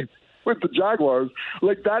or stay with the Jaguars.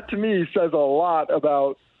 That to me says a lot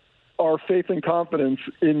about our faith and confidence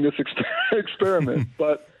in this experiment.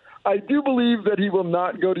 But I do believe that he will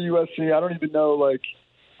not go to USC. I don't even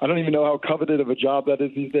know how coveted of a job that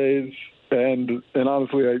is these days. And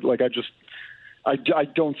honestly, I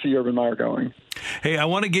don't see Urban Meyer going. Hey, I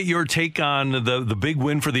want to get your take on the big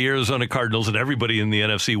win for the Arizona Cardinals, and everybody in the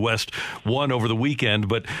NFC West won over the weekend,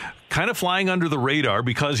 but kind of flying under the radar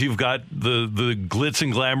because you've got the glitz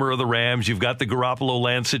and glamour of the Rams. You've got the Garoppolo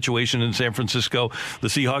land situation in San Francisco. The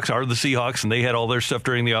Seahawks are the Seahawks, and they had all their stuff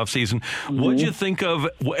during the offseason. What do you think of,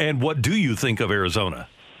 and what do you think of Arizona?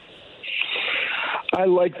 I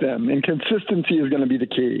like them, and consistency is going to be the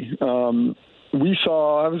key.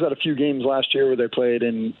 I was at a few games last year where they played,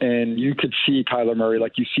 and you could see Kyler Murray.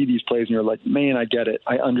 You see these plays, and you're like, man, I get it.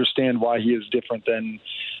 I understand why he is different than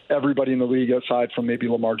everybody in the league aside from maybe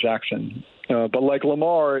Lamar Jackson. But like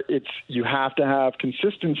Lamar, you have to have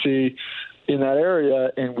consistency in that area,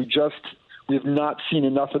 and we have not seen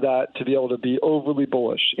enough of that to be able to be overly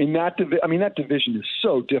bullish. In that that division is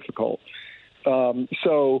so difficult.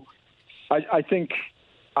 So I think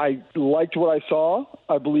I liked what I saw.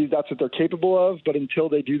 I believe that's what they're capable of. But until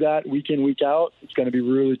they do that week in, week out, it's going to be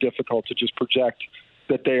really difficult to just project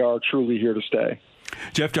that they are truly here to stay.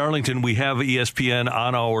 Jeff Darlington, we have ESPN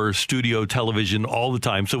on our studio television all the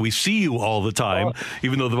time, so we see you all the time,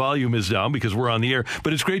 even though the volume is down because we're on the air.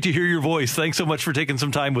 But it's great to hear your voice. Thanks so much for taking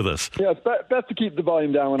some time with us. Yeah, it's best to keep the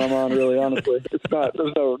volume down when I'm on, really, honestly. It's not.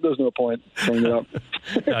 There's no point turning it up.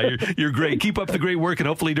 You're great. Keep up the great work, and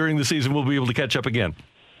hopefully during the season we'll be able to catch up again.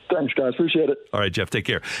 Thanks, guys. Appreciate it. All right, Jeff, take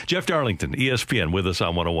care. Jeff Darlington, ESPN, with us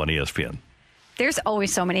on 101 ESPN. There's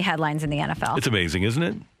always so many headlines in the NFL. It's amazing, isn't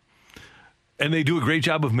it? And they do a great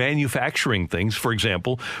job of manufacturing things. For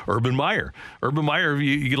example, Urban Meyer. Urban Meyer,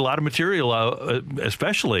 you get a lot of material,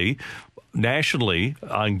 especially nationally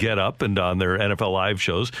on Get Up and on their NFL Live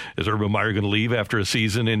shows. Is Urban Meyer going to leave after a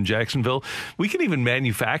season in Jacksonville? We can even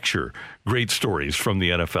manufacture great stories from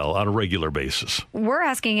the NFL on a regular basis. We're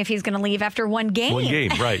asking if he's going to leave after one game. One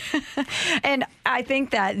game, right. And I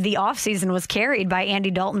think that the offseason was carried by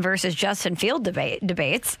Andy Dalton versus Justin Field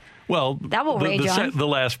debates. Well, that will rage on. The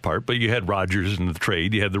last part, but you had Rodgers in the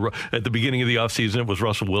trade. You had at the beginning of the offseason, it was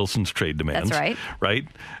Russell Wilson's trade demands. That's right. Right?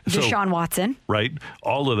 Deshaun Watson. Right.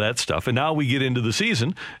 All of that stuff. And now we get into the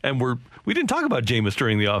season, and we didn't talk about Jameis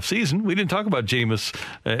during the offseason. We didn't talk about Jameis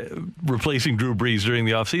replacing Drew Brees during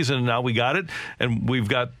the offseason, and now we got it, and we've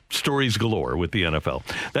got stories galore with the NFL.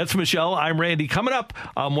 That's Michelle. I'm Randy. Coming up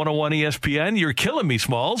on 101 ESPN, you're killing me,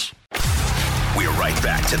 Smalls. We're right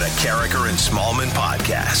back to the Carricker and Smallman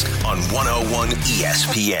podcast on 101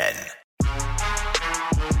 ESPN.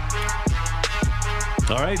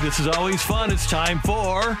 All right, this is always fun. It's time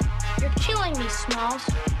for... You're killing me, Smalls.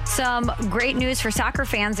 Some great news for soccer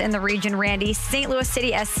fans in the region, Randy. St. Louis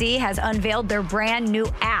City SC has unveiled their brand new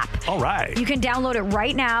app. All right. You can download it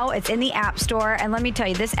right now. It's in the App Store. And let me tell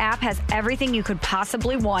you, this app has everything you could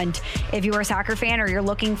possibly want if you are a soccer fan or you're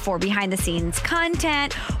looking for behind-the-scenes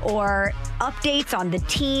content or updates on the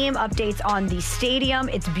team, updates on the stadium.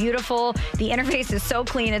 It's beautiful. The interface is so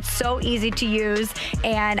clean. It's so easy to use.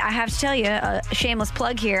 And I have to tell you, a shameless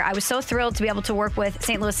plug here, I was so thrilled to be able to work with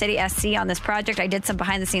St. Louis City SC on this project. I did some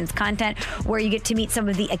behind-the-scenes content where you get to meet some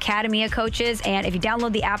of the Academy of coaches. And if you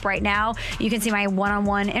download the app right now, you can see my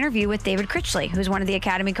one-on-one interview with David Critchley, who's one of the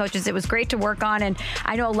Academy coaches. It was great to work on. And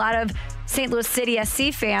I know a lot of St. Louis City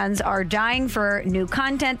SC fans are dying for new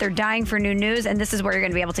content. They're dying for new news. And this is where you're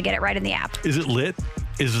going to be able to get it right in the app. Is it lit?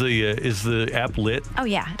 Is the app lit? Oh,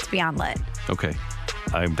 yeah. It's beyond lit. Okay.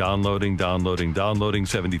 I'm downloading,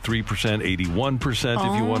 73%, 81%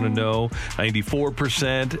 if you want to know,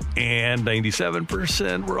 94% and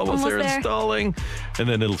 97%. We're almost there installing. And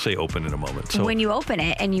then it'll say open in a moment. So when you open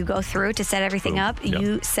it and you go through to set everything up,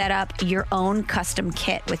 you set up your own custom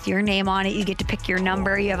kit with your name on it. You get to pick your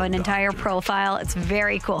number. You have an entire profile. It's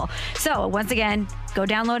very cool. So once again, go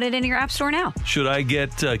download it in your app store now. Should I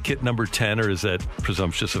get kit number 10 or is that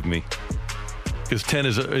presumptuous of me? Because 10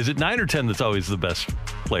 is it 9 or 10 that's always the best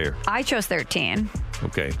player? I chose 13.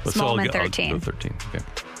 Okay. Smallman 13. I'll go 13. Okay.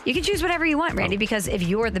 You can choose whatever you want, Randy, because if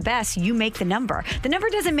you're the best, you make the number. The number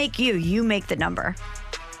doesn't make you. You make the number.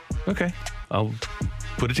 Okay. I'll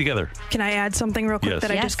put it together. Can I add something real quick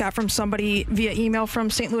that I just got from somebody via email from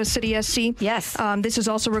St. Louis City SC? Yes. This is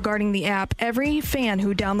also regarding the app. Every fan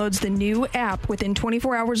who downloads the new app within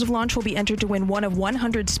 24 hours of launch will be entered to win one of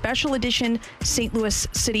 100 special edition St. Louis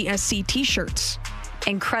City SC t-shirts.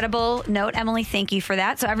 Incredible note, Emily. Thank you for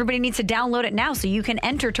that. So everybody needs to download it now so you can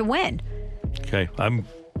enter to win. Okay. I'm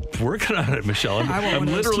working on it, Michelle. I'm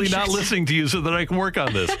literally not listening to you so that I can work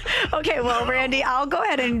on this. Okay, well, Randy, I'll go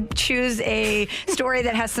ahead and choose a story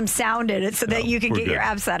that has some sound in it so that you can get your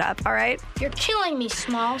app set up, all right? You're killing me,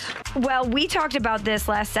 Smalls. Well, we talked about this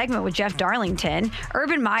last segment with Jeff Darlington.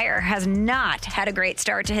 Urban Meyer has not had a great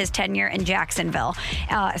start to his tenure in Jacksonville,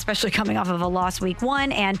 especially coming off of a loss week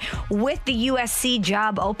 1. And with the USC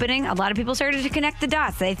job opening, a lot of people started to connect the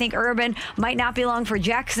dots. They think Urban might not be long for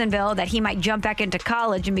Jacksonville, that he might jump back into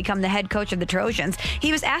college and become the head coach of the Trojans.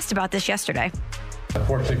 He was asked about this yesterday.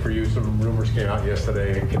 Unfortunately for you, some rumors came out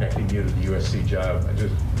yesterday connecting you to the USC job. I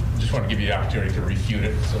just want to give you the opportunity to refute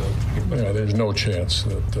it. So, there's no chance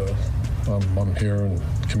that I'm here and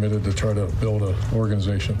committed to try to build an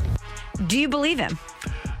organization. Do you believe him?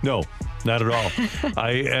 No, not at all.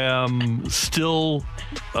 I am still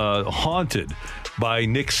haunted by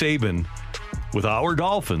Nick Saban with our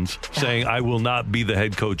Dolphins saying, I will not be the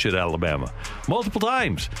head coach at Alabama. Multiple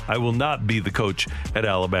times, I will not be the coach at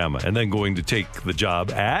Alabama, and then going to take the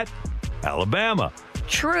job at Alabama.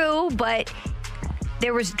 True, but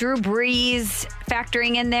there was Drew Brees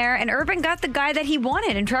factoring in there, and Urban got the guy that he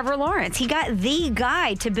wanted in Trevor Lawrence. He got the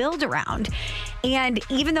guy to build around. And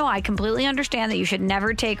even though I completely understand that you should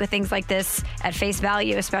never take things like this at face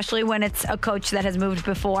value, especially when it's a coach that has moved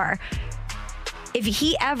before, if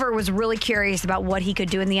he ever was really curious about what he could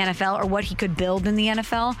do in the NFL or what he could build in the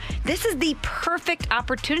NFL, this is the perfect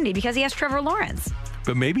opportunity because he has Trevor Lawrence.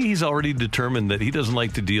 But maybe he's already determined that he doesn't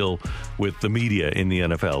like to deal with the media in the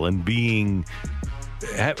NFL and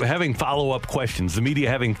having follow-up questions, the media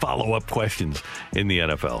having follow-up questions in the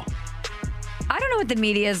NFL. I don't know what the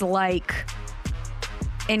media is like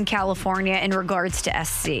in California in regards to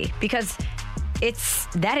SC because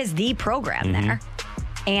that is the program there.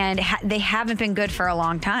 And they haven't been good for a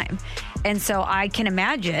long time. And so I can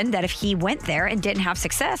imagine that if he went there and didn't have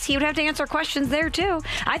success, he would have to answer questions there too.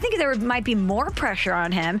 I think there might be more pressure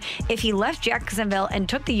on him if he left Jacksonville and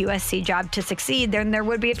took the USC job to succeed than there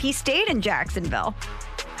would be if he stayed in Jacksonville.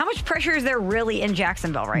 How much pressure is there really in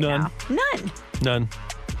Jacksonville right now? None. And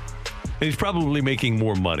he's probably making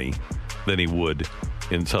more money than he would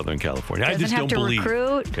in Southern California. I just don't believe.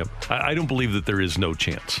 Recruit. Yep. I don't believe that there is no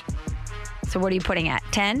chance. So what are you putting at?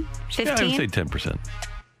 10? 15? Yeah, I would say 10%.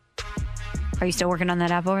 Are you still working on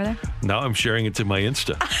that app over there? No, I'm sharing it to my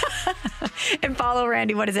Insta. And follow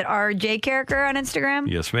Randy. What is it? RJ Character on Instagram?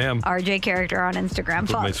 Yes, ma'am. RJ Character on Instagram.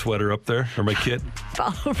 Put my sweater up there, or my kit.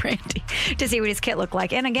 Follow Randy to see what his kit looked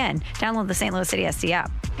like. And again, download the St. Louis City SC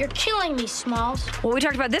app. You're killing me, Smalls. Well, we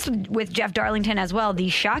talked about this with Jeff Darlington as well. The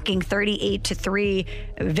shocking 38-3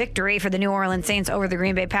 victory for the New Orleans Saints over the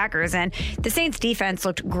Green Bay Packers. And the Saints defense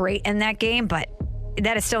looked great in that game, but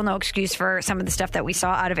that is still no excuse for some of the stuff that we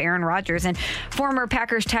saw out of Aaron Rodgers. And former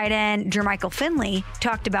Packers tight end Jermichael Finley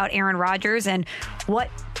talked about Aaron Rodgers and what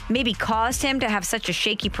maybe caused him to have such a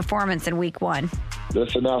shaky performance in week one. This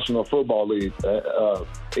is the National Football League.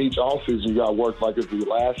 Each offseason, you got to work like it's the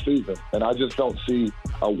last season. And I just don't see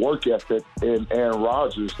a work ethic in Aaron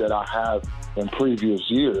Rodgers that I have in previous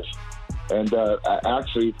years. And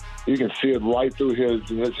actually, you can see it right through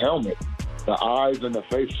his helmet. The eyes and the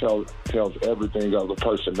face tells everything of the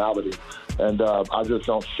personality. And I just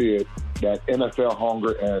don't see it, that NFL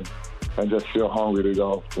hunger and just feel hungry to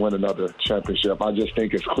go win another championship. I just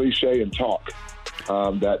think it's cliche and talk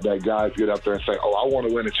that guys get up there and say, oh, I want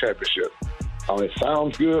to win a championship. It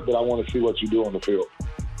sounds good, but I want to see what you do on the field.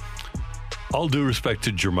 All due respect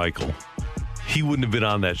to Jermichael, he wouldn't have been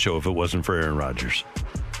on that show if it wasn't for Aaron Rodgers.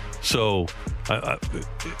 So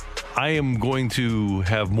I am going to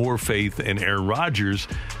have more faith in Aaron Rodgers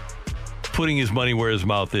putting his money where his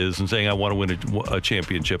mouth is and saying, I want to win a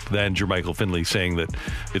championship, than Jermichael Finley saying that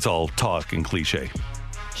it's all talk and cliche.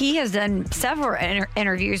 He has done several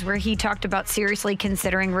interviews where he talked about seriously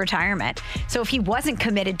considering retirement. So if he wasn't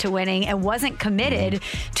committed to winning and wasn't committed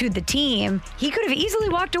to the team, he could have easily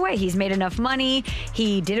walked away. He's made enough money.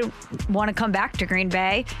 He didn't want to come back to Green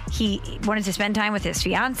Bay. He wanted to spend time with his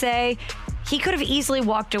fiance. He could have easily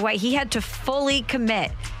walked away. He had to fully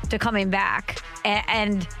commit to coming back.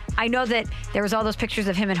 And I know that there was all those pictures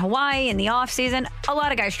of him in Hawaii in the offseason. A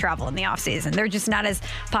lot of guys travel in the offseason. They're just not as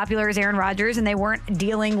popular as Aaron Rodgers, and they weren't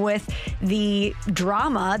dealing with the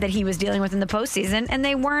drama that he was dealing with in the postseason, and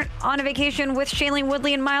they weren't on a vacation with Shailene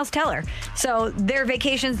Woodley and Miles Teller. So their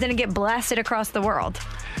vacations didn't get blasted across the world.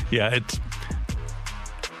 Yeah,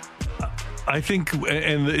 I think,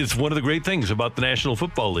 and it's one of the great things about the National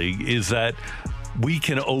Football League, is that we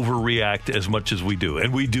can overreact as much as we do,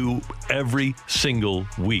 and we do every single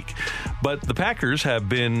week. But the Packers have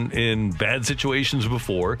been in bad situations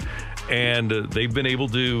before, and they've been able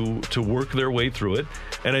to work their way through it.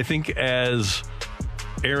 And I think, as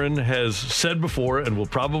Aaron has said before, and will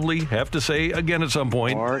probably have to say again at some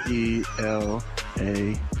point, RELAX.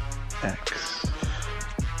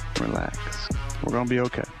 Relax. We're going to be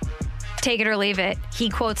okay. Take it or leave it. He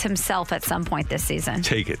quotes himself at some point this season.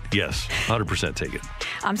 Take it. Yes. 100% take it.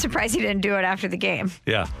 I'm surprised he didn't do it after the game.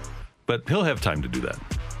 Yeah. But he'll have time to do that.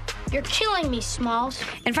 You're killing me, Smalls.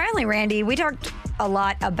 And finally, Randy, we talked a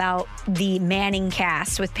lot about the Manning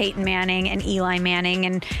cast with Peyton Manning and Eli Manning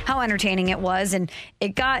and how entertaining it was. And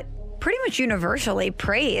it got pretty much universally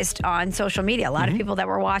praised on social media. A lot of people that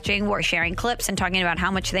were watching were sharing clips and talking about how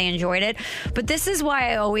much they enjoyed it. But this is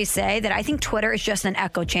why I always say that I think Twitter is just an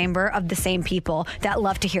echo chamber of the same people that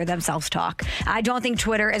love to hear themselves talk. I don't think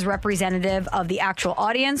Twitter is representative of the actual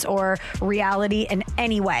audience or reality in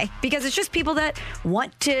any way, because it's just people that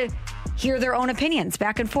want to hear their own opinions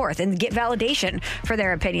back and forth and get validation for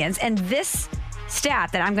their opinions. And this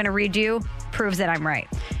stat that I'm going to read you proves that I'm right.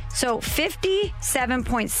 So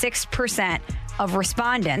 57.6% of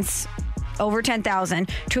respondents, over 10,000,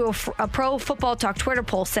 to a Pro Football Talk Twitter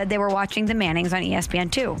poll said they were watching the Mannings on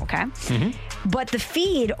ESPN2, okay? But the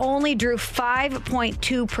feed only drew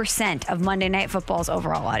 5.2% of Monday Night Football's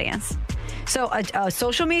overall audience. So a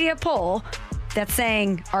social media poll that's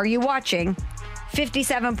saying, are you watching?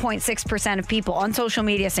 57.6% of people on social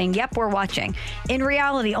media saying, yep, we're watching. In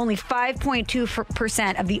reality, only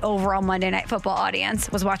 5.2% of the overall Monday Night Football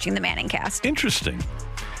audience was watching the Manning cast. Interesting.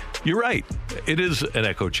 You're right. It is an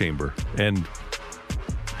echo chamber. And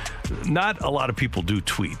not a lot of people do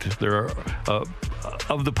tweet. There are,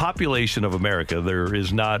 of the population of America, there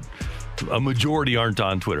is not a majority aren't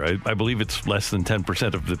on Twitter. I believe it's less than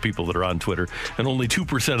 10% of the people that are on Twitter, and only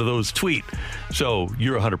 2% of those tweet. So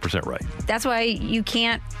you're 100% right. That's why you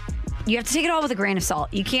have to take it all with a grain of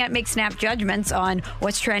salt. You can't make snap judgments on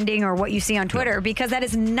what's trending or what you see on Twitter because that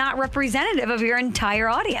is not representative of your entire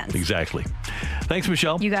audience. Exactly. Thanks,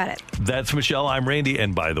 Michelle. You got it. That's Michelle. I'm Randy.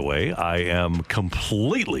 And by the way, I am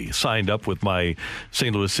completely signed up with my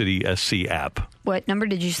St. Louis City SC app. What number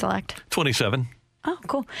did you select? 27. Oh,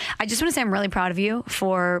 cool. I just want to say I'm really proud of you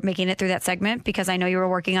for making it through that segment because I know you were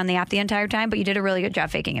working on the app the entire time, but you did a really good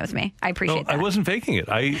job faking it with me. I appreciate that. I wasn't faking it.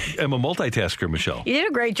 I am a multitasker, Michelle. You did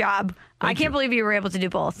a great job. I can't believe you were able to do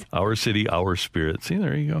both. Our city, our spirit. See,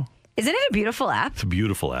 there you go. Isn't it a beautiful app? It's a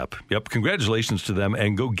beautiful app. Yep. Congratulations to them,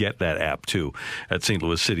 and go get that app, too, at St.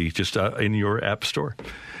 Louis City, just in your app store.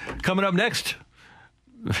 Coming up next...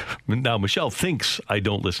 Now, Michelle thinks I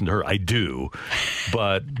don't listen to her. I do.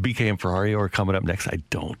 But BK and Ferrario are coming up next. I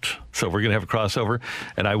don't. So we're going to have a crossover,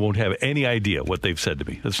 and I won't have any idea what they've said to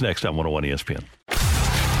me. That's next on 101 ESPN.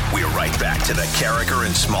 We're right back to the Carricker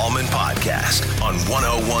and Smallman podcast on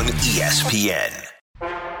 101 ESPN.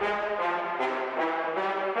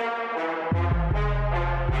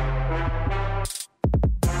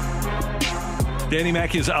 Danny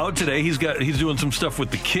Mack is out today. He's doing some stuff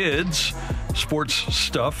with the kids, sports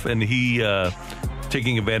stuff, and he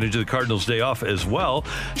taking advantage of the Cardinals' day off as well.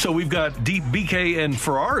 So we've got BK and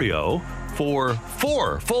Ferrario for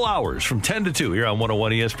 4 full hours from 10 to 2 here on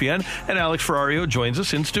 101 ESPN. And Alex Ferrario joins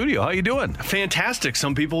us in studio. How you doing? Fantastic.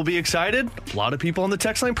 Some people will be excited. A lot of people on the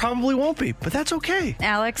text line probably won't be, but that's okay.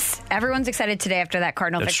 Alex, everyone's excited today after that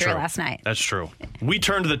Cardinal victory last night. That's true. We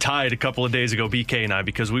turned the tide a couple of days ago, BK and I,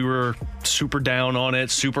 because we were super down on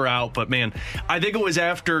it, super out. But, man, I think it was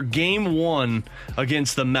after game 1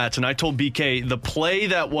 against the Mets, and I told BK the play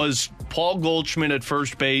that was Paul Goldschmidt at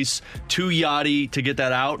first base to Yachty to get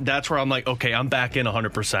that out, that's where I'm like, okay, I'm back in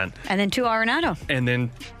 100%. And then to Arenado. And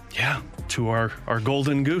then, yeah, to our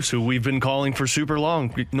golden goose, who we've been calling for super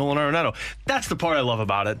long, Nolan Arenado. That's the part I love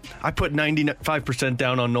about it. I put 95%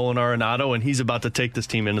 down on Nolan Arenado, and he's about to take this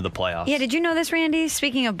team into the playoffs. Yeah, did you know this, Randy?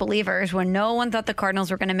 Speaking of believers, when no one thought the Cardinals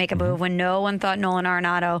were going to make a move, when no one thought Nolan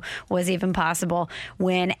Arenado was even possible,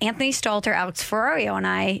 when Anthony Stalter, Alex Ferrario, and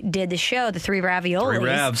I did the show, the 3 raviolis. 3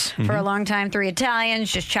 ravs. For a long time, 3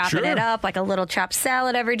 Italians, just chopping it up like a little chopped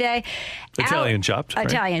salad every day. Italian chopped, right?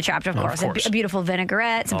 Italian chopped, of course. A beautiful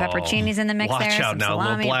vinaigrette, some pepperoncinis in the mix watch there. Watch out some now,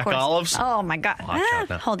 salami, little black olives. Oh, my God.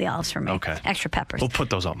 Hold the olives for me. Okay. Extra peppers. We'll put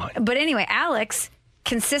those on mine. But anyway, Alex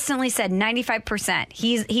consistently said 95%.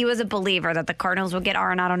 He was a believer that the Cardinals would get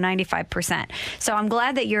Arenado 95%. So I'm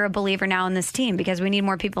glad that you're a believer now in this team because we need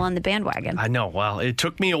more people on the bandwagon. I know. Well, it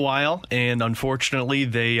took me a while, and unfortunately,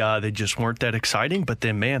 they just weren't that exciting. But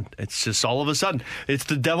then, man, it's just all of a sudden, it's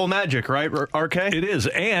the devil magic, right, RK? It is,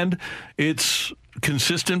 and it's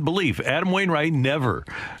consistent belief. Adam Wainwright never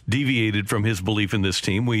deviated from his belief in this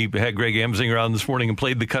team. We had Greg Amsinger on this morning and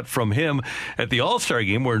played the cut from him at the All-Star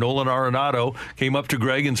game where Nolan Arenado came up to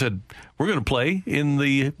Greg and said, we're going to play in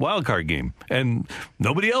the wild card game. And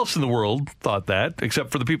nobody else in the world thought that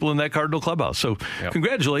except for the people in that Cardinal clubhouse. So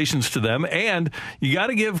Congratulations to them. And you got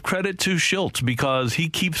to give credit to Schultz because he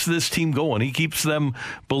keeps this team going. He keeps them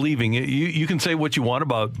believing. You can say what you want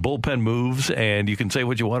about bullpen moves and you can say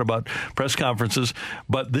what you want about press conferences,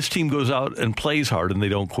 but this team goes out and plays hard and they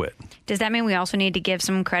don't quit. Does that mean we also need to give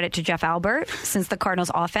some credit to Jeff Albert since the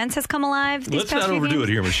Cardinals offense has come alive? Let's not overdo it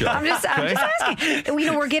here, Michelle. I'm just asking.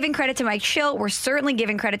 We're giving credit to Mike Schilt. We're certainly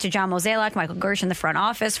giving credit to John Mozeliak, Michael Gersh in the front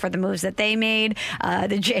office for the moves that they made,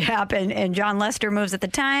 the J-Hop and John Lester moves at the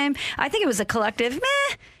time. I think it was a collective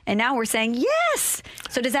meh, and now we're saying yes.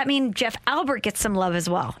 So does that mean Jeff Albert gets some love as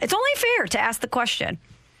well? It's only fair to ask the question.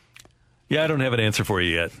 Yeah, I don't have an answer for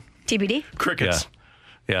you yet. TBD? Crickets.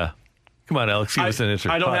 Yeah. Come on, Alex, give us an answer.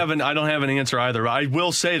 I don't have an answer either. I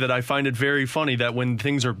will say that I find it very funny that when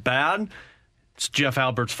things are bad, it's Jeff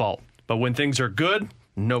Albert's fault. But when things are good,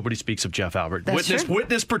 nobody speaks of Jeff Albert.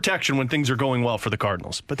 Witness protection when things are going well for the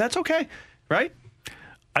Cardinals. But that's okay, right?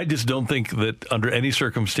 I just don't think that under any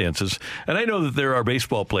circumstances, and I know that there are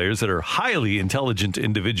baseball players that are highly intelligent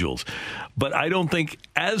individuals, but I don't think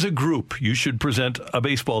as a group you should present a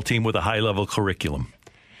baseball team with a high-level curriculum.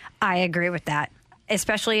 I agree with that,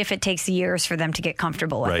 especially if it takes years for them to get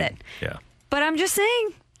comfortable with it. Yeah. But I'm just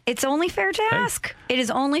saying, It's only fair to ask. It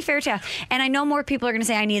is only fair to ask. And I know more people are going to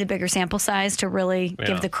say I need a bigger sample size to really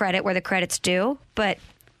give the credit where the credit's due, but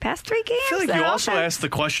past 3 games. I feel like you also asked the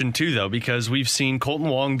question, too, though, because we've seen Colton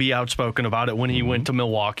Wong be outspoken about it when he went to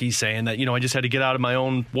Milwaukee, saying that, I just had to get out of my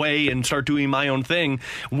own way and start doing my own thing.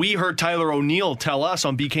 We heard Tyler O'Neill tell us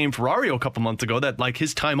on BK and Ferrario a couple months ago that, like,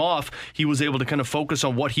 his time off, he was able to kind of focus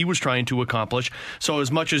on what he was trying to accomplish. So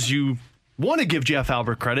as much as you want to give Jeff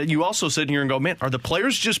Albert credit, you also sit here and go, man, are the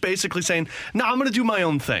players just basically saying, no, I'm going to do my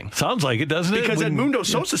own thing? Sounds like it, doesn't it? Because Edmundo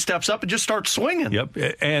Sosa steps up and just starts swinging. Yep,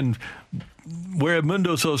 and where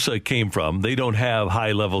Edmundo Sosa came from, they don't have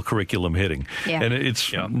high-level curriculum hitting. Yeah. And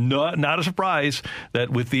it's not a surprise that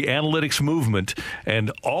with the analytics movement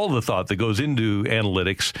and all the thought that goes into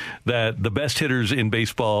analytics, that the best hitters in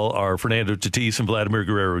baseball are Fernando Tatis and Vladimir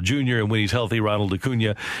Guerrero Jr., and when he's healthy, Ronald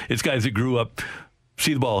Acuna. It's guys that grew up,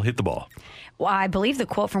 see the ball, hit the ball. Well, I believe the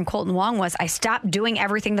quote from Colton Wong was, I stopped doing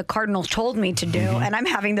everything the Cardinals told me to do, and I'm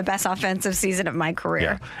having the best offensive season of my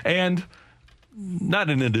career. Yeah. And not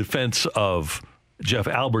in a defense of Jeff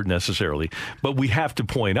Albert necessarily, but we have to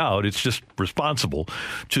point out, it's just responsible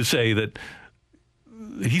to say that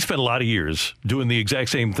he spent a lot of years doing the exact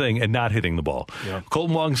same thing and not hitting the ball. Yeah.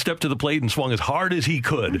 Colton Wong stepped to the plate and swung as hard as he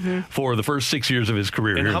could for the first 6 years of his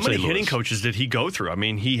career. And here how in many St. Louis. hitting coaches did he go through? I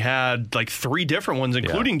mean, he had like 3 different ones,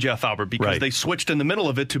 including Jeff Albert, because they switched in the middle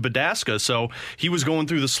of it to Badasca. So he was going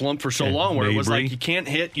through the slump for so long where it was like, you can't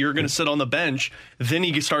hit, you're going to sit on the bench. Then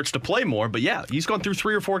he starts to play more. But yeah, he's gone through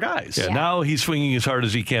 3 or 4 guys. Yeah, now he's swinging as hard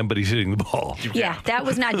as he can, but he's hitting the ball. Yeah, that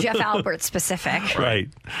was not Jeff Albert specific. Right.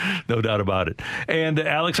 No doubt about it. And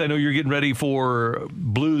Alex, I know you're getting ready for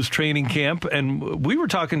Blues training camp, and we were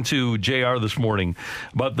talking to JR this morning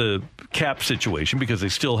about the cap situation because they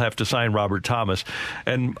still have to sign Robert Thomas.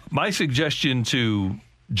 And my suggestion to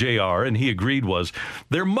JR, and he agreed, was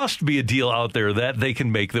there must be a deal out there that they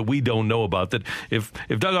can make that we don't know about. That if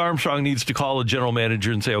Doug Armstrong needs to call a general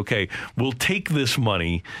manager and say, okay, we'll take this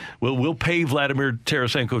money, we'll pay Vladimir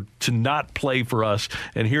Tarasenko to not play for us,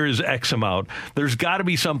 and here is X amount. There's got to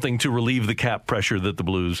be something to relieve the cap pressure that the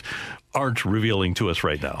Blues aren't revealing to us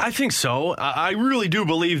right now. I think so. I really do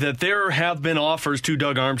believe that there have been offers to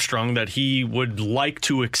Doug Armstrong that he would like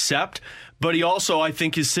to accept. But he also, I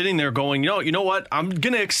think, is sitting there going, you know what? I'm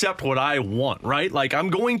going to accept what I want, right? Like, I'm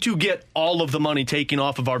going to get all of the money taken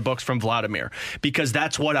off of our books from Vladimir because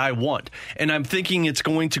that's what I want. And I'm thinking it's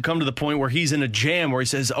going to come to the point where he's in a jam where he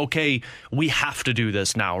says, okay, we have to do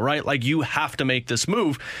this now, right? Like, you have to make this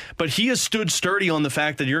move. But he has stood sturdy on the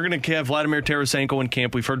fact that you're going to have Vladimir Tarasenko in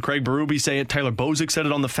camp. We've heard Craig Berube say it. Tyler Bozick said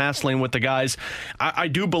it on the fast lane with the guys. I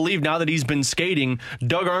do believe now that he's been skating,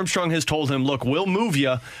 Doug Armstrong has told him, look, we'll move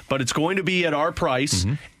you, but it's going to be at our price,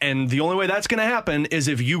 and the only way that's going to happen is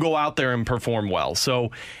if you go out there and perform well.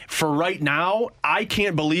 So for right now, I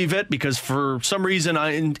can't believe it because for some reason,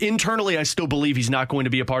 internally, I still believe he's not going to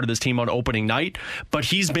be a part of this team on opening night, but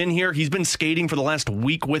he's been here. He's been skating for the last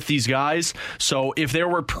week with these guys. So if there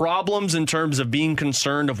were problems in terms of being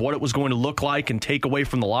concerned of what it was going to look like and take away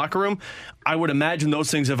from the locker room, I would imagine those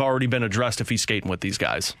things have already been addressed if he's skating with these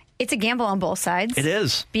guys. It's a gamble on both sides. It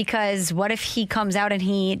is. Because what if he comes out and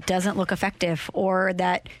he doesn't look effective or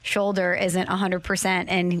that shoulder isn't 100%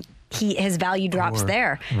 and his value drops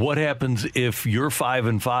there? What happens if you're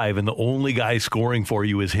 5-5 and the only guy scoring for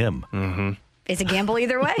you is him? Mm-hmm. It's a gamble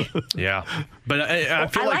either way. Yeah. But I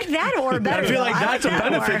feel like that or better. I feel like that's a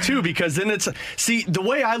benefit too, because then the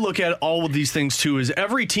way I look at all of these things too is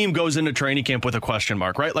every team goes into training camp with a question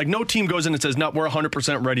mark, right? Like no team goes in and says, no, we're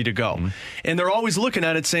 100% ready to go. And they're always looking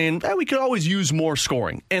at it saying, we could always use more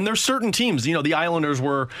scoring. And there's certain teams, the Islanders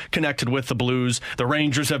were connected with the Blues. The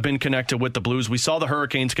Rangers have been connected with the Blues. We saw the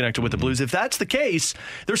Hurricanes connected with the Blues. If that's the case,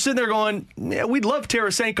 they're sitting there going, we'd love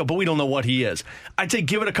Tarasenko, but we don't know what he is. I'd say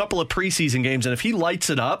give it a couple of preseason games, and if he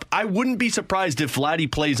lights it up, I wouldn't be surprised if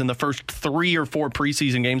Vladdy plays in the first 3 or 4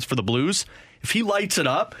 preseason games for the Blues. If he lights it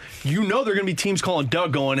up, they're going to be teams calling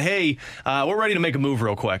Doug going, hey, we're ready to make a move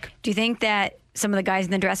real quick. Do you think that some of the guys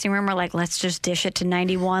in the dressing room are like, let's just dish it to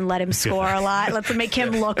 91, let him score a lot, let's make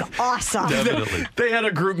him look awesome? Definitely. They had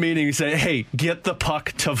a group meeting and say, hey, get the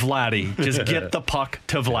puck to Vladdy. Just get the puck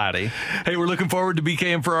to Vladdy. Hey, we're looking forward to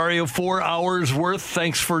BK and Ferrario, 4 hours worth.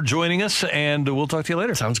 Thanks for joining us, and we'll talk to you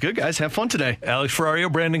later. Sounds good, guys. Have fun today. Alex Ferrario,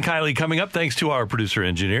 Brandon Kiley coming up. Thanks to our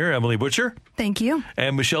producer-engineer, Emily Butcher. Thank you.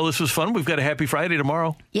 And Michelle, this was fun. We've got a happy Friday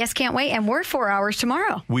tomorrow. Yes, can't wait. And we're 4 hours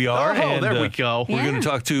tomorrow. We are. Oh, there we go. We're going to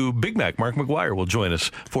talk to Big Mac. Mark McGuire will join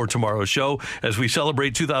us for tomorrow's show as we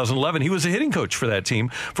celebrate 2011. He was a hitting coach for that team.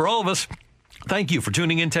 For all of us, Thank you for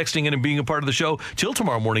tuning in, texting in, and being a part of the show. Till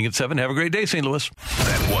tomorrow morning at 7. Have a great day, St. Louis.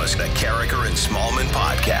 That was the Carricker and Smallman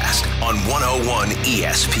podcast on 101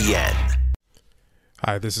 ESPN.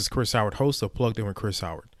 Hi, this is Chris Howard, host of Plugged In with Chris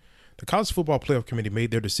Howard. The College Football Playoff Committee made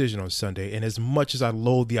their decision on Sunday, and as much as I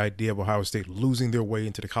loathe the idea of Ohio State losing their way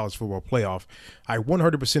into the College Football Playoff, I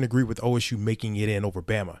 100% agree with OSU making it in over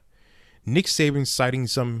Bama. Nick Saban citing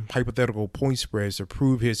some hypothetical point spreads to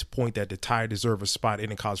prove his point that the Tide deserve a spot in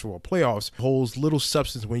the College Football Playoffs holds little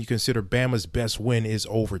substance when you consider Bama's best win is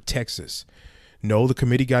over Texas. No, the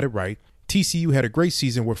committee got it right. TCU had a great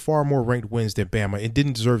season with far more ranked wins than Bama and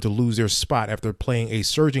didn't deserve to lose their spot after playing a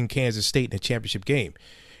surging Kansas State in a championship game.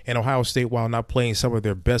 And Ohio State, while not playing some of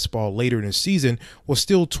their best ball later in the season, was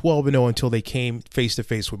still 12-0 until they came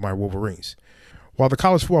face-to-face with my Wolverines. While the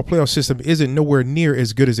college football playoff system isn't nowhere near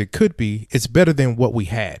as good as it could be, it's better than what we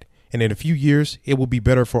had. And in a few years, it will be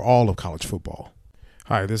better for all of college football.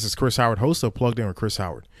 Hi, this is Chris Howard, host of Plugged In with Chris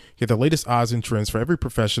Howard. Get the latest odds and trends for every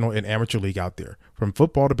professional and amateur league out there. From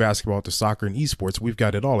football to basketball to soccer and esports, we've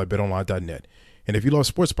got it all at BetOnline.net. And if you love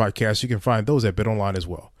sports podcasts, you can find those at BetOnline as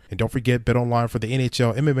well. And don't forget BetOnline for the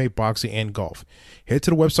NHL, MMA, boxing, and golf. Head to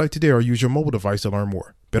the website today or use your mobile device to learn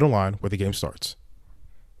more. BetOnline, where the game starts.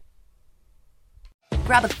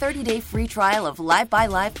 Grab a 30-day free trial of Live by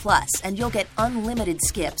Live Plus, and you'll get unlimited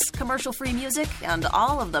skips, commercial-free music, and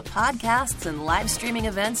all of the podcasts and live streaming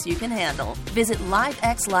events you can handle. Visit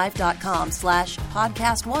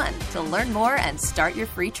livexlive.com/podcast1 to learn more and start your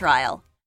free trial.